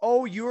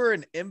 Oh, you were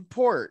an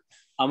import.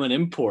 I'm an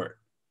import.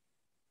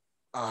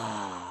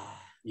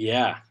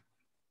 Yeah.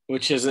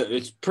 Which is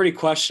it's pretty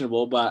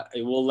questionable, but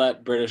we'll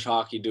let British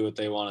hockey do what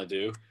they want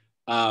to do.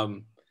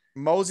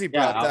 Mosey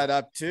brought that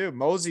up too.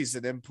 Mosey's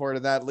an import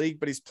of that league,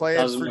 but he's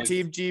playing for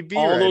Team GB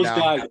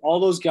now.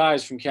 All those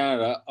guys from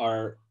Canada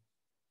are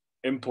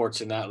imports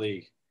in that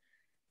league.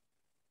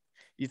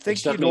 You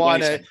think you'd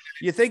want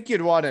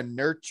to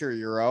nurture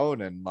your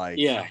own and like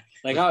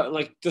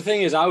the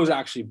thing is, I was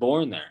actually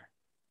born there,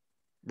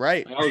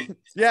 right?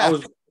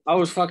 I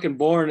was fucking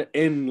born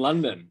in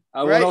London.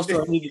 What else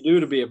do I need to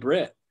do to be a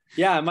Brit?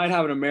 Yeah, I might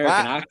have an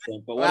American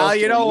accent, but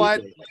you know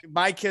what?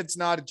 My kid's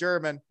not a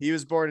German. He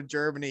was born in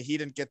Germany. He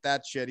didn't get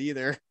that shit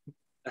either.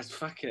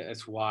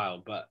 It's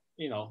wild, but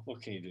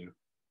what can you do?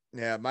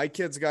 Yeah, my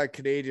kid's got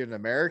Canadian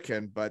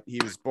American, but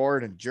he was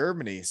born in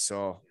Germany.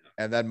 So,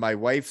 and then my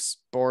wife's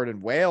born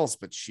in Wales,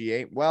 but she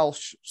ain't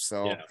Welsh.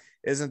 So,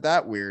 isn't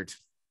that weird?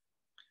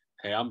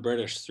 Hey, I'm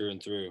British through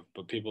and through,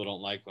 but people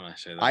don't like when I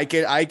say that.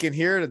 I can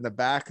hear it in the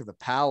back of the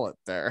palate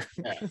there.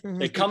 Yeah.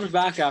 It comes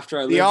back after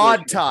I the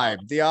odd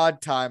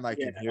time I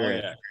can hear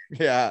it.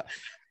 Yeah.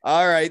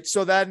 All right.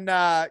 So then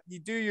you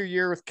do your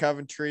year with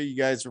Coventry. You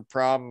guys were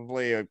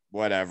probably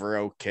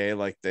okay,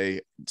 like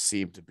they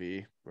seem to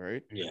be,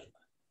 right? Yeah.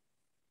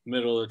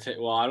 Middle of the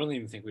well, I don't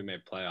even think we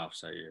made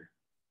playoffs that year.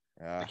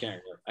 I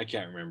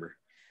can't remember.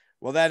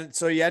 Well, then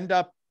so you end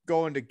up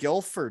going to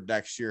Guildford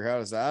next year. How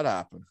does that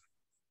happen?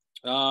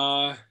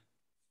 What'd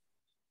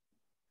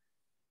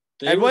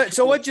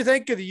you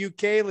think of the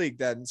UK league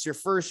then? It's your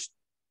first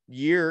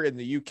year in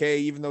the UK,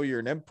 even though you're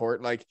an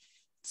import. Like,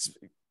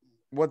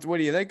 what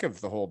do you think of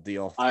the whole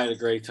deal? I had a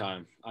great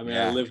time. I mean,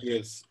 I lived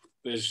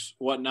with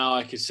what now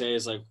I could say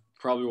is like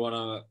probably one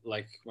of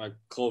like my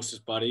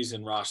closest buddies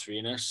in Ross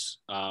Venus,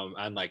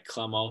 and like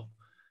Clemo.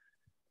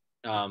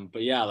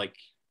 But yeah, like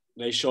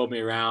they showed me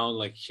around.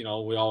 Like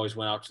we always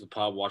went out to the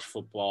pub, watch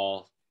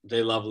football.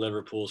 They love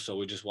Liverpool, so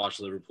we just watched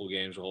Liverpool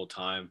games the whole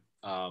time.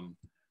 But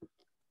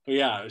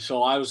yeah,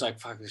 so I was like,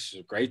 fuck, this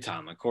is a great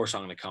time. Of course,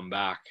 I'm going to come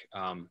back.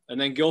 And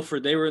then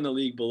Guildford, they were in the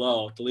league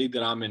below, the league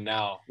that I'm in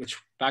now, which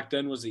back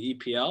then was the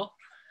EPL.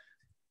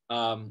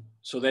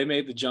 So they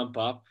made the jump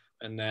up.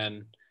 And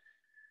then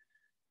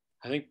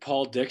I think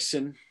Paul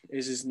Dixon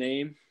is his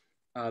name,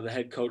 the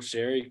head coach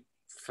there. He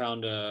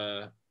found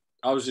I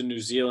was in New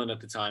Zealand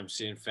at the time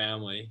seeing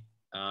family.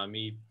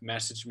 He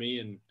messaged me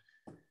and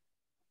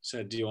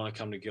said, do you want to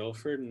come to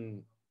Guildford?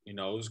 And, it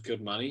was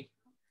good money.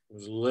 It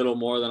was a little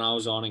more than I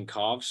was on in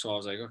Cov. So I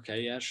was like,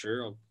 okay, yeah,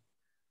 sure. I'll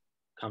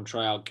come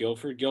try out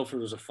Guildford.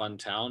 Guildford was a fun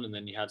town. And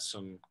then you had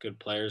some good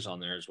players on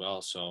there as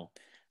well. So,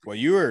 well,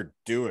 you were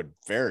doing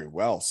very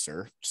well,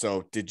 sir.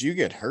 So did you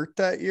get hurt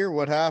that year?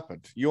 What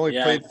happened? You only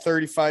played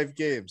 35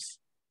 games.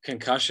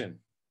 Concussion.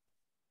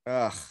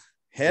 Ugh.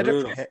 Hit?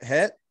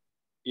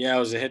 Yeah, it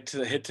was a hit to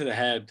the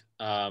head.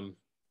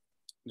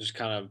 Just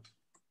kind of.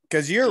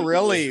 Because you're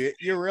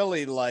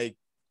really like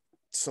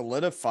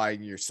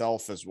solidifying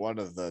yourself as one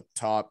of the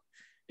top.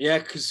 Yeah,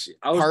 because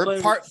I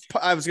was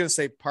I was gonna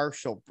say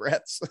partial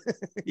Brits.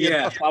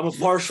 Yeah, I'm a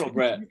partial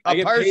Brit. I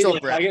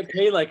get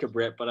paid like a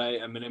Brit, but I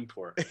am an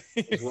import.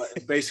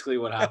 Is basically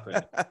what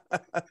happened.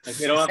 Like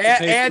they don't have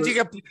to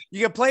pay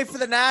you can play for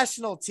the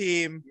national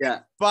team. Yeah,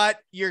 but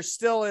you're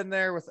still in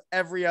there with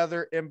every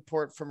other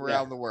import from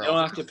around the world. I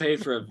don't have to pay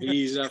for a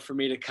visa for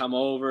me to come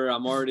over.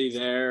 I'm already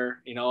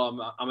there.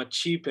 I'm a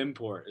cheap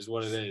import, is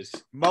what it is.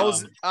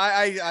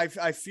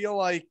 I feel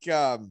like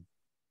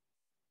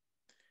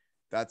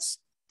that's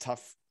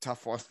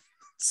tough one.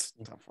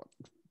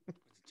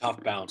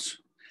 Tough bounce.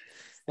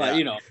 But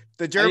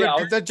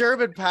the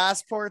German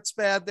passports,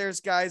 man. There's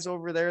guys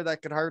over there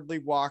that can hardly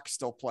walk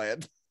still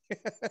playing.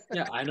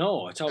 Yeah, I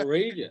know. It's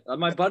outrageous.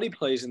 My buddy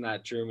plays in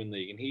that German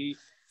league, and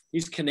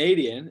he's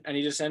Canadian, and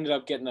he just ended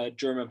up getting a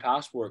German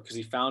passport because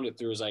he found it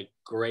through his like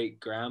great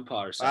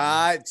grandpa or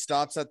something. It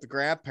stops at the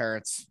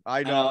grandparents.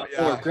 I know. Or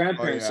Yeah.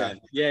 grandparents Oh, yeah.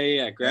 said, yeah,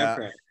 Yeah.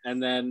 grandparent.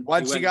 And then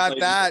Once you got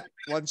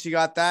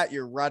that,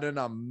 you're running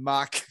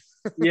amok.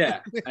 Yeah,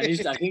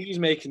 and I think he's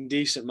making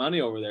decent money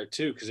over there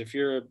too. Because if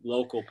you're a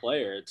local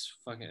player, it's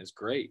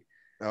great.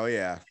 Oh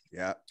yeah,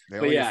 yeah. They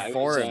But only yeah, have it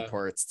was, foreign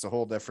ports. It's a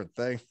whole different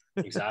thing.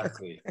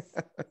 exactly.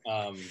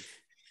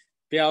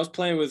 Yeah, I was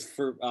playing with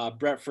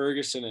Brett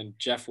Ferguson and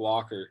Jeff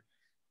Walker.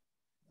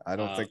 I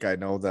don't think I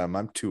know them.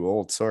 I'm too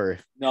old. Sorry.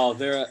 No,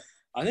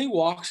 I think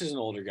Walks is an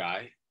older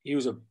guy. He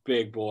was a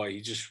big boy.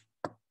 He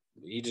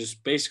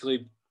just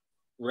basically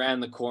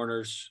ran the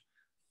corners,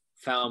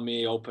 found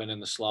me open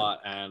in the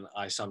slot, and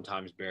I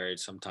sometimes buried,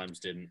 sometimes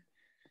didn't.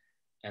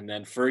 And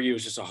then Fergie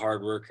was just a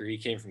hard worker. He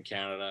came from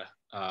Canada.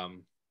 I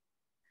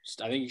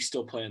think he's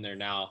still playing there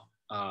now.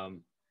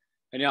 And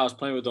yeah, I was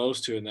playing with those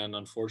two, and then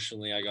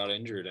unfortunately I got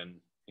injured, and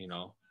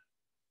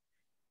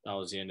that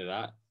was the end of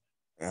that.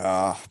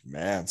 Oh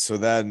man. So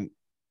then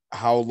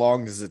how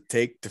long does it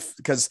take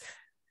because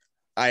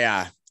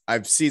I've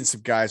seen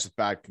some guys with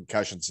bad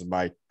concussions in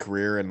my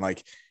career, and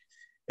like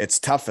it's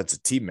tough as a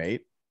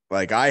teammate.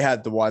 Like I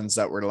had the ones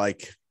that were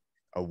like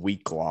a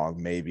week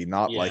long, maybe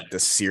not like the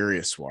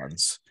serious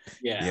ones.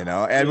 Yeah.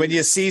 And when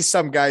you see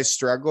some guys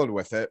struggling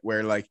with it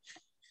where like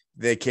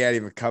they can't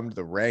even come to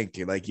the rink,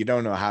 you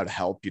don't know how to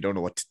help, you don't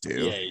know what to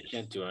do. Yeah, you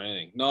can't do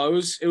anything. No, it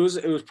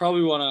was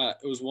probably one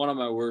of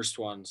my worst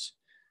ones.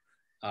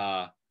 It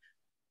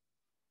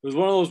was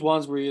one of those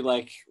ones where you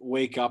like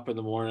wake up in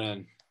the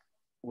morning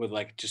with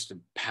like just a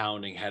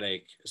pounding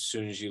headache as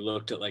soon as you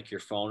looked at like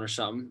your phone or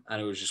something,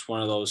 and it was just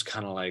one of those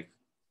kind of like,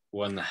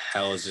 when the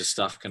hell is this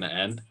stuff gonna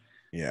end?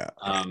 Yeah.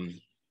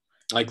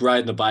 Like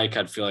riding the bike,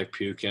 I'd feel like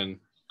puking.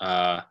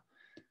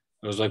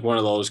 It was like one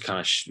of those kind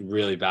of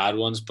really bad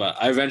ones, but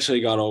I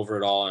eventually got over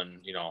it all,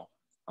 and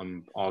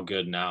I'm all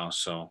good now.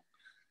 So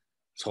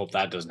let's hope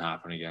that doesn't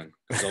happen again.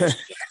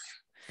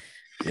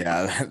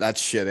 Yeah, that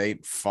shit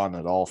ain't fun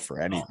at all for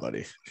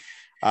anybody.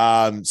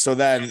 So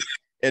then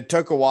it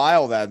took a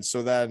while then.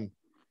 So then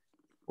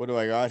what do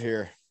I got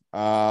here?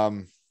 I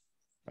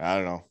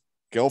don't know.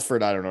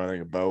 Guildford, I don't know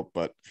anything about,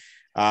 but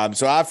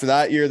so after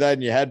that year, then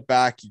you head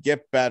back, you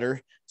get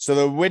better.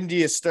 So when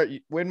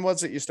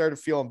was it you started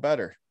feeling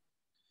better?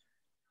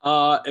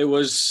 It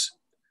was,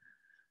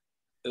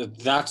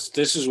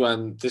 this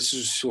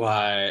is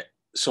why.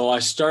 So I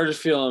started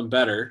feeling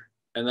better,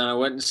 and then I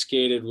went and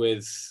skated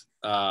with,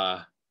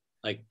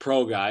 like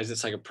pro guys.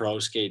 It's like a pro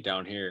skate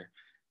down here.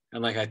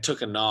 And like I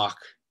took a knock,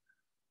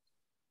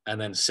 and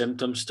then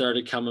symptoms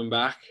started coming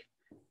back.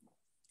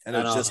 And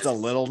it was just a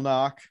little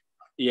knock.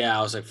 Yeah,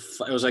 it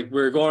was like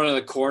we were going to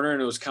the corner,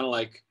 and it was kind of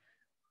like,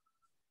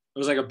 it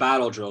was like a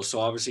battle drill. So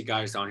obviously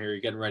guys down here,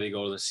 you're getting ready to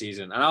go to the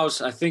season. And I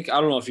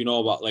don't know if you know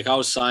about, like I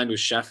was signed with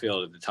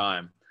Sheffield at the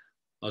time.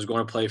 I was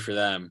going to play for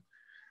them.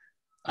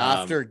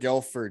 After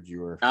Guildford,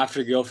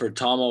 After Guildford,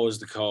 Tomo was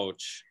the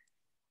coach.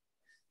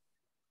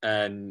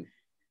 And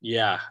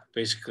yeah,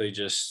 basically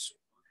just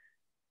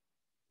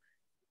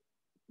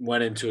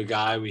went into a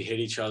guy. We hit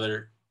each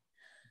other.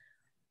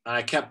 And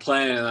I kept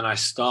playing, and then I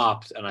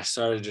stopped, and I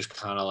started just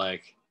kind of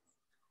like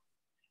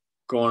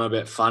going a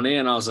bit funny.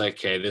 And I was like,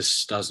 okay,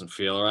 this doesn't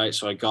feel right.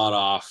 So I got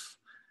off,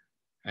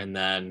 and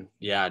then,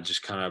 yeah,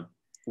 just kind of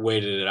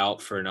waited it out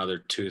for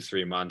another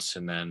 2-3 months,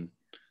 and then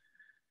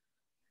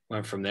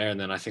went from there. And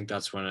then I think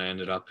that's when I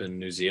ended up in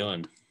New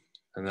Zealand.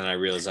 And then I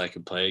realized I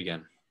could play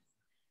again.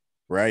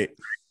 Right.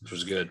 Which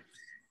was good.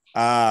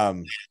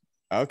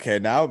 Okay,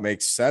 now it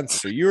makes sense.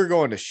 So you were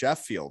going to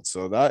Sheffield.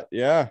 So that,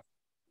 yeah.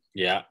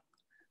 Yeah.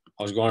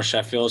 I was going to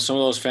Sheffield. Some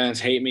of those fans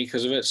hate me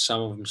because of it.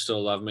 Some of them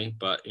still love me,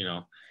 but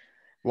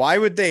Why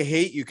would they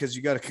hate you? Because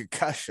you got a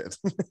concussion.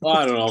 Well,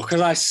 I don't know.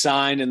 Because I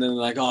signed, and then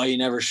like, oh, you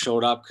never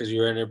showed up because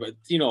you were in there. But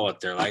you know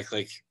what they're like.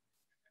 Like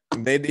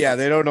they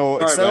don't know.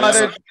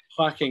 Sorry,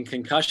 fucking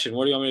concussion.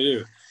 What do you want me to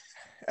do?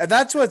 And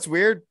that's what's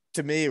weird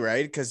to me,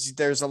 right? Because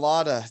there's a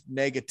lot of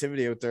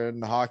negativity out there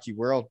in the hockey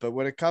world. But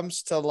when it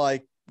comes to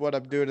like what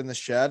I'm doing in the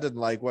shed and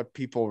like what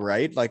people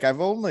write, like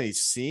I've only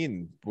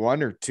seen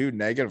 1 or 2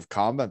 negative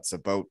comments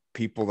about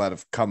people that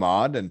have come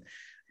on, and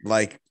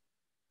like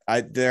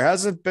there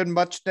hasn't been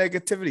much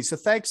negativity. So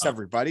thanks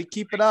everybody.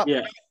 Keep it up.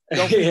 Yeah.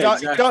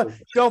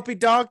 Don't be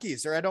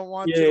donkeys, or I don't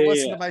want you to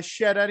listen to my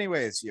shit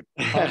anyways, you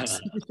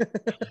punks.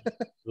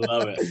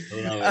 Love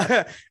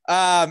it.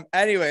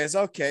 Anyways,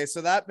 okay,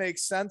 so that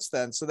makes sense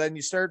then. So then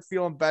you start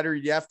feeling better.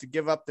 You have to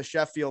give up the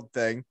Sheffield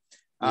thing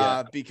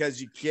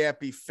because you can't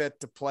be fit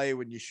to play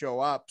when you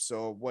show up.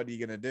 So what are you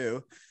gonna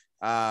do?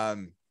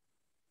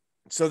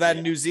 So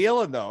then New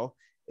Zealand, though,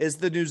 is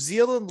the New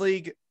Zealand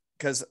league,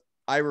 because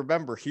I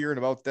remember hearing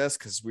about this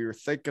because we were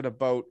thinking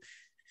about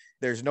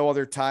there's no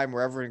other time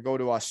we're ever going to go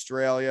to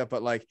Australia,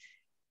 but like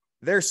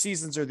their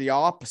seasons are the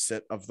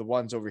opposite of the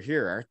ones over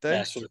here, aren't they?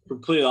 Yeah, so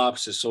complete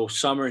opposite. So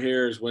summer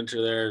here is winter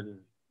there, and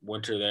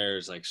winter there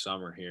is like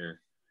summer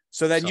here.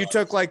 So then you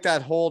took like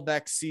that whole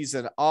next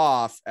season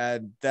off,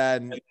 and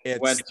then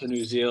went to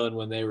New Zealand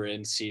when they were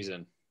in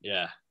season.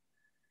 Yeah.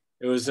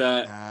 It was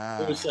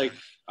like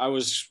I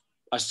was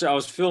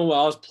feeling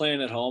well. I was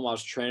playing at home. I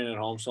was training at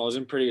home, so I was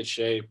in pretty good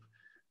shape.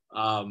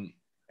 And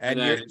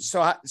then,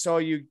 so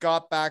you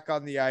got back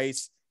on the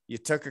ice. You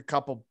took a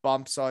couple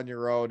bumps on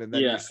your own, and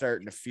then you're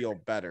starting to feel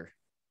better.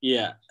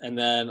 Yeah, and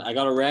then I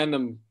got a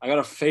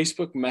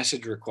Facebook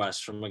message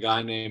request from a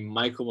guy named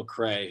Michael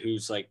McRae,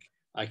 who's like,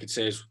 I could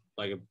say is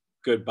like a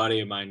good buddy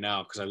of mine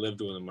now because I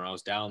lived with him when I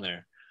was down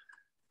there.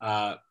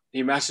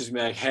 He messaged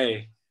me like,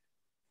 "Hey,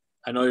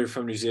 I know you're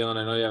from New Zealand.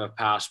 I know you have a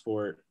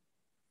passport.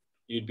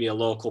 You'd be a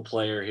local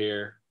player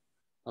here."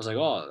 I was like,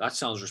 "Oh, that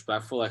sounds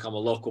respectful. Like I'm a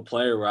local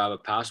player where I have a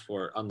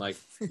passport, unlike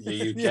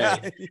the UK." Yeah.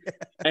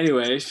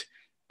 Anyways,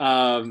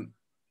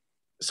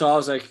 so I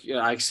was like, yeah,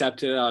 I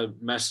accepted.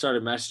 I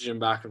started messaging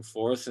back and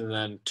forth, and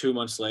then 2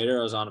 months later,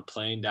 I was on a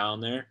plane down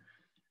there,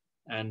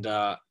 and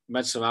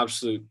met some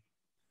absolute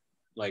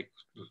like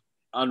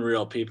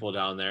unreal people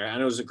down there,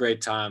 and it was a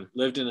great time.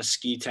 Lived in a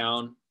ski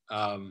town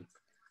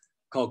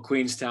called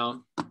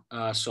Queenstown.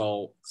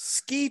 So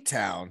ski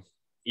town.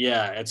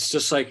 Yeah, it's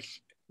just like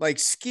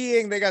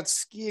skiing. They got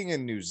skiing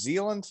in New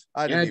Zealand.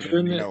 I didn't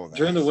even know that.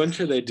 During the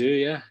winter they do,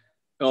 yeah.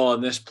 Oh,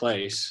 in this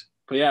place.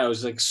 But yeah, it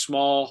was like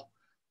small,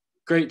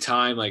 great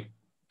time, like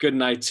good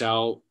nights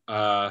out.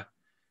 And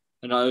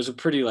it was a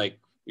pretty like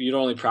you'd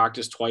only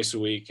practice twice a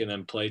week and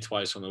then play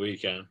twice on the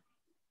weekend.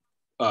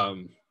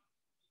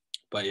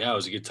 But yeah, it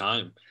was a good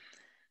time.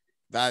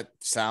 That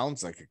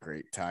sounds like a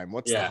great time.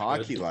 What's the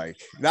hockey like?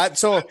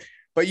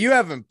 But you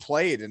haven't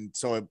played, and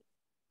so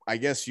I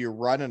guess you're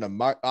running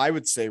amok. I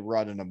would say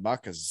running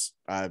amok as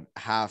a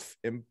half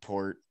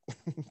import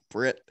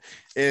Brit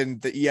in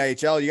the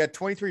EIHL. You got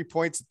 23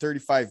 points in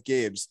 35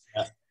 games.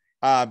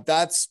 Yeah.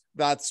 That's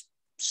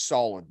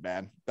solid,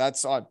 man.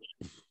 That's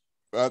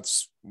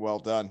well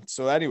done.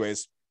 So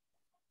anyways,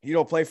 you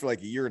don't play for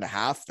like a year and a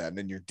half then,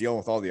 and you're dealing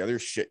with all the other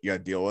shit you got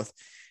to deal with.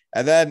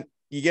 And then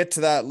you get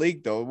to that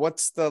league though.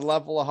 What's the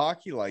level of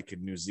hockey like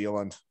in New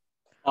Zealand?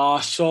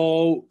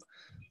 So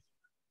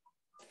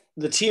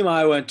the team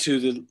I went to,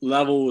 the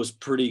level was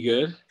pretty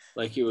good.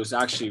 Like it was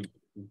actually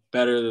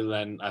better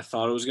than I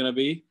thought it was going to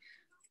be.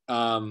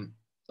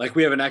 Like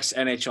we have an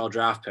ex-NHL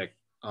draft pick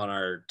on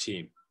our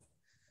team.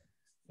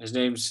 His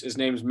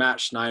name's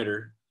Matt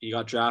Schneider. He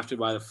got drafted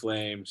by the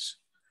Flames.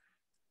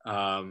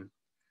 And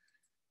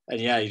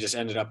yeah, he just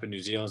ended up in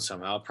New Zealand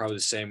somehow, probably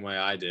the same way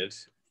I did.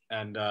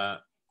 And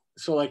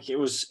so like it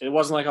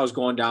wasn't like I was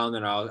going down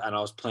there and I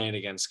was playing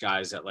against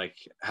guys that like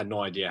had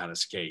no idea how to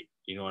skate.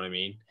 You know what I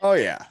mean? Oh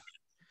yeah.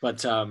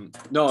 But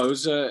no, it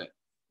was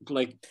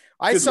like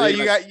I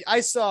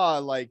saw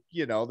like,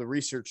 you know, the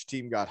research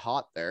team got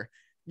hot there.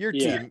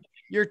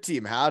 Your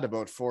team had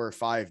about 4 or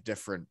 5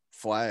 different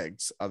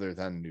flags other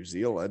than New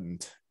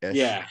Zealand.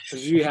 Yeah,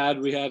 because we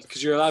had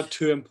because you're allowed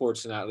 2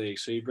 imports in that league.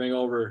 So you bring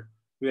over,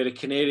 we had a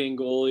Canadian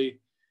goalie,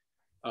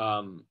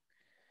 and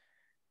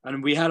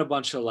we had a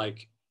bunch of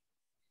like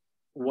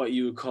what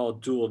you would call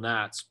dual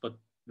nats, but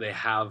they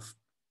have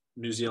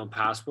New Zealand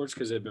passports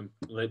because they've been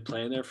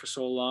playing there for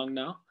so long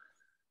now.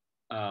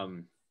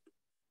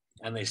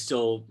 And they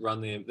still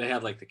they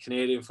have like the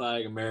Canadian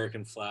flag,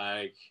 American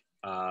flag.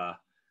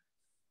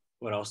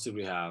 What else did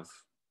we have?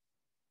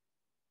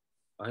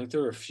 I think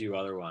there were a few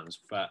other ones,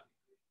 but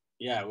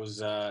yeah, it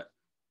was a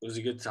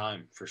good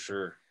time for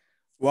sure.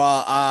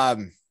 Well,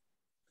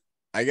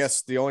 I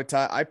guess the only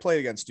time I played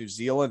against New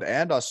Zealand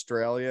and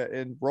Australia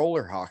in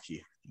roller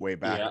hockey way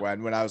back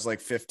when I was like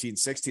 15,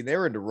 16, they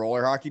were into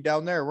roller hockey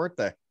down there, weren't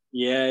they?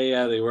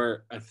 Yeah, they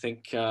were. I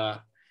think, I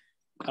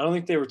don't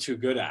think they were too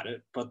good at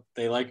it, but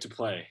they like to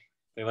play.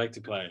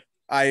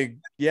 I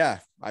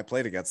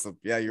played against them.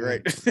 Yeah, you're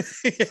right.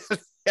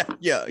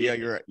 yeah,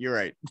 you're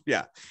right.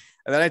 Yeah.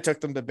 And then I took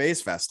them to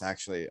Base Fest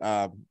actually,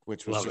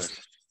 which was just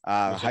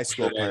high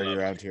school party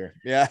around here.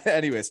 Yeah.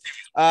 Anyways,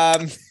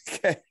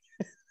 okay.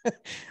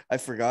 I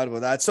forgot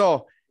about that.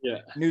 So yeah,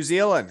 New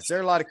Zealand, is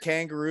there a lot of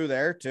kangaroo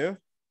there too?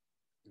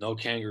 No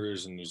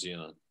kangaroos in New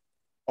Zealand.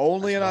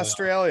 Only in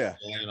Australia.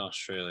 Only in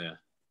Australia.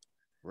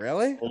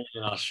 Really? Only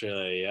in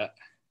Australia, yeah.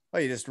 Oh,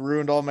 you just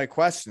ruined all my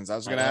questions. I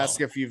was going to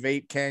ask if you've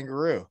ate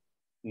kangaroo.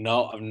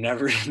 No, I've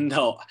never.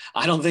 No,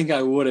 I don't think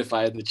I would if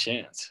I had the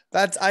chance.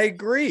 I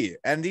agree.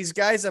 And these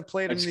guys that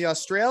played in the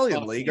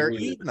Australian League are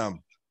eating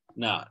them.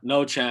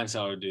 No chance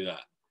I would do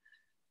that.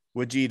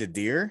 Would you eat a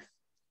deer?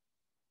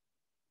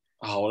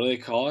 Oh, what do they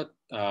call it?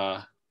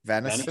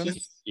 Venison?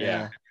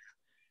 Yeah.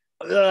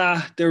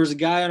 There was a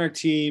guy on our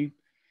team.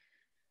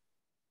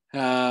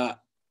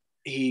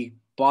 He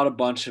bought a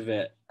bunch of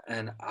it,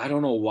 and I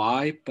don't know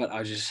why, but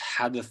I just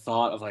had the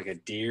thought of like a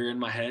deer in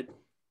my head,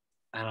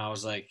 and I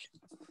was like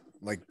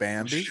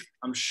Bambi?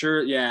 I'm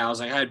sure. Yeah, I was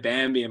like, I had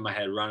Bambi in my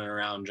head, running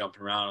around,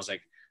 jumping around. I was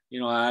like,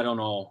 I don't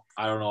know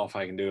if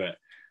I can do it.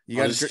 You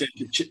got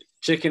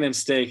chicken and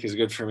steak is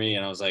good for me,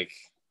 and I was like,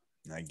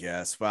 I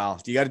guess.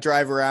 Well, you got to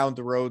drive around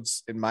the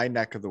roads in my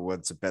neck of the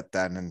woods a bit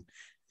then, and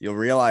you'll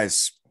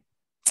realize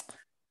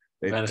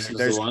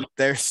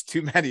there's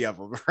too many of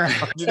them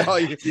around. You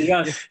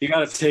got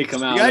to take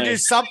them out. You got to do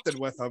something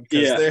with them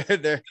because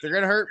they're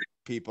gonna hurt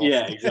people.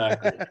 Yeah,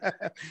 exactly.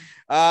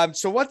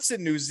 So what's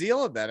in New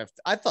Zealand then? If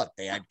I thought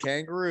they had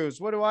kangaroos,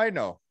 what do I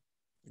know?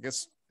 I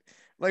guess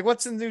like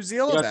what's in New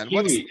Zealand then?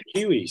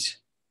 Kiwis.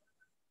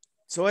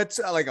 So it's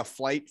like a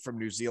flight from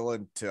New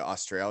Zealand to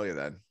Australia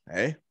then,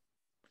 eh?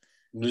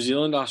 New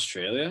Zealand,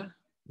 Australia?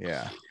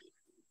 Yeah.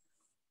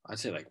 I'd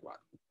say like what?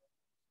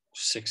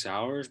 6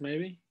 hours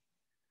maybe?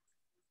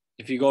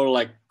 If you go to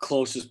like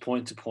closest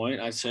point to point,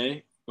 I'd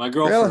say. My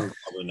girlfriend would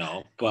probably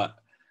know, but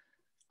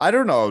I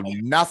don't know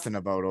nothing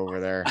about over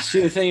there.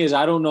 See, the thing is,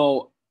 I don't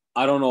know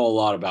a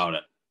lot about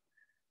it.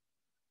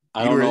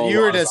 You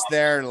were just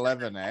there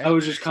living, eh? I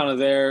was just kind of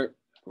there,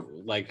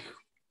 like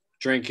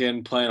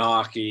drinking, playing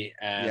hockey,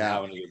 and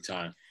having a good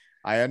time.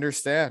 I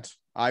understand.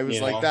 I was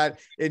like that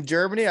in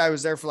Germany. I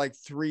was there for like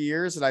 3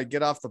 years, and I'd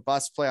get off the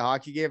bus, play a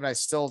hockey game, and I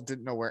still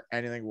didn't know where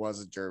anything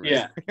was in Germany.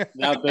 Yeah,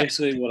 that's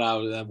basically what I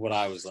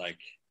was like,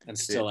 and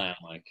still am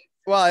like.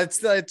 Well, it's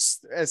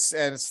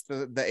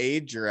the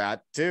age you're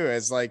at too.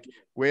 It's like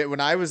when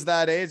I was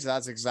that age,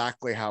 that's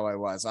exactly how I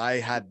was. I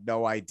had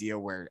no idea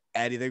where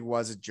anything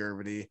was in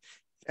Germany,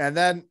 and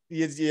then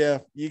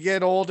you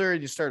get older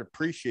and you start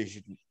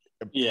appreciating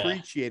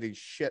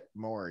shit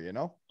more. You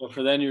know. Well,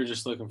 for then you're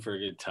just looking for a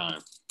good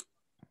time.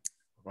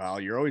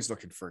 Well, you're always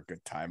looking for a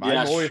good time.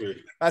 Yeah,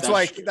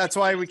 that's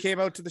why we came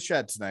out to the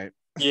shed tonight.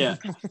 Yeah.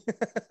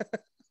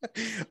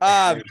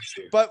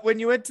 But when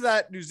you went to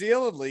that New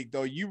Zealand league,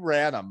 though, you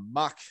ran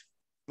amok.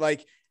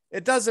 Like,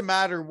 it doesn't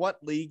matter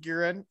what league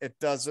you're in. It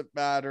doesn't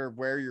matter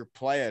where you're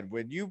playing.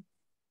 When you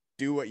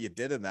do what you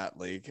did in that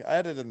league, I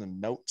had it in the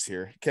notes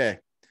here. Okay.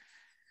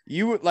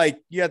 You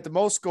had the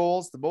most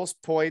goals, the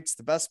most points,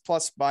 the best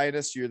plus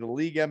minus. You're the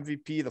league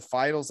MVP, the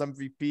finals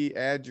MVP,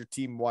 and your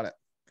team won it.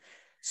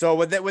 So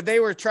when they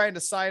were trying to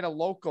sign a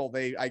local,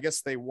 I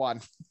guess they won.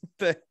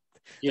 They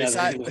hit.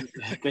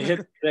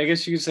 I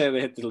guess you could say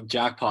they hit the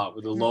jackpot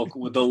with the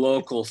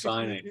local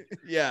signing.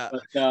 Yeah,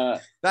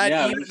 but,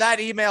 that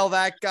email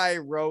that guy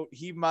wrote,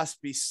 he must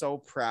be so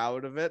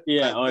proud of it.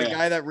 Yeah, the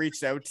guy that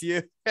reached out to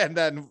you, and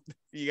then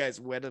you guys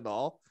win it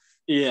all.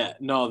 Yeah,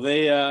 no,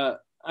 they. I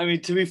mean,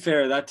 to be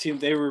fair, that team,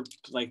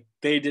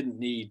 they didn't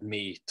need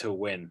me to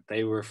win.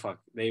 They were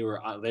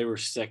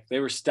sick. They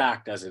were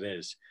stacked as it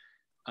is.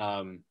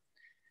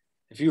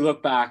 If you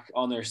look back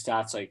on their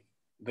stats, like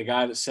the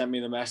guy that sent me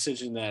the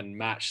message, and then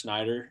Matt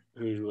Schneider,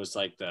 who was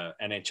like the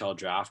NHL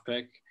draft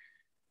pick,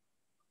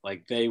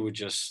 like they would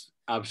just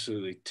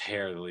absolutely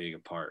tear the league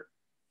apart.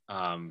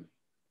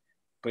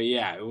 But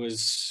yeah, it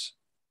was.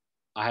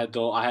 I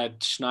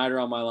had Schneider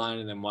on my line,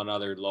 and then one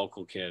other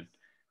local kid,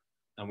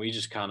 and we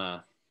just kind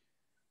of,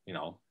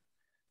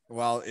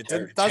 Well, it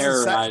doesn't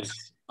terrorize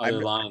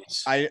other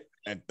lines.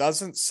 It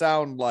doesn't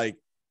sound like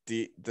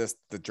the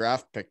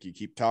draft pick you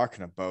keep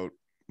talking about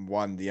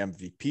won the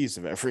MVPs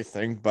of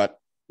everything, but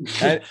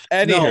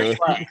anywho,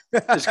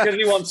 it's because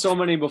he won so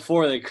many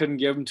before they couldn't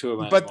give them to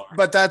him anymore.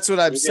 But that's what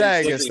I'm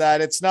saying is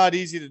that it's not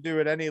easy to do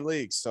in any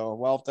league. So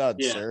well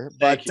done, sir.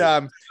 But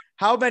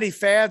how many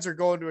fans are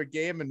going to a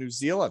game in New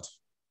Zealand?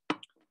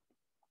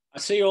 I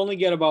say you only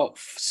get about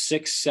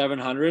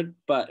 600-700,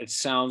 but it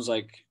sounds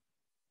like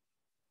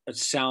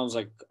 1,000,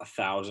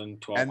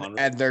 1,200.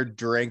 And they're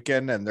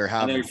drinking and they're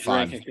having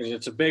fun because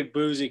it's a big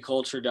boozy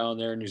culture down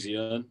there in New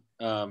Zealand.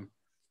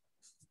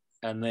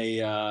 And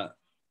the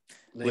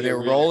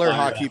roller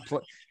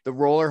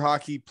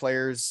hockey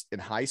players in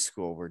high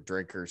school were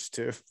drinkers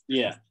too.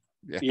 Yeah.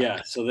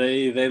 So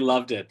they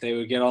loved it. They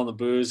would get on the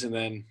booze and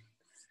then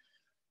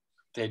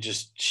they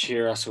just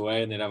cheer us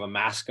away, and they'd have a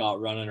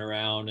mascot running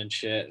around and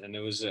shit. And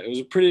it was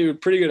a pretty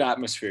good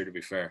atmosphere, to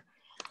be fair.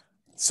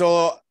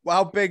 So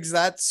how big's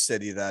that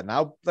city then?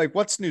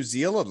 What's New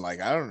Zealand like?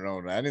 I don't know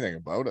anything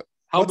about it.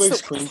 How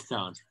big's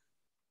Queenstown?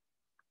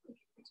 In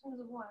terms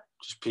of what?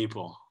 Just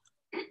people.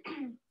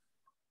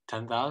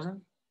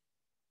 10,000?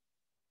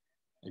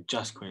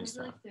 Just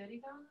Queenstown. Like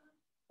 30,000?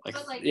 But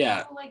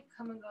people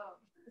come and go.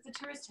 It's a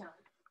tourist town.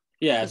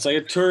 Yeah, it's like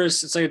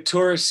a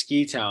tourist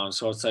ski town.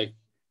 So it's like,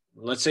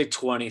 let's say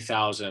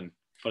 20,000,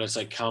 but it's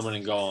like coming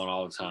and going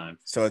all the time.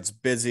 So it's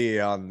busy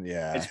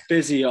It's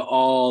busy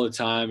all the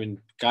time, and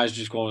guys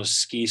just going to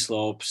ski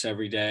slopes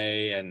every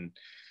day, and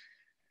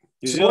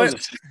New Zealand's a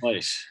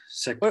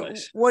sick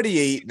place. What are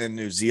you eating in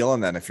New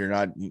Zealand then if you're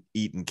not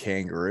eating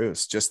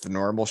kangaroos? Just the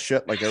normal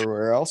shit like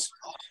everywhere else?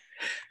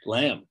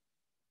 Lamb.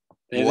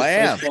 They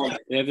have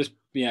this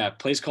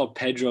place called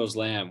Pedro's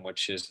Lamb,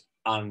 which is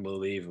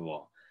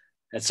unbelievable.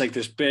 It's like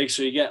this big,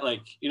 so you get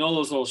like,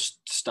 those little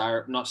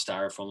not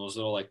styrofoam, those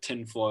little like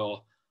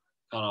tinfoil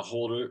kind of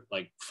holder,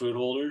 like food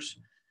holders.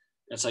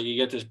 It's like you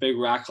get this big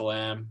rack of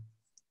lamb,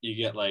 you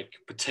get like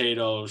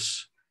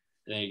potatoes,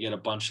 then you get a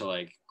bunch of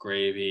like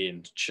gravy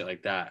and shit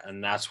like that,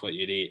 and that's what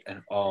you'd eat.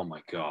 And oh my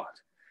god,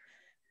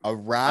 a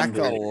rack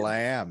of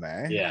lamb,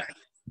 eh? Yeah,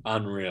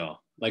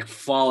 unreal. Like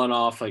falling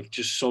off, like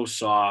just so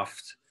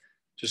soft,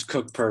 just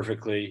cooked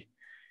perfectly.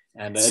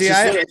 And see,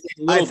 I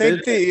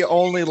think the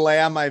only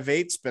lamb I've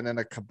eat's been in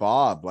a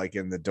kebab, like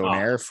in the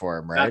donair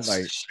form, right?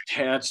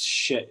 That's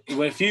shit.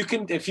 If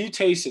you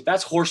taste it,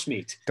 that's horse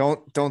meat.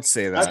 Don't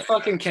say that. That's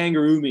fucking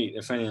kangaroo meat,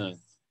 if anything.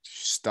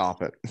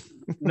 Stop it.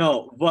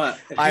 No, but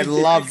I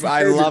love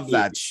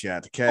that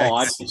shit. Okay. Oh,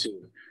 I do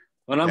too.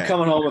 When I'm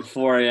coming home at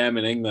 4 a.m.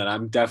 in England,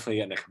 I'm definitely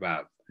getting a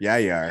kebab. Yeah,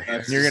 you are.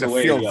 That's You're just gonna the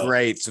way to feel go.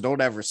 great, so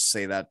don't ever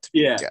say that to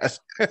me. Yeah.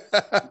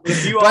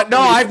 But no,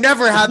 I've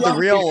never had the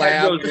real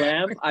lamb.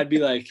 lamb. I'd be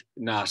like,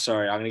 nah,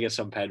 sorry, I'm gonna get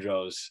some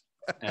Pedro's,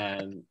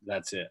 and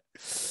that's it.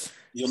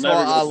 You'll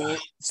never go back.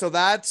 So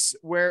that's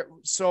where.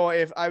 So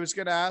if I was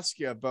gonna ask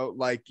you about,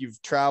 like,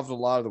 you've traveled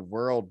a lot of the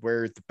world,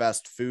 where the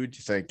best food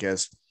you think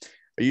is?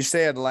 Are you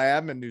saying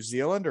lamb in New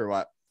Zealand or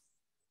what?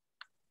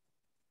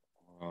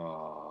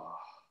 Oh.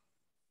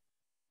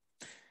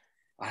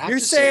 You're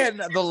saying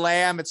the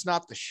lamb, it's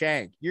not the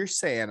shank. You're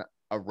saying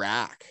a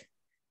rack.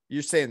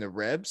 You're saying the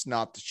ribs,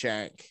 not the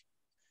shank.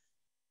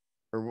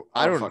 Or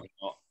I don't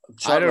know.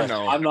 I don't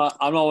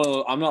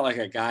know. I'm not like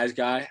a guy's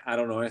guy. I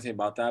don't know anything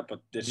about that, but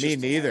it's me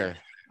neither.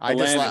 I'm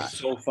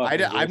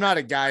not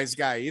a guy's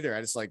guy either.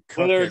 I just like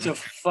cooking. Whether it's a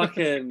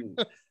fucking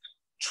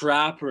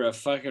trap or a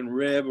fucking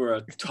rib or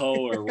a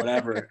toe or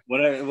whatever.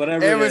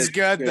 It was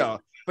good though.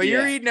 But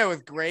you're eating it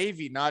with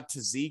gravy, not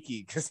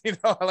tzatziki, because you're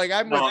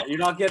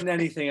not getting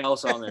anything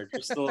else on there.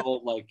 Just a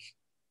little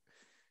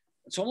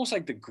it's almost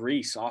like the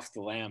grease off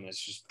the lamb is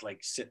just like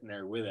sitting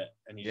there with it,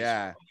 and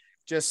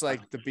just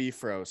like the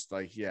beef roast.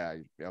 Like, yeah,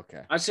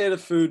 okay. I'd say the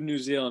food in New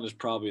Zealand is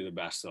probably the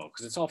best though,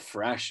 because it's all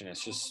fresh and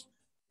it's just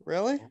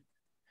really.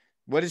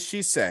 What did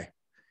she say?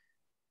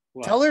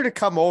 What? Tell her to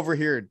come over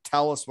here and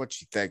tell us what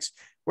she thinks.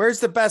 Where's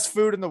the best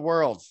food in the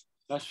world?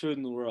 Best food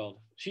in the world.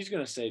 She's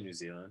gonna say New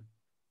Zealand.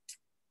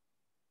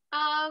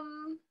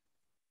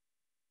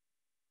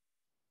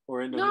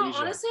 Or Indonesia. No,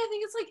 honestly, I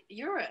think it's like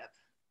Europe.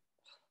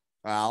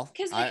 Well,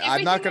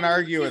 I'm not going to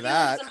argue with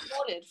that.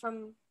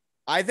 From...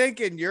 I think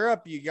in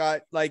Europe, you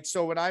got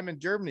so when I'm in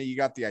Germany, you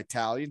got the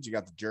Italians, you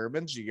got the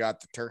Germans, you got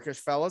the Turkish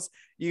fellas,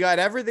 you got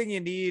everything you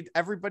need.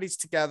 Everybody's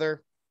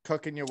together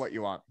cooking you what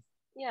you want.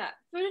 Yeah.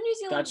 Food in New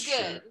Zealand's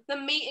good. The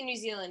meat in New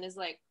Zealand is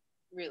like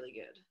really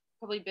good.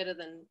 Probably better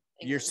than England.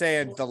 You're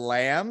saying the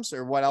lambs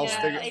or what else?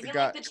 Yeah, even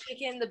got? Like the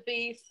chicken, the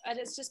beef. And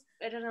it's just,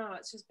 I don't know.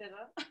 It's just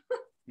better.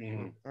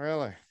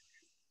 Really?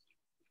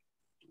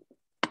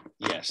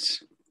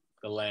 Yes.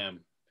 The lamb.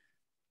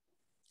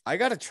 I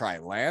got to try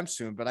lamb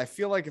soon, but I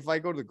feel like if I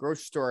go to the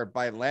grocery store and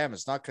buy lamb,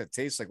 it's not going to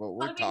taste like what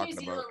we're talking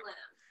about. Lamb.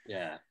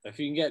 Yeah. If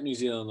you can get New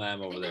Zealand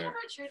lamb over there.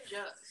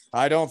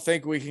 I don't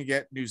think we can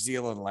get New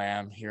Zealand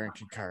lamb here in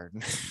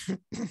Kincardine.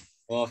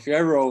 Well, if you're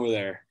ever over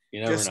there,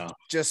 you never know.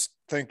 Just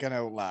thinking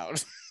out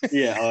loud.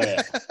 Yeah. Oh,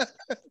 yeah.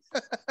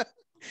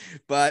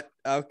 But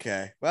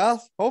okay.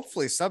 Well,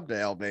 hopefully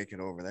someday I'll make it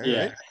over there.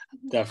 Yeah, right?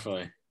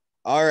 Definitely.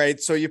 All right.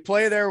 So you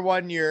play there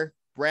 1 year,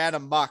 ran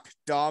amok,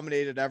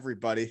 dominated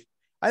everybody.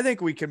 I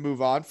think we can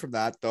move on from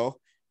that, though.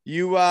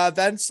 You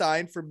then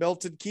signed for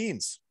Milton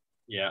Keynes.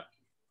 Yeah.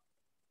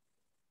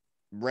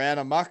 Ran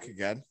amok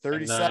again,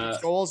 37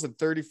 goals in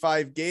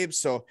 35 games.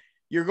 So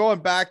you're going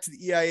back to the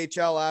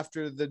EIHL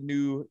after the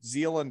New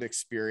Zealand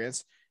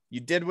experience. You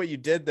did what you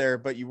did there,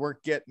 but you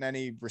weren't getting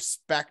any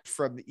respect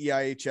from the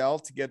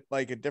EIHL to get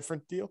like a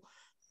different deal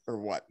or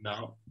what?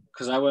 No,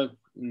 because it was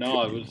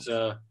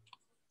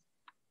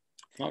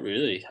not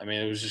really. I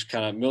mean, it was just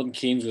kind of Milton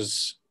Keynes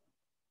was.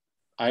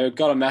 I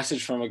got a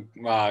message from a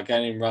guy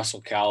named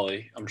Russell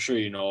Cowley. I'm sure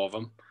you know of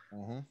him.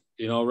 Mm-hmm.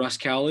 You know Russ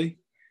Cowley?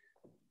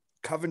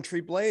 Coventry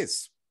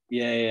Blaze.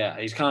 Yeah.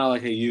 He's kind of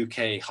like a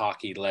UK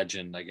hockey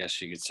legend, I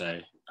guess you could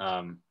say.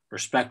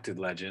 Respected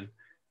legend.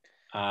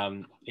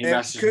 He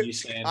messaged me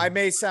saying, I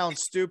may sound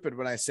stupid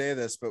when I say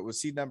this, but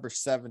was he number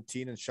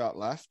 17 and shot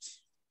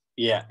left?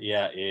 Yeah.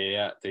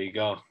 There you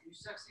go. You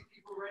sexy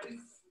people ready?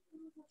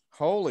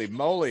 Holy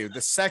moly,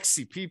 the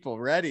sexy people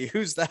ready.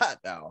 Who's that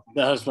now?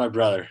 That was my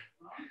brother.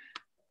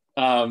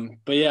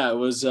 But yeah, it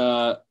was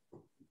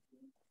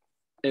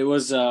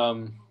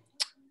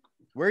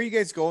where are you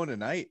guys going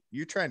tonight?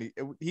 You're trying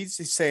to,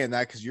 he's saying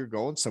that because you're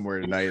going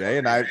somewhere tonight,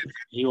 eh? And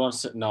he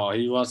wants to,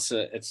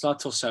 it's not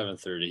till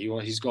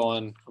 7:30. He's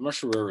going, I'm not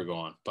sure where we're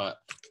going, but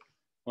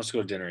wants to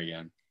go to dinner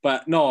again.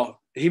 But no,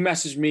 he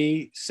messaged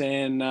me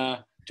saying, do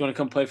you want to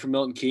come play for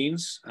Milton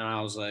Keynes? And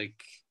I was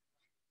like,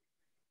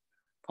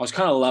 I was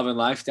kind of loving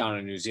life down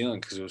in New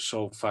Zealand because it was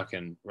so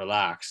fucking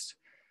relaxed.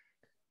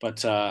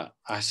 But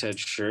I said,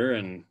 sure.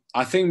 And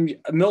I think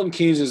Milton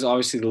Keynes is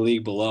obviously the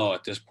league below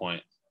at this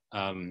point.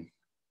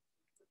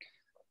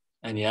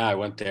 And yeah, I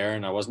went there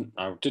and I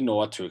didn't know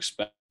what to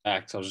expect.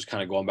 I was just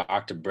kind of going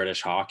back to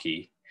British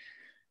hockey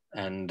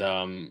and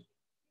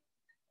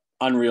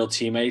unreal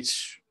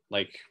teammates.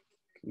 Like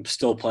I'm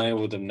still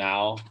playing with them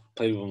now,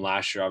 played with them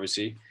last year,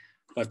 obviously.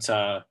 But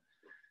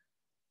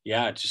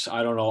yeah,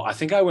 I don't know. I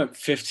think I went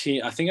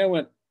 15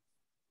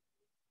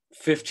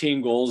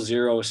 goals,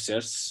 0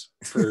 assists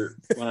for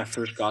when I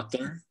first got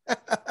there.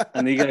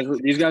 And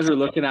these guys were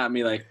looking at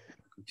me like,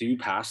 do you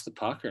pass the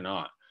puck or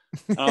not?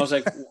 And I was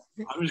like,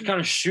 I'm just kind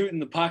of shooting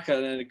the puck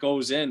and then it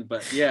goes in.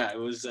 But yeah, it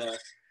was,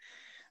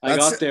 I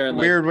got there. And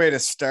weird way to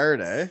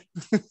start, eh?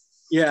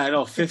 Yeah, I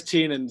know,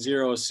 15 and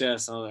 0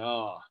 assists. I was like,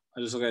 oh,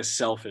 I just look like a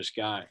selfish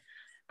guy.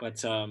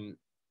 But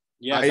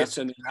yeah, that's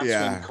when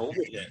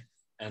COVID hit.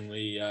 And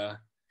we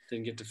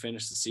didn't get to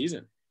finish the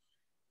season.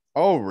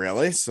 Oh,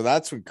 really? So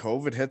that's when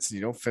COVID hits and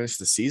you don't finish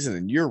the season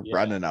and you're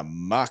running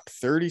amok.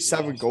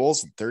 37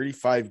 goals and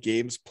 35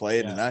 games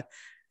played. And that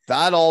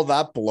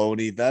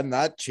baloney, then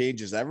that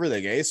changes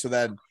everything, eh? So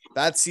then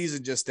that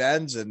season just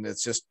ends and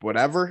it's just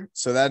whatever.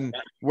 So then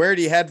where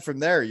do you head from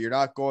there? You're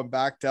not going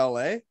back to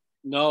LA?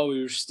 No,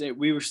 we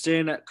were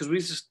staying at,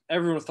 because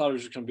everyone thought it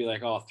was just going to be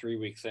like,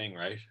 3-week thing,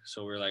 right?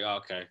 So we were like,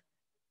 okay,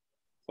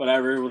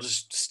 whatever, we'll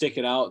just stick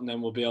it out and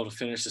then we'll be able to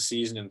finish the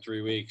season in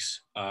 3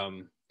 weeks.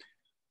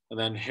 And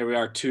then here we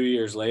are 2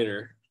 years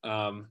later.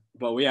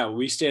 But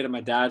we stayed at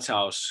my dad's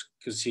house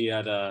because he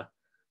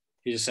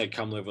just said,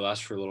 come live with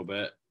us for a little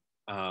bit.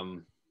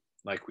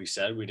 Like we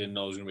said, we didn't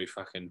know it was going to be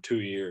fucking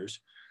 2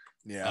 years.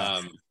 Yeah.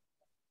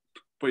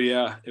 But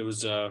yeah, it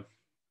was a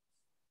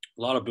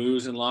lot of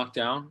booze in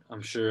lockdown,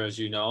 I'm sure, as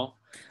you know.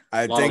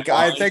 I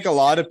think a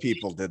lot of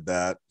people did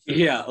that.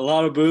 Yeah, a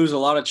lot of booze, a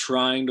lot of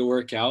trying to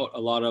work out, a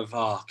lot of,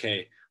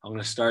 okay, I'm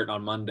going to start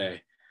on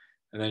Monday.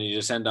 And then you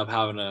just end up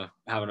having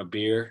a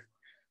beer.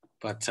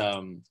 But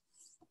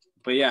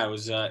yeah,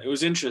 it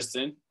was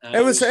interesting.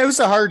 It was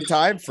a hard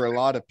time for a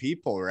lot of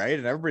people, right?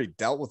 And everybody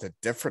dealt with it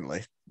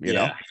differently, you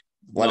know.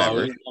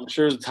 Whatever. No, I'm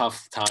sure it was a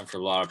tough time for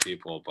a lot of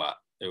people, but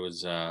it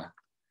was it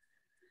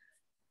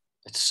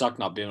sucked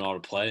not being able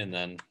to play, and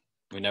then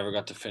we never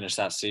got to finish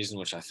that season,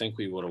 which I think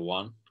we would have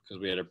won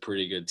because we had a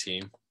pretty good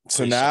team.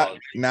 So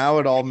now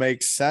it all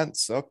makes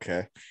sense.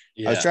 Okay.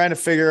 Yeah. I was trying to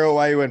figure out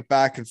why you went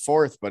back and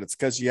forth, but it's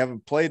because you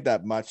haven't played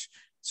that much.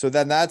 So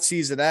then that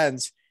season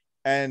ends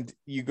and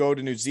you go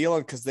to New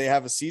Zealand because they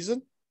have a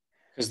season?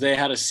 Because they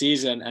had a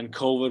season and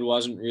COVID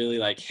wasn't really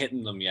like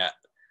hitting them yet.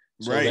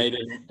 So right.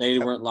 They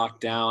weren't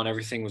locked down.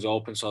 Everything was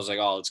open. So I was like,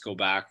 let's go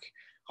back.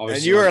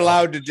 Obviously, and you were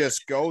allowed to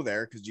just go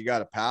there because you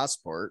got a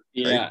passport.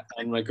 Yeah. Right?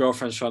 And my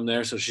girlfriend's from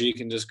there, so she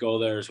can just go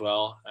there as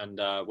well.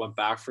 And went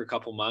back for a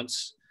couple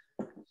months.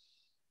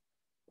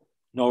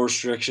 No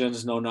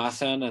restrictions, no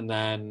nothing. And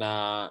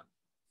then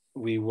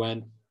we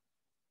went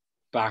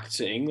back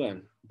to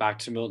England, back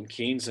to Milton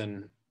Keynes.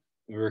 And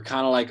we were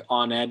kind of like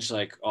on edge,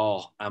 like,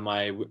 are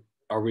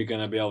we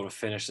going to be able to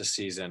finish the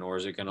season or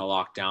is it going to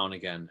lock down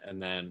again?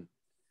 And then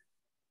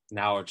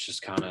now it's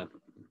just kind of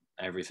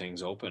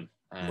everything's open.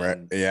 Right.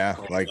 Yeah.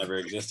 Like never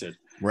existed.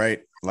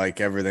 Right. Like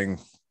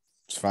everything's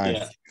fine.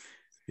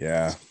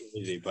 Yeah. It's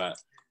easy, but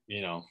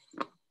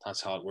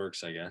that's how it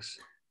works, I guess.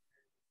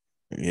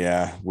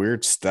 Yeah.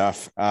 Weird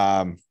stuff.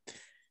 Well,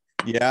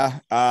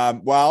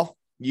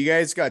 you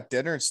guys got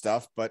dinner and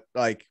stuff, but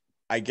like,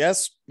 I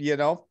guess,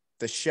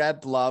 the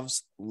Shed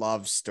loves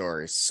love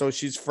stories. So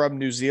she's from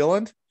New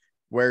Zealand.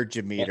 Where'd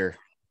you meet her?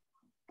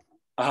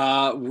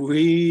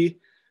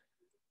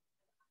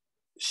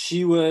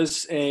 She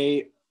was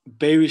a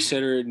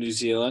babysitter in New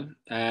Zealand,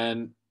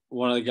 and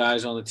one of the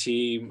guys on the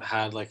team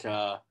had we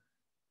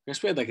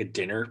had like a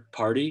dinner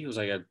party. It was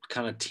like a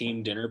kind of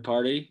team dinner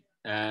party,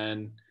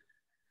 and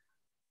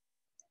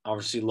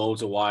obviously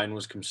loads of wine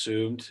was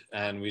consumed,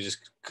 and we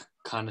just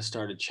kind of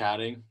started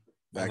chatting.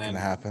 That can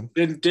happen.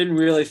 Didn't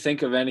really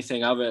think of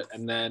anything of it,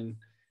 and then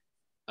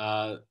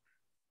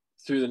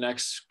through the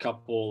next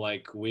couple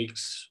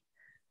weeks,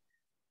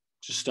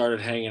 just started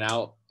hanging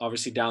out.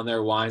 Obviously down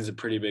there, wine's a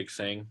pretty big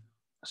thing.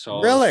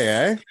 So really,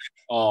 eh?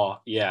 Oh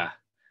yeah,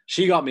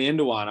 she got me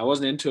into wine. I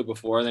wasn't into it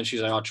before, and then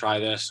she's like, "I'll try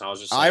this." And I was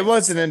just I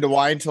wasn't into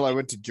wine until I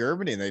went to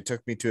Germany, and they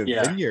took me to a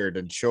vineyard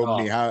and showed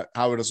me how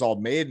it was all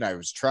made, and I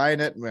was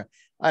trying it, and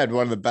I had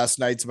one of the best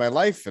nights of my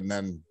life. And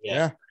then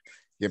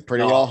you're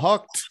pretty well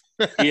hooked.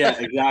 Yeah,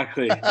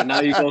 exactly. And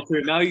now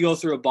you go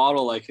through a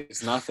bottle like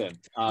it's nothing.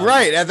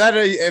 Right. And then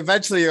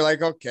eventually you're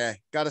like, okay,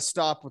 got to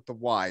stop with the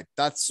wine.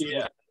 That's,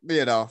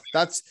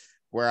 that's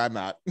where I'm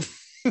at.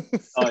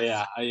 Oh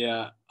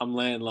yeah. I'm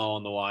laying low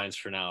on the wines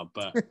for now,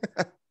 but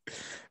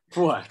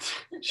what?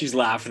 She's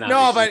laughing at me.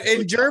 No, but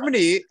in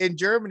Germany,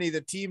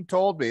 the team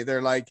told me,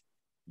 they're like,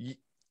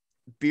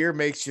 beer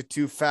makes you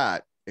too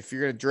fat. If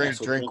you're going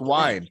to drink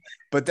wine.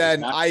 But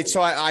then I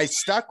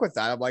stuck with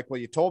that. I'm like,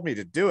 well, you told me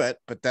to do it,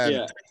 but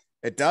then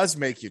it does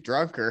make you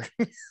drunker.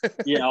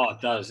 Yeah,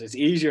 it does. It's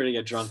easier to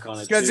get drunk on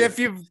it. Because if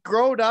you've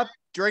grown up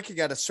drinking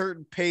at a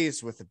certain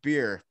pace with a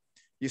beer,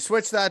 you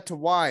switch that to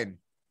wine,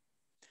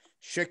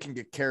 shit can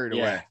get carried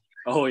away.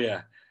 Oh,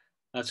 yeah.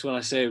 That's when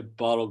I say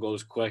bottle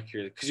goes quick.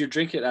 Because you're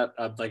drinking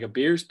at like a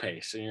beer's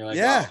pace. And you're like,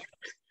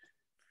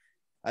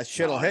 that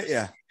shit will hit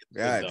you.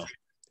 Yeah.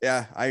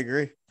 Yeah, I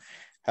agree.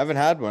 Haven't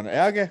had one.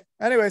 Yeah, okay.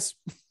 Anyways,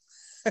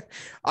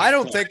 I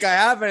don't think I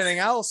have anything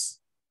else.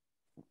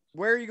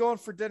 Where are you going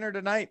for dinner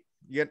tonight?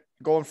 You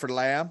going for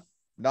lamb?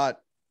 No,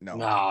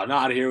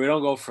 not here. We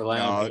don't go for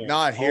lamb. No,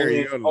 not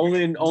here.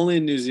 Only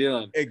in New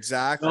Zealand.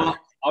 Exactly. No,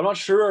 I'm not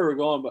sure where we're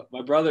going, but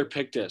my brother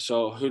picked it,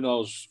 so who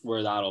knows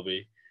where that'll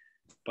be.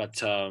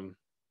 But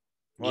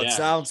it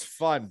sounds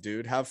fun,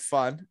 dude. Have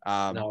fun.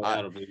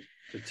 That'll be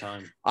a good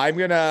time. I'm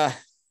gonna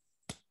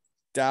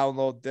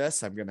download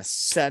this. I'm gonna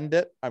send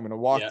it. I'm gonna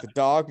walk the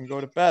dog and go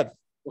to bed.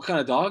 What kind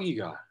of dog you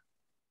got?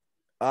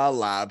 A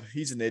lab.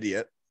 He's an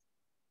idiot.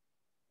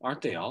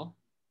 Aren't they all?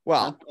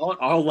 Well,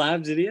 all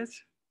labs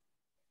idiots?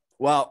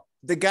 Well,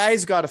 the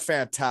guy's got a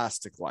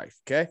fantastic life.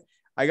 Okay.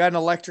 I got an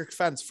electric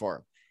fence for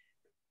him.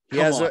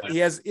 He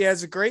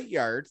has a great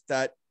yard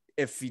that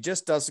if he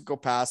just doesn't go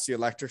past the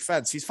electric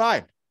fence, he's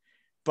fine.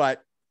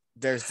 But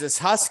there's this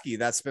husky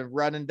that's been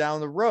running down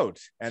the road,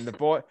 and the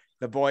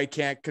boy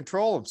can't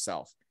control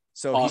himself.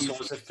 So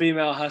it's a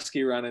female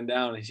husky running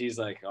down, and she's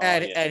like,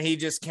 and he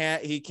just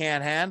can't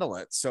handle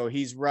it. So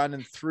he's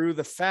running through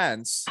the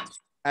fence,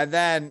 and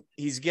then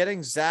he's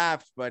getting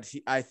zapped, but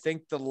I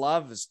think the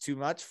love is too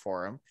much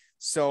for him.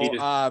 So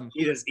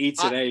he just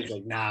eats it. He's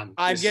like, nah.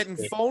 I'm getting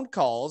phone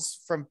calls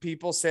from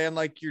people saying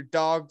like, your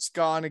dog's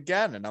gone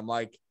again, and I'm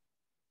like,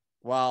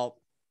 well,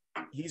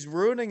 he's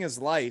ruining his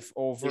life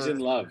over. He's in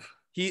love.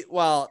 He's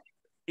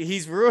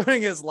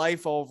ruining his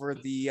life over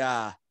the,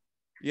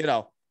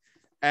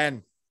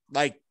 and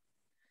like,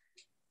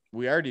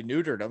 we already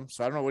neutered him,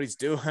 so I don't know what he's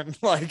doing.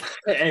 Like,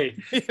 hey,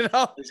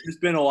 it's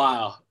been a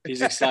while.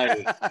 He's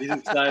excited.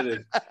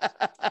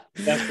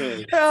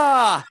 Definitely.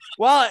 Yeah.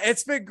 Well,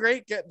 it's been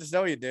great getting to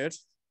know you, dude.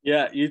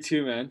 Yeah, you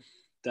too, man.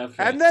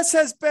 Definitely. And this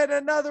has been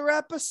another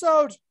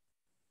episode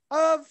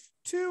of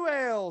Two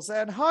Ales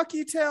and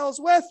Hockey Tales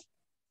with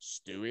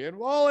Stewie and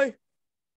Wally.